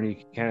turn, you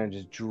can kind of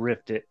just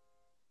drift it.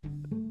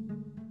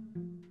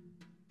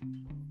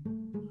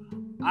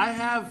 I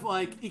have,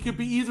 like, it could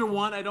be either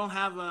one. I don't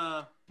have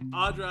a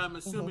Audra. I'm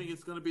assuming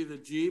it's going to be the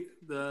Jeep,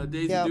 the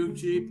Daisy Duke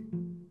Jeep.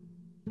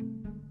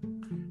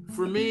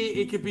 For me,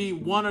 it could be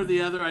one or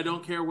the other. I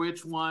don't care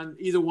which one.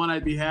 Either one,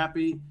 I'd be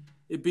happy.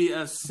 It'd be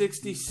a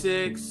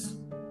 66...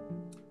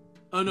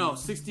 Oh no,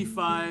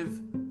 65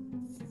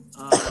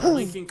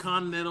 Lincoln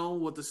Continental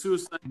with the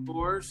suicide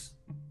doors,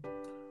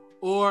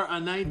 or a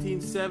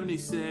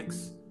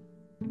 1976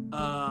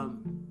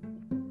 Datsun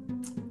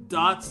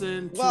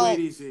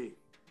 280Z.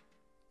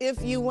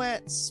 If you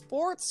went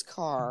sports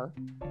car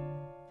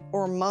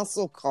or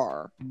muscle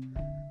car,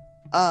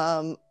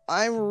 I'm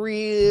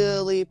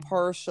really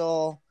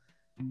partial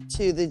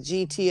to the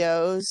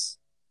GTOs.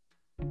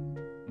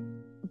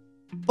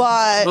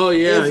 But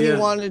if you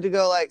wanted to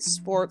go like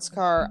sports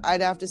car, I'd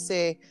have to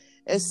say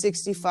a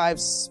 65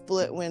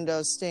 split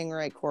window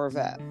Stingray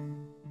Corvette.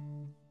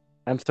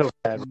 I'm so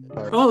sad.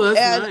 Oh, that's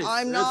and nice.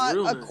 I'm not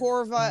a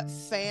Corvette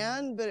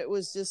fan, but it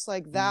was just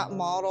like that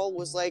model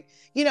was like,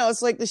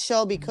 it's like the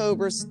Shelby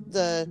Cobra,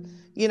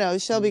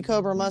 Shelby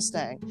Cobra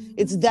Mustang.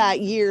 It's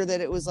that year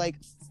that it was like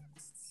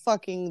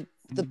fucking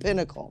the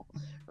pinnacle,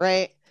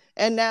 right?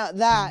 And now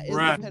that is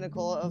the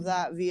pinnacle of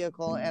that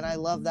vehicle, and I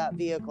love that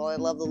vehicle. I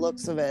love the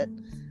looks of it.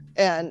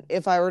 And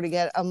if I were to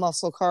get a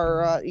muscle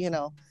car,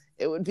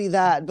 it would be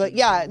that. But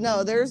yeah,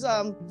 no, there's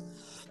I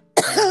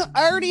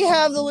already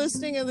have the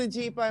listing of the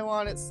Jeep I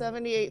want. It's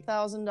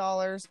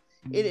 $78,000.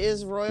 It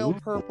is royal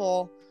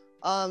purple.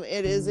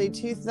 It is a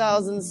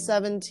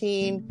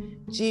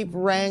 2017 Jeep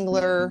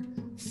Wrangler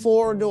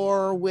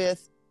 4-door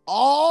with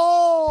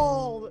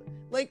all.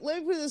 Like, let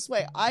me put it this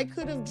way. I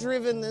could have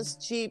driven this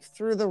Jeep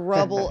through the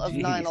rubble of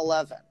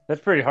 9/11.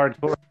 That's pretty hard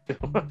to do.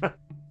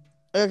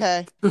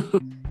 Okay.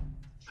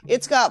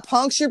 It's got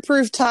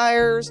puncture-proof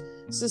tires,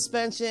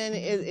 suspension.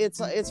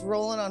 It's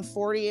rolling on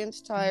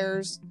 40-inch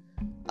tires.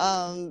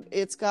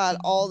 It's got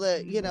all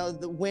the,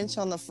 the winch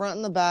on the front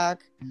and the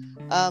back,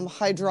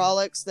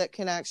 hydraulics that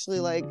can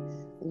actually like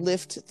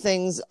lift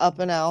things up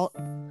and out.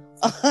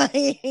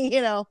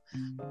 You know,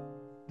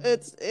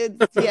 it's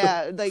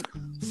yeah, like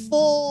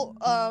full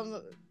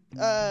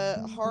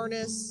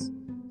harness,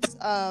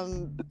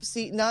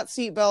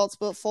 seat belts,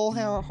 but full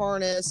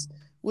harness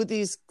with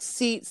these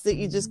seats that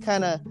you just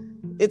kind of,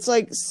 it's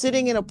like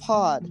sitting in a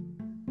pod.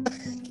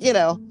 You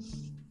know,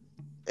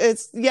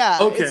 it's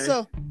Okay. it's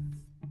so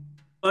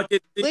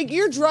like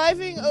you're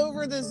driving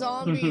over the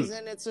zombies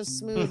and it's a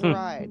smooth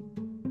ride.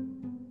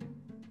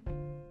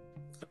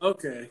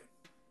 Okay.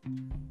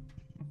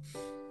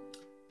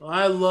 Well,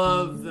 I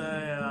love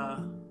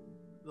the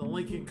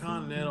Lincoln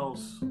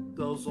Continentals,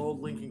 those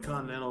old Lincoln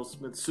Continentals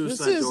with The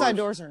suicide suicide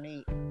doors. doors are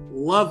neat.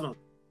 Love them.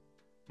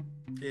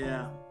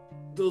 Yeah.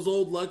 Those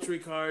old luxury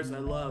cars I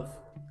love.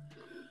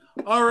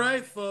 All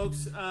right,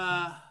 folks.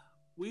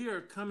 We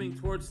are coming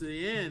towards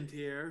the end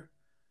here.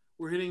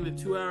 We're hitting the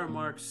 2-hour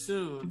mark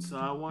soon, so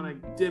I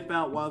want to dip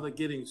out while the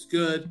getting's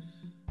good.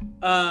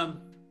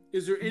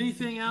 Is there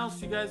anything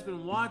else you guys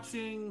been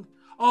watching?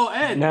 Oh,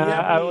 Ed, No, do you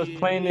have I was any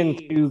planning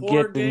to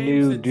horror get the games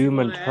new that you Doom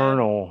wanna add?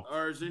 Eternal,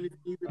 Or is there anything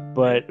you can-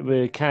 but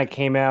it kind of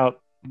came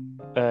out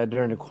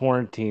during the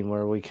quarantine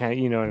where we kind of,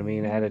 you know what I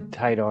mean, had it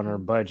tight on our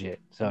budget,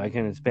 so I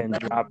couldn't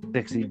drop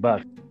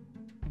 $60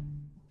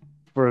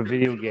 for a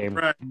video game.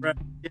 Right.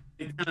 Yeah,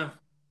 they kind of,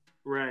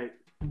 right.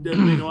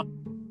 Doesn't make a lot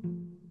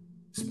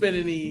spend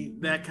any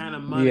that kind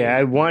of money. Yeah,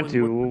 I want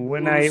to.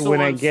 When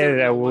I get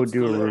it, I will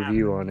do a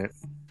review on it.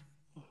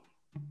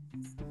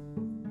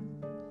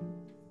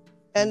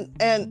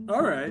 And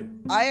All right.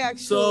 I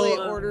actually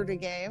So, ordered a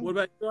game. What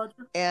about you,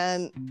 Roger?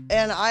 And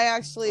I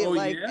actually Oh,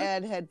 like yeah?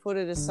 Ed had put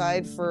it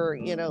aside for,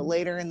 you know,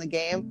 later in the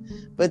game,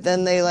 but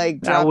then they like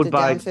I dropped would it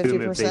buy down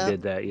Doom if they 50%.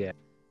 did that. Yeah.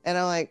 And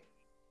I'm like,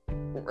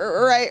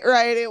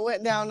 right. It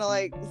went down to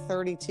like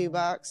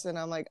 $32, and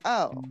I'm like,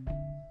 oh,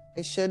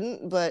 I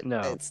shouldn't, but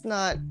No. it's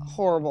not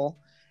horrible.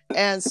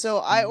 And so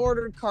I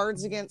ordered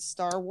Cards Against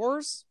Star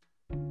Wars,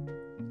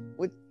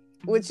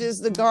 which is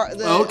the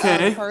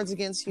Okay. Cards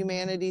Against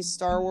Humanity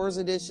Star Wars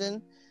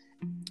edition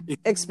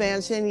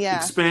expansion. Yeah,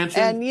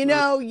 Expansion. and you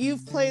know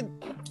you've played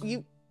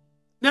you.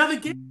 Now the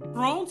Game of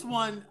Thrones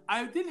one,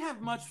 I didn't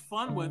have much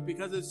fun with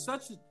because it's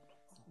such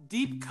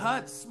deep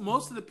cuts.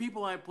 Most of the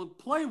people I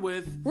play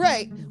with,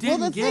 Right. Well,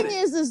 Didn't the get thing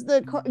it. is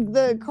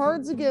the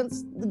Cards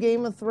Against the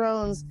Game of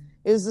Thrones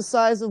is the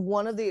size of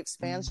one of the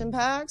expansion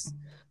packs.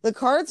 The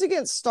Cards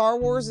Against Star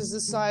Wars is the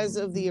size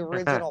of the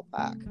original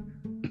pack.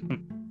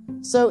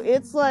 So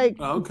it's like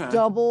Okay.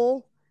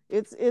 double.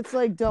 It's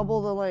like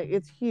double the like.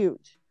 It's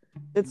huge.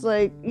 It's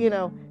like, you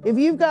know, if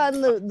you've gotten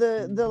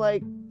the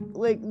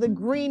like the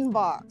green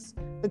box,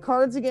 the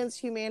Cards Against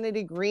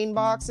Humanity green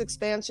box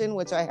expansion,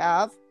 which I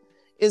have,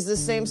 is the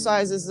same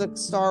size as the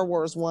Star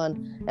Wars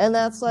one, and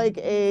that's like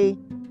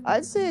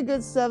I'd say a good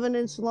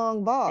 7-inch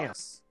long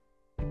box.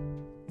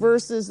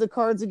 Versus the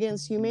Cards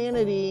Against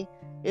Humanity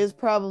is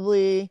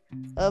probably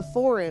a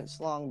 4-inch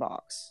long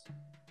box.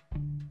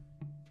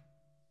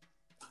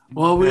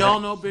 Well, we all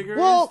know bigger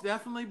Well, is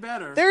definitely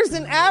better. There's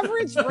an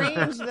average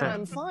range that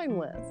I'm fine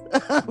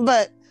with,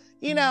 but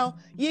you know,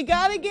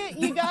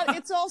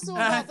 it's also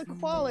about the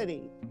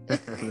quality.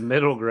 The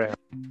middle ground.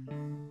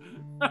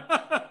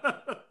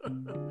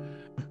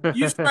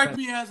 You strike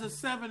me as a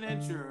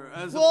 7-incher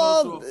as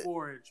Well, opposed to a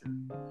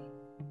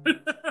 4-incher.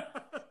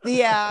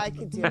 Yeah, I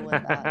could deal with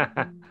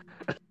that.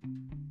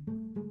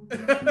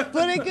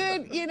 But a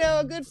good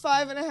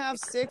 5.5,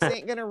 6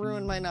 ain't gonna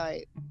ruin my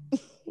night.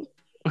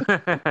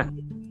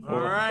 All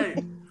right.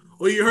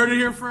 Well, you heard it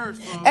here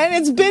first, folks. And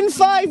it's been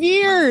 5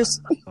 years.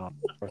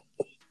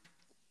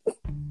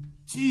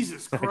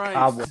 Jesus Christ.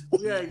 Cobble.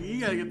 Yeah,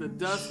 you gotta get the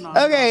dust knocked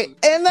Okay, off.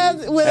 and that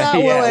with that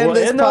Yeah, we'll end we'll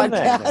this end on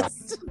that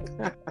podcast.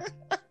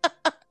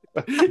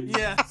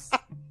 Yes.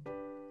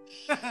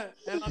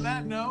 And on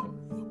that note,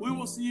 we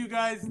will see you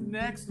guys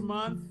next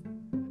month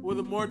with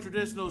a more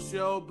traditional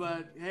show.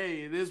 But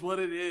hey, it is what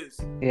it is.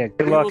 Yeah,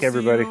 good We luck, will see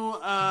everybody. you,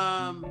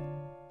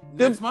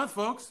 next month,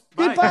 folks.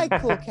 Bye. Goodbye,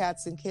 cool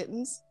cats and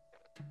kittens.